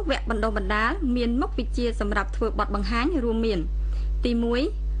នុងនោះវគ្គបណ្ដុះបណ្ដាលមានមុខវិជ្ជាសម្រាប់ធ្វើបទបង្ហាញរួមមានទី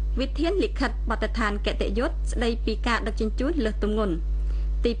1វិធានលិខិតបទដ្ឋានគតិយុត្តស្ដីពីការដឹកជញ្ជូនលើសទម្ងន់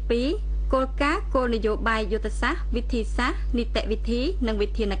ទី2គោលការណ៍គោលនយោបាយយុទ្ធសាស្ត្រវិធីសាស្ត្រនីតិវិធីនិងវិ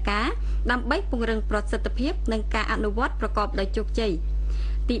ធានការដើម្បីពង្រឹងប្រសិទ្ធភាពនិងការអនុវត្តប្រកបដោយជោគជ័យ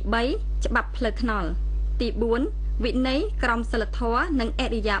ទី3ច្បាប់ផ្លូវថ្នល់ទី4វិន័យក្រមសីលធម៌និងអ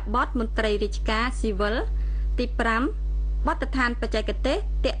រិយាប័ត្រមន្ត្រីរាជការស៊ីវិលទី5បទដ្ឋានបច្ចេកទេស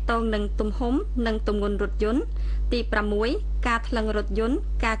ទាក់ទងនឹងទំហំនិងទម្ងន់រថយន្តទី6ការថ្លឹងរថយន្ត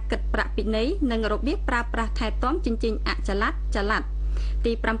ការគិតប្រាក់ពិន័យនិងរបៀបប្រើប្រាស់ថែទាំជញ្ជីងអចល័តចល័ត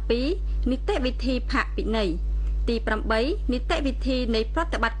ទី7នីតិវិធីផាកពិន័យទី8នីតិវិធីនៃប្រ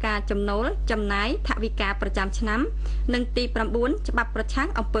តិបត្តិការចំណូលចំណាយថវិកាប្រចាំឆ្នាំនិងទី9ច្បាប់ប្រឆាំង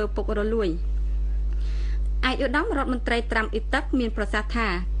អំពើពុករលួយឯកឧត្តមរដ្ឋមន្ត្រីត្រាំអ៊ីទឹកមានប្រសាសន៍ថា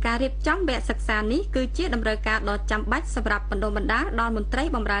ការរៀបចំវគ្គសិក្សានេះគឺជាតម្រូវការដ៏ចាំបាច់សម្រាប់បណ្ដុះបណ្ដាលដល់មន្ត្រី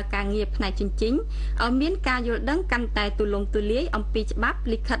បម្រើការងារផ្នែកជញ្ជីងឲ្យមានការយល់ដឹងកាន់តែទូលំទូលាយអំពីច្បាប់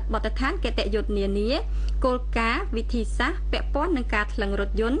លិខិតបទដ្ឋានគតិយុត្តនានាគោលការណ៍វិធីសាស្ត្រពាក់ព័ន្ធនឹងការថ្លឹងរ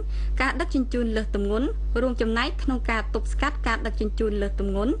ថយន្តការដឹកជញ្ជូនលើសទម្ងន់រួមចំណែកក្នុងការទប់ស្កាត់ការដឹកជញ្ជូនលើសទ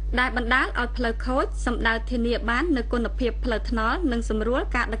ម្ងន់ដែលបណ្ដាលឲ្យផ្លូវខូចសម្ដៅធានាបាននូវគុណភាពផ្លូវថ្នល់និងសម្រួល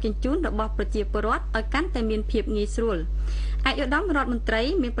ការដឹកជញ្ជូនរបស់ប្រជាពលរដ្ឋឲ្យកាន់តែមានភាពងាយស្រួល ឯកឧត្តមរដ្ឋមន្ត្រី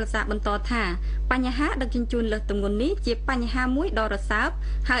មានប្រសាសន៍បន្តថាបញ្ហាដឹកជញ្ជូនលើសទម្ងន់នេះជាបញ្ហាមួយដ៏រសើប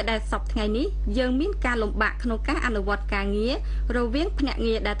ហើយដែលសពថ្ងៃនេះយើងមានការលំបាកក្នុងការអនុវត្តការងាររវាងភ្នាក់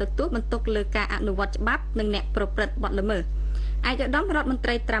ងារដែលទទួលបន្ទុកលើការអនុវត្តច្បាប់និងអ្នកប្រព្រឹត្តបទល្មើសឯកឧត្តមរដ្ឋមន្ត្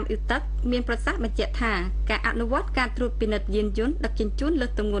រីត្រាំអ៊ីវទឹកមានប្រសាសន៍បញ្ជាក់ថាការអនុវត្តការត្រួតពិនិត្យយានយន្តដឹកជញ្ជូនលើ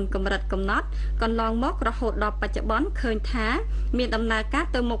សទម្ងន់កម្រិតកំណត់កន្លងមករហូតដល់បច្ចុប្បន្នឃើញថាមានដំណើរការ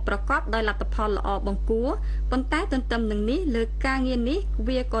ទៅមុខប្រកបដោយលទ្ធផលល្អបង្គួរប៉ុន្តែទន្ទឹមនឹងនេះលើការងារនេះ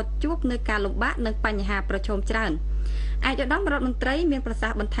វាក៏ជួបនៅការលំបាកនិងបញ្ហាប្រឈមច្រើនឯកឧត្តមរដ្ឋមន្ត្រីមានប្រសា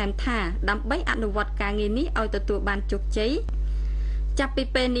សន៍បន្ថែមថាដើម្បីអនុវត្តការងារនេះឲ្យទទួលបានជោគជ័យចាប់ពី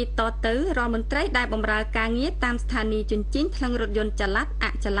ពេលនេះតទៅរដ្ឋមន្ត្រីដែលបម្រើការងារតាមស្ថានីយ៍ជញ្ជីងថ្លឹងរថយន្តចល័តអ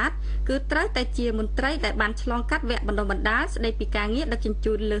ចល័តគឺត្រូវតែជាមន្ត្រីដែលបានឆ្លងកាត់វគ្គបណ្ដុះបណ្ដាលស្ដីពីការងារដឹកជញ្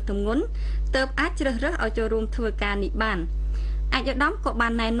ជូនលើសទម្ងន់ទើបអាចជ្រើសរើសឲ្យចូលរួមធ្វើការនេះបានឯកឧត្តមក៏បា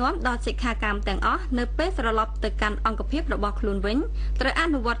នណែនាំដល់សិក្ខាកាមទាំងអស់នៅពេលត្រឡប់ទៅកាន់អង្គភាពរបស់ខ្លួនវិញត្រូវអ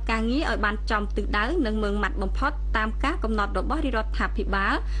នុវត្តការងារឲ្យបានចំទិសដៅនិងម៉ឺងម៉ាត់បំផុតតាមការកំណត់របស់រដ្ឋាភិបា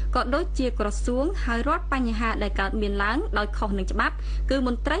លក៏ដូចជាក្រសួងហើយរាល់បញ្ហាដែលកើតមានឡើងដោយខុសនឹងច្បាប់គឺម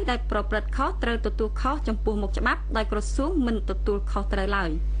ន្ត្រីដែលប្រព្រឹត្តខុសត្រូវទទួលខុសចំពោះមុខច្បាប់ដោយក្រសួងមិនទទួលខុសត្រូវឡើ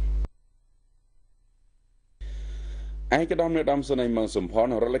យឯកឧត្តមនាយឧត្តមសេនីយ៍ម៉ឹងសំផន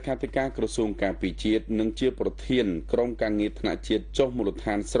រដ្ឋលេខាធិការក្រសួងការពារជាតិនិងជាប្រធានក្រុមការងារថ្នាក់ជាតិចុះមូលដ្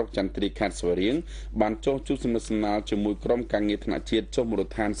ឋានស្រុកចន្ទ្រាខេត្តស្វាយរៀងបានចុះជួបសំណេះសំណាលជាមួយក្រុមការងារថ្នាក់ជាតិចុះមូល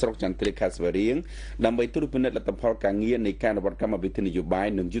ដ្ឋានស្រុកចន្ទ្រាខេត្តស្វាយរៀងដើម្បីត្រួតពិនិត្យលទ្ធផលការងារនៃការអនុវត្តកម្មវិធីនយោបាយ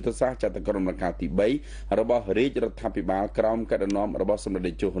និងយុទ្ធសាស្ត្រចតុក្រមដំណាក់ទី3របស់រាជរដ្ឋាភិបាលក្រោមការដឹកនាំរបស់សម្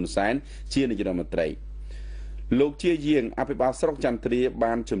ដេចតេជោហ៊ុនសែនជានាយករដ្ឋមន្ត្រីលោកជាយាងអភិបាលស្រុកចន្ទ្រា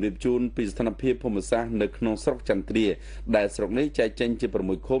បានជម្រាបជូនពីស្ថានភាពភូមិសាស្ត្រនៅក្នុងស្រុកចន្ទ្រាដែលស្រុកនេះចែកចេញជា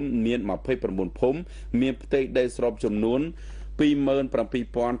6ឃុំមាន29ភូមិមានផ្ទៃដីស្របចំនួន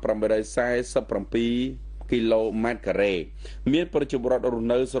 27,847 គីឡូម៉ែត្រការ៉េមានប្រជាពលរដ្ឋរស់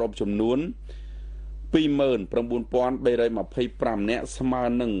នៅស្របចំនួន 29,325 នាក់ស្មើ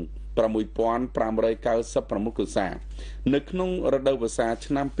នឹង6,596 គ្រួសារនៅក្នុងរដូវវស្សា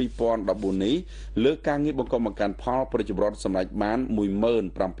ឆ្នាំ2014នេះលើការងារបង្កបង្កើនផលប្រជាពលរដ្ឋសម្រេចបាន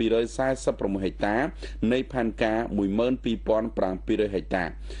 17,746 ហិកតានៃផែនការ 12,700 ហិកតា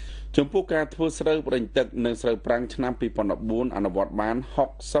ចំពោះការធ្វើស្រូវប្រេងទឹកនិងស្រូវប្រាំងឆ្នាំ2014អនុវត្តបាន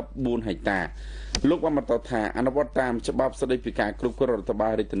64ហិកតាលោកបានបន្តថាអនុវត្តតាមច្បាប់ស្តីពីការគ្រប់គ្រងរដ្ឋបា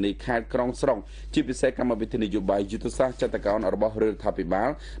លរាជធានីខេត្តក្រុងស្រុកជាពិសេសកម្មវិធីនយោបាយយុទ្ធសាស្ត្រចតុកោណរបស់រដ្ឋាភិបាល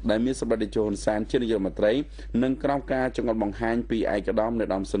ដែលមានសម្ដេចតេជោហ៊ុនសែនជានាយករដ្ឋមន្ត្រីនិងក្រោមការចង្អុលបង្ហាញពីឯកឧត្តមនាយឧ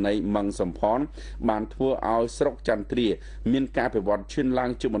ត្តមសេនីយ៍ម៉ឹងសំផនបានធ្វើឲ្យស្រុកចន្ទ្រាមានការអភិវឌ្ឍឈានឡើង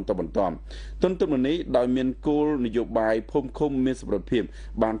ជាបន្តបន្ទាប់ទន្ទឹមនឹងនេះដោយមានគោលនយោបាយភូមិឃុំមានសុវត្ថិភាព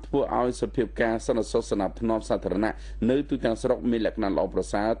បានធ្វើឲ្យសុខភាពការសន្តិសុខស្នាប់ធ្នាប់សាធារណៈនៅទូទាំងស្រុកមានលក្ខណៈល្អប្រ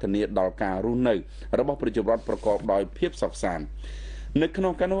សើរធានាដល់ការរស់នៅរបស់ប្រជាពលរដ្ឋប្រកបដោយភាពសុខសាន្តនៅក្នុ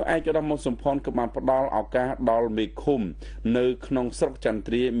ងការនោះឯកឧត្តមសំផនក៏បានផ្ដល់ឱកាសដល់មេឃុំនៅក្នុងស្រុកចន្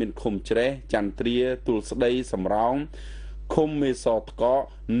ទ្រាមានឃុំច្រេះចន្ទ្រាទូលស្ដីសំរោងឃុំមេសតក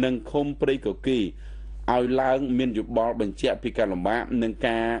និងឃុំព្រៃកគីឲ្យឡើងមានយោបល់បញ្ជាក់ពីការលំបាកនិង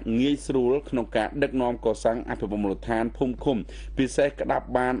ការងាយស្រួលក្នុងការដឹកនាំកសាងអភិវឌ្ឍមូលដ្ឋានភូមិឃុំពិសេសក្តាប់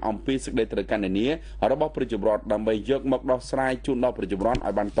បានអំពីសេចក្តីត្រូវការនានារបស់ប្រជាពលរដ្ឋដើម្បីយកមកដោះស្រាយជូនដល់ប្រជាពលរដ្ឋឲ្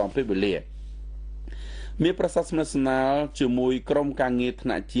យបានទាន់ពេលវេលាមានប្រសាសន៍ស្និទ្ធស្នាលជាមួយក្រុមការងារថ្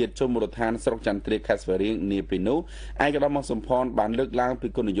នាក់ជាតិចុះមូលដ្ឋានស្រុកចន្ទ្រាខេត្តស្វាយរៀងនាពេលនោះឯកឧត្តមសំផនបានលើកឡើងពី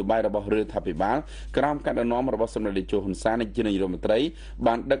គោលនយោបាយរបស់រដ្ឋាភិបាលក្រោមការដឹកនាំរបស់សម្ដេចតេជោហ៊ុនសែនជានាយករដ្ឋមន្ត្រី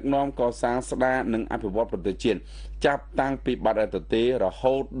បានដឹកនាំកសាងស្ដារនិងអភិវឌ្ឍប្រទេសជាតិចាប់តាំងពីបាត់ដទៃរ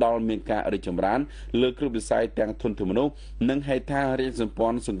ហូតដល់មានការរីកចម្រើនលើគ្រប់វិស័យទាំងធនធានមនុស្សនិងហេដ្ឋារចនាសម្ព័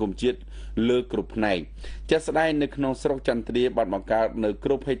ន្ធសង្គមជាតិលើគ្រប់ផ្នែកជាក់ស្ដែងនៅក្នុងស្រុកចន្ទ្រាបានបង្កើតនៅគ្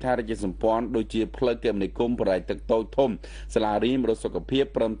រប់ហេដ្ឋារចនាសម្ព័ន្ធដូចជាផ្លូវគមនាគមន៍បរិយាទឹកតូចធំសាលារៀនមរសុខភាព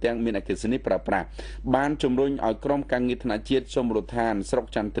ព្រមទាំងមានអគ្គិសនីប្រើប្រាស់បានជំរុញឲ្យក្រុមការងារថ្នាក់ជាតិសមរដ្ឋានស្រុក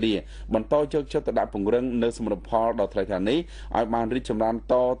ចន្ទ្រាបន្តយកចិត្តទុកដាក់ពង្រឹងនៅសមិទ្ធផលដ៏ថ្លៃថ្លានេះឲ្យបានរីកចម្រើន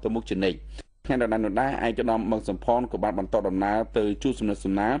តទៅមុខជានិច្ចថ្ងៃដដែលនោះដែរឯកឧត្តមម៉ឹងសំផនក៏បានបន្តដំណើរទៅជួបសំណេះ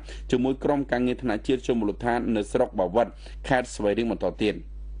សំណាលជាមួយក្រុមការងារថ្នាក់ជាតិសមរដ្ឋាននៅស្រុកបាវិតខេត្តស្វាយរៀងបន្តទៀត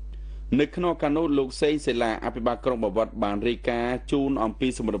នៅក្នុងកានោះលោកសេងសេឡាអភិបាលក្រុងបាវិតបានរាយការណ៍ជូនអំពី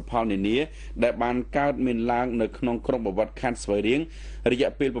សមិទ្ធផលនានាដែលបានកើតមានឡើងនៅក្នុងក្រុងបាវិតខេត្តស្វាយរៀងរយៈ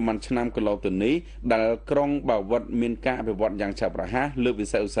ពេលប្រមាណឆ្នាំកន្លងទៅនេះដែលក្រុងបាវិតមានការអភិវឌ្ឍយ៉ាងឆាប់រហ័សលើវិ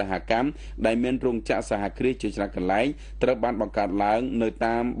ស័យឧស្សាហកម្មដែលមានរោងចក្រសហគ្រាសជាច្រើនកន្លែងត្រូវបានបង្កើតឡើងនៅ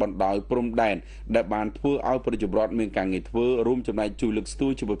តាមបណ្ដោយព្រំដែនដែលបានធ្វើឲ្យប្រជាពលរដ្ឋមានការងារធ្វើរួមចំណែកជួយលើកស្ទួ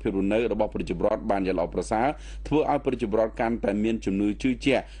យជីវភាពរស់នៅរបស់ប្រជាពលរដ្ឋបានយ៉ាងល្អប្រសើរធ្វើឲ្យប្រជាពលរដ្ឋកាន់តែមានជំនឿជឿ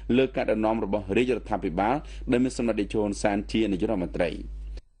ជាក់លើការដឹកនាំរបស់រាជរដ្ឋាភិបាលដែលមានសម្ដេចតេជោហ៊ុនសែនជានាយករដ្ឋមន្ត្រី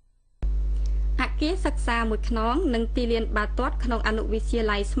អគារសិក្សាមួយខ្នងនិងទីលានបាល់ទាត់ក្នុងអនុវិទ្យា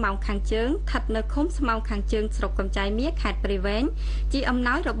ល័យស្មោងខាងជើងស្ថិតនៅឃុំស្មោងខាងជើងស្រុកកំចាយមាសខេត្តព្រៃវែងជាអំ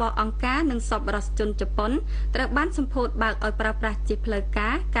ណោយរបស់អង្គការនិងសប្បុរសជនជប៉ុនត្រូវបានសម្ពោធបើកឲ្យប្រើប្រាស់ជាផ្លូវកា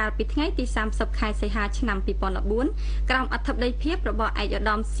រកាលពីថ្ងៃទី30ខែសីហាឆ្នាំ2014ក្រោមអធិបតីភាពរបស់ឯកឧត្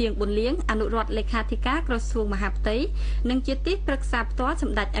តមសៀងប៊ុនលៀងអនុរដ្ឋលេខាធិការក្រសួងមហាផ្ទៃនិងជាទីប្រឹក្សាផ្ទាល់ស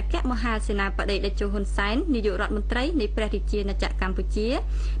ម្ដេចអគ្គមហាសេនាបតីតេជោហ៊ុនសែននាយករដ្ឋមន្ត្រីនៃព្រះរាជាណាចក្រកម្ពុជា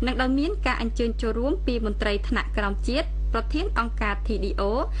និងដោយមានការអញ្ជើញចូលរួមពីមន្ត្រីថ្នាក់ក្រោមជាតិប្រធានអង្គការ TDO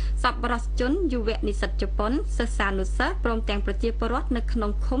សប្បុរសជនយុវនិស្សិតជប៉ុនសិស្សានុសិស្សព្រមទាំងប្រជាពលរដ្ឋនៅក្នុ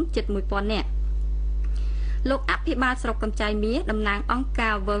ងឃុំជិត 1000 នាក់លោកអភិបាលស្រុកកំចាយមាសតំណាងអង្គកា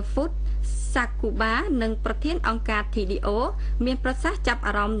រ World Food Sakuba និងប្រធានអង្គការ TDO មានប្រសាសន៍ចាប់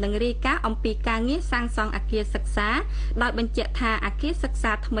អារម្មណ៍នឹងរាយការណ៍អំពីការងារសាងសង់អគារសិក្សាដោយបញ្ជាក់ថាអគារសិក្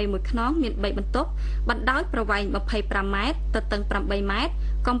សាថ្មីមួយខ្នងមាន3បន្ទប់បណ្ដោយប្រវែង25ម៉ែត្រទទឹង8ម៉ែត្រ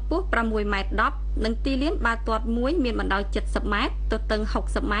កម្ពស់6ម៉ែត្រ10និងទីលានបាល់ទាត់មួយមានបណ្ដោយ70ម៉ែត្រទទឹង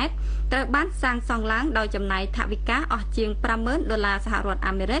60ម៉ែត្រត្រូវបានសាងសង់ឡើងដោយចំណាយថវិកាអស់ជាង$50,000សហរដ្ឋ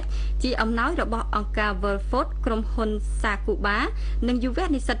អាមេរិកជាអំណោយរបស់អង្គការ World Food ក្រុមហ៊ុន Sakuba និងយុវ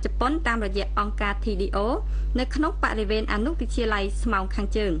និស្សិតជប៉ុនតាមរយៈអង្គការ TDO នៅក្នុងបរិវេណអនុវិទ្យាល័យស្មោងខាង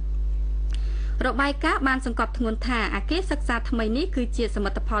ជើងរបាយការណ៍បានសង្កត់ធ្ងន់ថាអគារសិក្សាថ្មីនេះគឺជាសមិ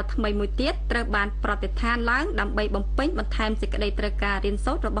ទ្ធផលថ្មីមួយទៀតត្រូវបានប្រតិឋានឡើងដើម្បីបំពេញបន្ថែមសេចក្តីត្រូវការរៀន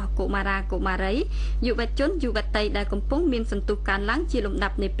សូត្ររបស់កុមារាកុមារីយុវជនយុវតីដែលកំពុងមានសន្ទុះកើនឡើងជាលំដា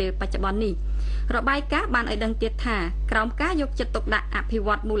ប់នាពេលបច្ចុប្បន្ននេះរបាយការណ៍បានឲ្យដឹងទៀតថាក្រោមការយកចិត្តទុកដាក់អភិវ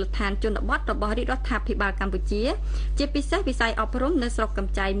ឌ្ឍមូលដ្ឋានជនបទរបស់រាជរដ្ឋាភិបាលកម្ពុជាជាពិសេសវិស័យអប់រំនៅស្រុកកំ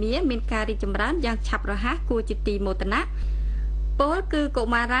ចាយមាសមានការរីកចម្រើនយ៉ាងឆាប់រហ័សគួរជាទីមោទនៈពលគឺកុ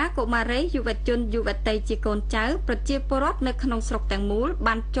មារាកុមារីយុវជនយុវតីជាកូនចៅប្រជាពលរដ្ឋនៅក្នុងស្រុកទាំងមូល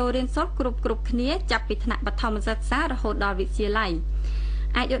បានចូលរៀនសូត្រគ្រប់គ្នាចាប់ពីថ្នាក់បឋមសិក្សារហូតដល់វិទ្យាល័យ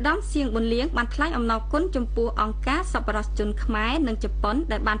ឯកឧត្តមសៀងប៊ុនលៀងបានថ្លែងអំណរគុណចំពោះអង្គការសប្បុរសជនខ្មែរនិងជប៉ុន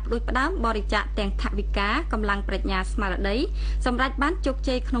ដែលបានផ្ដួចផ្ដើមបរិច្ចាគទាំងថវិកាកម្លាំងប្រាជ្ញាស្មារតីសម្រាប់បានជោគ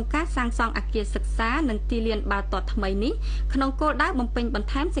ជ័យក្នុងការសាងសង់អគារសិក្សានិងទីលានបាល់ទាត់ថ្មីនេះក្នុងគោលដៅបំពេញបន្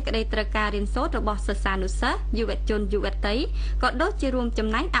ថែមសេចក្តីត្រូវការរៀនសូត្ររបស់សិស្សានុសិស្សយុវជនយុវតីក៏ដូចជារួមចំ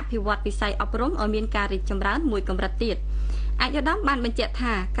ណែកអភិវឌ្ឍវិស័យអប់រំឲ្យមានការរីកចម្រើនមួយកម្រិតទៀតឯកឧត្តមបានបញ្ជាក់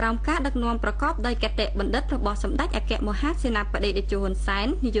ថាក្រោមការដឹកនាំប្រកបដោយគតិបណ្ឌិតរបស់សម្ដេចអគ្គមហាសេនាបតីតេជោហ៊ុនសែន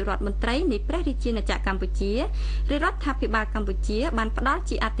នាយករដ្ឋមន្ត្រីនៃព្រះរាជាណាចក្រកម្ពុជារាជរដ្ឋាភិបាលកម្ពុជាបានផ្ដល់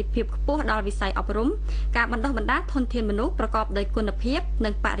ជាអាទិភាពខ្ពស់ដល់វិស័យអប់រំការបណ្ដុះបណ្ដាលធនធានមនុស្សប្រកបដោយគុណភាពនិ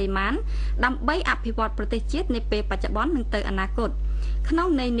ងបរិមាណដើម្បីអភិវឌ្ឍប្រទេសជាតិនាពេលបច្ចុប្បន្ននិងទៅអនាគតក្នុង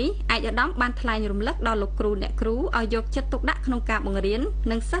ន័យនេះឯកឧត្តមបានថ្លែងរំលឹកដល់លោកគ្រូអ្នកគ្រូឲ្យយកចិត្តទុកដាក់ក្នុងការបង្រៀន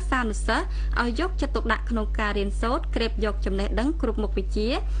និងសិស្សានុសិស្សឲ្យយកចិត្តទុកដាក់ក្នុងការរៀនសូត្រក្រេបយកចំណេះដឹងគ្រប់មុខវិជ្ជា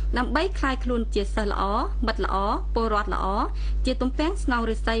ដើម្បីក្លាយខ្លួនជាសិស្សល្អមិត្តល្អពលរដ្ឋល្អជាទំពាំងស្នង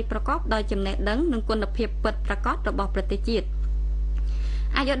ឫស្សីប្រកបដោយចំណេះដឹងនិងគុណភាពពិតប្រាកដរបស់ប្រទេសជាតិ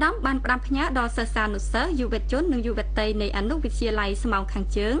ឯកឧត្តមបានផ្ដាំផ្ញើដល់សិស្សានុសិស្សយុវជននិងយុវតីនៃអនុវិទ្យាល័យស្មោងខាង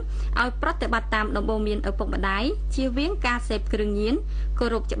ជើងឲ្យប្រតិបត្តិតាមដំបូន្មានឪពុកម្ដាយជៀសវាងការសេពគ្រឿងញៀនគោ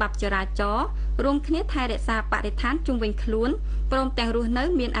រពច្បាប់ចរាចរណ៍រួមគ្នាថែរក្សាបរិស្ថានជុំវិញខ្លួនព្រមទាំងរស់នៅ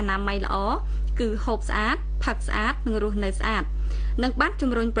មានអនាម័យល្អគឺហូបស្អាតផឹកស្អាតនិងរស់នៅស្អាតនិងបាន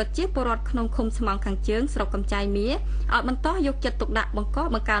ជំរុញប្រជាពលរដ្ឋក្នុងឃុំស្មោងខាងជើងស្រុកកំចាយមាសឲ្យបន្តយកចិត្តទុកដាក់បង្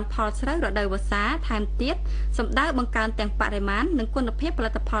កើនផលស្រូវរដូវវស្សាថែមទៀតសម្ដៅបង្កើនទាំងបរិមាណនិងគុណភាពផលិ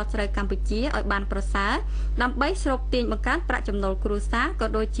តផលស្រូវកម្ពុជាឲ្យបានប្រសើរដើម្បីស្រូបទាញបង្កើនប្រាក់ចំណូលគ្រួសារក៏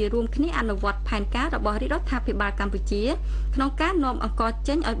ដូចជារួមគ្នាអនុវត្តផែនការរបស់រាជរដ្ឋាភិបាលកម្ពុជាក្នុងការនាំអង្ករ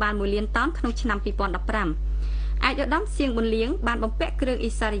ចេញឲ្យបាន1លានតោនក្នុងឆ្នាំ2015ឯកឧត្តមសៀងប៊ុនលៀងបានបំពាក់គ្រឿងឥ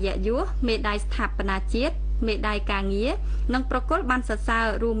ស្សរិយយសមេដាយស្ថាបនាជាតិមេដាយការងារនិងប្រគល់បានសរសើរ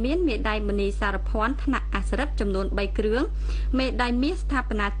រួមមានមេដាយមនីសារភ័ណ្ឌថ្នាក់អសរិទ្ធចំនួន3គ្រឿងមេដាយមាសស្ថា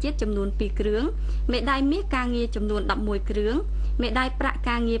បនាជាតិចំនួន2គ្រឿងមេដាយមាសការងារចំនួន11គ្រឿងមេដាយប្រាក់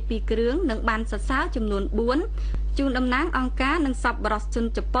ការងារ2គ្រឿងនិងបានសរសើរចំនួន4ជូនតំណាងអង្គការនិងសប្បុរសជន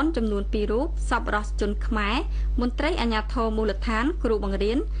ជប៉ុនចំនួន2រូបសប្បុរសជនខ្មែរមន្ត្រីអាជ្ញាធរមូលដ្ឋានគ្រូបង្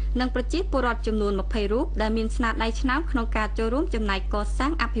រៀននិងប្រជាពលរដ្ឋចំនួន20រូបដែលមានស្នាដៃឆ្នើមក្នុងការចូលរួមចំណែកកសា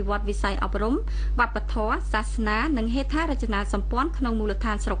ងអភិវឌ្ឍវិស័យអប់រំវប្បធម៌សាសនានិងហេដ្ឋារចនាសម្ព័ន្ធក្នុងមូលដ្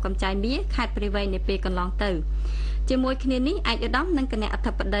ឋានស្រុកកំចាយមាសខេត្តព្រៃវែងនាពេលកន្លងទៅជាមួយគ្នានេះឯកឧត្តមនិងគណៈអ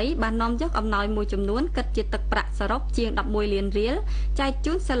ធិបតីបាននាំយកអំណោយមួយចំនួនគិតជាទឹកប្រាក់សរុបជាង11លានរៀលចែក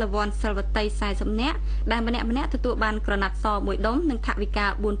ជូនសិលវ័នសិលវតី40នាក់ដែលម្នាក់ទទួលបានក្រណាត់សមួយដុំនិងថវិកា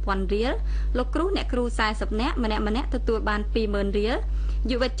4000រៀលលោកគ្រូអ្នកគ្រូ40នាក់ម្នាក់ទទួលបាន20000រៀល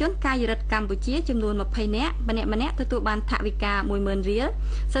យុវជនកាយរដ្ឋកម្ពុជាចំនួន20នាក់ម្នាក់ទទួលបានថវិកា10000រៀល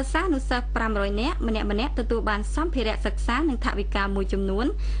សិស្សានុសិស្ស500នាក់ម្នាក់ទទួលបានសម្ភារៈសិក្សានិងថវិកាមួយចំនួន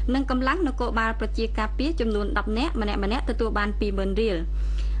និងកម្លាំងនគរបាលប្រជាការពារចំនួន10នាក់ម្នាក់ទទួលបាន20000រៀល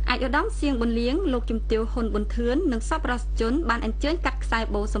អាយឧត្តមសៀងប៊ុនលៀងលោកជំទាវហ៊ុនប៊ុនធឿននិងសពរដ្ឋជនបានអញ្ជើញកាត់ខ្សែ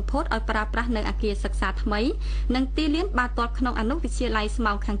បូសម្ពោធឲ្យប្រើប្រាស់នៅអគារសិក្សាថ្មីនិងទីលានបាល់ទាត់ក្នុងអនុវិទ្យាល័យស្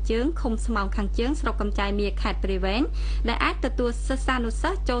មៅខាងជើងឃុំស្មៅខាងជើងស្រុកកំចាយមាសខេត្តព្រៃវែងដែលអាចទទួលសិស្សានុសិ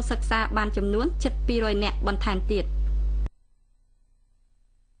ស្សចូលសិក្សាបានចំនួនជិត200នាក់បន្ថែមទៀត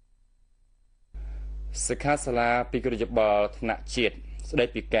សិក្ខាសាលាពីគណៈយោបល់ថ្នាក់ជាតិស្ដី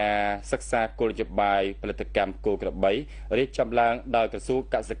ពីការសិក្សាគោលនយោបាយផលិតកម្មគោក្របីរៀបចំឡើងដោយក្រសួង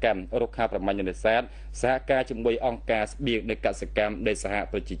កសិកម្មរុក្ខាប្រមាញ់នេសាទសហការជាមួយអង្គការស្បៀងនៃកសិកម្មនៃសហ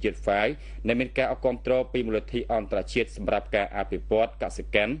ប្រជាជាតិហ្វាយដែលមានការអគាំទ្រពីមូលនិធិអន្តរជាតិសម្រាប់ការអភិវឌ្ឍកសិ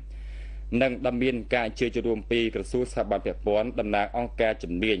កម្មនិងដំមានការអញ្ជើញចូលរួមពីក្រសួងស្ថាប័នពាក់ព័ន្ធតំណាងអង្គការ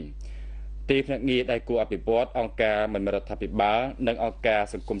ជំនាញទីភ្នាក់ងារដៃគូអភិវឌ្ឍអង្គការមិនមែនរដ្ឋាភិបាលនិងអង្គការ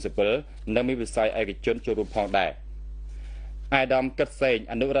សង្គមស៊ីវិលនិងមានវិស័យឯកជនចូលរួមផងដែរអាយដាមកិតសេង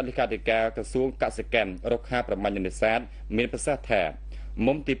អនុរដ្ឋលេខាធិការក្រសួងកសិកម្មរុក្ខាប្រមាញ់នេសាទមានប្រសាសន៍ថា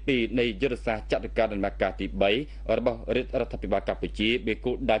មុំទី2នៃយុទ្ធសាស្ត្រចតុការដំណាក់កាលទី3របស់រដ្ឋាភិបាលកម្ពុជាមាន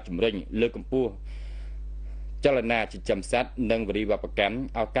គោលដៅជំរុញលើកកម្ពស់ចលនាចិញ្ចឹមសត្វនិងវិរិយវប្បកម្ម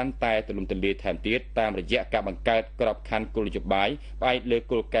ឲ្យកាន់តែទូលំទូលាយថែមទៀតតាមរយៈការបង្កើតក្របខ័ណ្ឌគោលនយោបាយផ្អែកលើ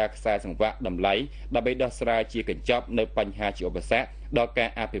គោលការណ៍ខ្សែសង្វាក់តម្លៃដើម្បីដោះស្រាយជាកញ្ចប់នៅបញ្ហាជាឧបសគ្គដល់ការ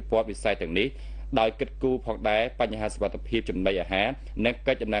អភិវឌ្ឍវិស័យទាំងនេះដោយគិតគូរផងដែរបញ្ហាសុវត្ថិភាពចំណីអាហារនិង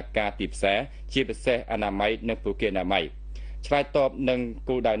កិច្ចដំណើរការទីផ្សារជាពិសេសអនាម័យនិងប្រព័ន្ធអនាម័យឆ្លើយតបនឹង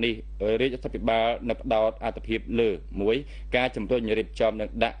គោលដៅនេះរាជរដ្ឋាភិបាលនៅផ្ដោតអាទិភាពលើ1ការជំរុញរៀបចំនិង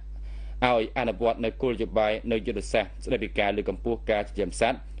ដាក់ឲ្យអនុវត្តនៅគោលនយោបាយនៅយុទ្ធសាស្ត្រស្តីពីការលើកកម្ពស់ការចិញ្ចឹមស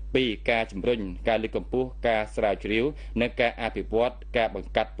ត្វ2ការជំរុញការលើកកម្ពស់ការស្រាវជ្រាវនិងការអភិវឌ្ឍការបង្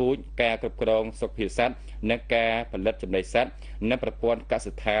កាត់ពូជការគ្រប់គ្រងសុខភាពសត្វនិងការផលិតចំណីសត្វនិងប្រព័ន្ធក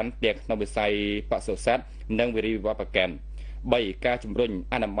សិដ្ឋានទាំងក្នុងវិស័យបសុសត្វនិងវិរិយវប្បកម្ម3ការជំរុញ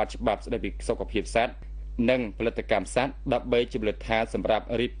អនុម័តច្បាប់ស្តីពីសុខភាពសត្វនិងផលិតកម្មសត្វដើម្បីជាមូលដ្ឋានសម្រាប់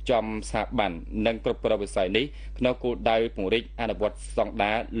រៀបចំស្ថាប័ននិងគ្រប់គ្រងវិស័យនេះក្នុងគោលដៅពង្រីកអនុវត្តស្តង់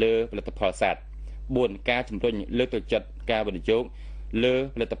ដារលើផលិតផលសត្វ4ការជំរុញលើកទឹកចិត្តការវិនិយោគលើ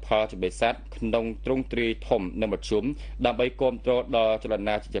ផលិតផលចំណីសត្វក្នុងទ្រង់ទ្រាយធំនិងមធ្យមដើម្បីគាំទ្រដល់ចល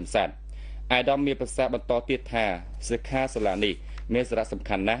នាចិញ្ចឹមសត្វអាយដាមមានប្រសាសន៍បន្តទៀតថាសិក្ខាសាលានេះមានសារៈសំ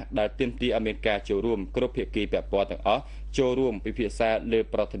ខាន់ណាស់ដែលទាមទារឲ្យមានការចូលរួមគ្រប់ភាគីពាក់ព័ន្ធទាំងអស់ចូលរួមពិភាក្សាលើ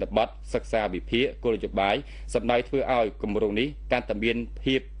ប្រតិបត្តិសិក្សាវិភាគគោលនយោបាយសម្ដៅធ្វើឲ្យគម្រោងនេះកាន់តែមាន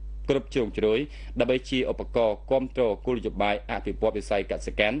ភាពគ្រប់ជ្រុងជ្រោយដើម្បីជាឧបករណ៍គាំទ្រគោលនយោបាយអភិវឌ្ឍវិស័យក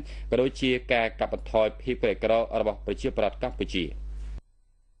សិកម្មក៏ដូចជាការកាត់បន្ថយភាពក្រីក្ររបស់ប្រជាពលរដ្ឋកម្ពុជា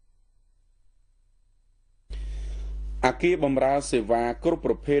អគារបម្រើសេវាគ្រប់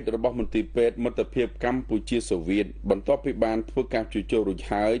ប្រភេទរបស់មន្ទីរពេទ្យមិត្តភាពកម្ពុជាសូវៀតបន្ទាប់ពីបានធ្វើការជួសជុលរួច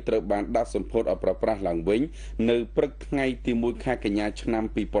ហើយត្រូវបានដាក់សម្ពោធឲ្យប្រើប្រាស់ឡើងវិញនៅព្រឹកថ្ងៃទី1ខែកញ្ញាឆ្នាំ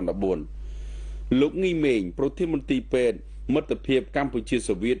2014លោកងីមេងប្រធានមន្ទីរពេទ្យមិត្តភាពកម្ពុជា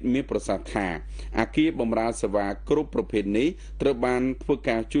សូវៀតមានប្រសាសន៍ថាអគារបម្រើសេវាគ្រប់ប្រភេទនេះត្រូវបានធ្វើ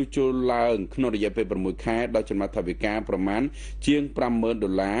ការជួសជុលឡើងក្នុងរយៈពេល6ខែដោយចំណាយថវិកាប្រមាណជាង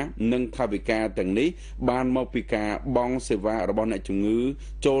$50,000និងថវិកាទាំងនេះបានមកពីការបង់សេវារបស់អ្នកជំងឺ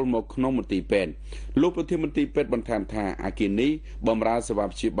ចូលមកក្នុងមន្ទីរពេទ្យលោកប្រធានមន្ទីរពេទ្យបន្ថែមថាអគារនេះបម្រើសេវា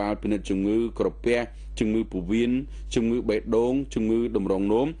ព្យាបាលពិនិត្យជំងឺក្រពះជំងឺពោះវៀនជំងឺបេះដូងជំងឺតម្រង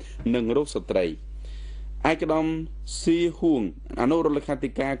នោមនិងរោគស្ត្រីឯកឧត្តមស៊ីហួងអនុរដ្ឋលេខាធិ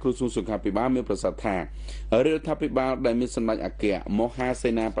ការក្រសួងសុខាភិបាលមានប្រសាសន៍ថារដ្ឋាភិបាលដែលមានសម្ដេចអគ្គមហាសេ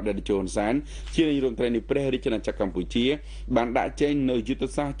នាបតីជហ៊ុនសែនជានាយករដ្ឋមន្ត្រីនៃព្រះរាជាណាចក្រកម្ពុជាបានដាក់ចេញនូវយុទ្ធ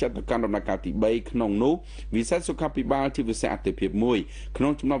សាស្ត្រចតុកម្មដំណាក់កាលទី3ក្នុងនោះវិស័យសុខាភិបាលជាវិស័យអាទិភាពមួយក្នុ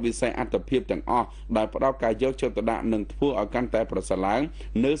ងចំណោមវិស័យអាទិភាពទាំងអស់ដែលផ្ដោតការយកចិត្តទុកដាក់និងធ្វើឲ្យកាន់តែប្រសើរឡើង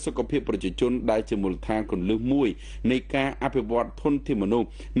នៅសុខភាពប្រជាជនដែលជាមូលដ្ឋានគន្លឹះមួយនៃការអភិវឌ្ឍធនធានមនុស្ស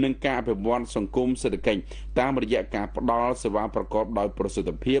និងការអភិវឌ្ឍសង្គមសេដ្ឋកិច្ចតាមរយៈការផ្ដល់សេវាប្រកបដោយប្រសិទ្ធ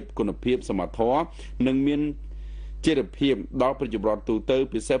ភាពគុណភាពសមត្ថភាពនិងមានជារភាពដល់ប្រជាពលរដ្ឋទូទៅ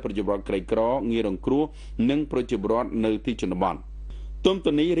ពិសេសប្រជាពលរដ្ឋក្រីក្រងាយរងគ្រោះនិងប្រជាពលរដ្ឋនៅទីជនបទទន្ទឹ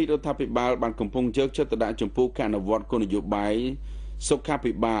មនេះរាជរដ្ឋាភិបាលបានកំពុងយកចិត្តទុកដាក់ចំពោះការអនុវត្តគោលនយោបាយសុខា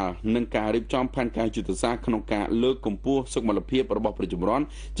ភិបាលនិងការរៀបចំផែនការយុទ្ធសាស្ត្រក្នុងការលើកកម្ពស់សុខុមាលភាពរបស់ប្រជាពលរដ្ឋ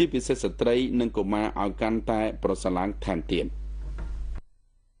ជាពិសេសស្ត្រីនិងកុមារឲ្យកាន់តែប្រសើរឡើងថែមទៀត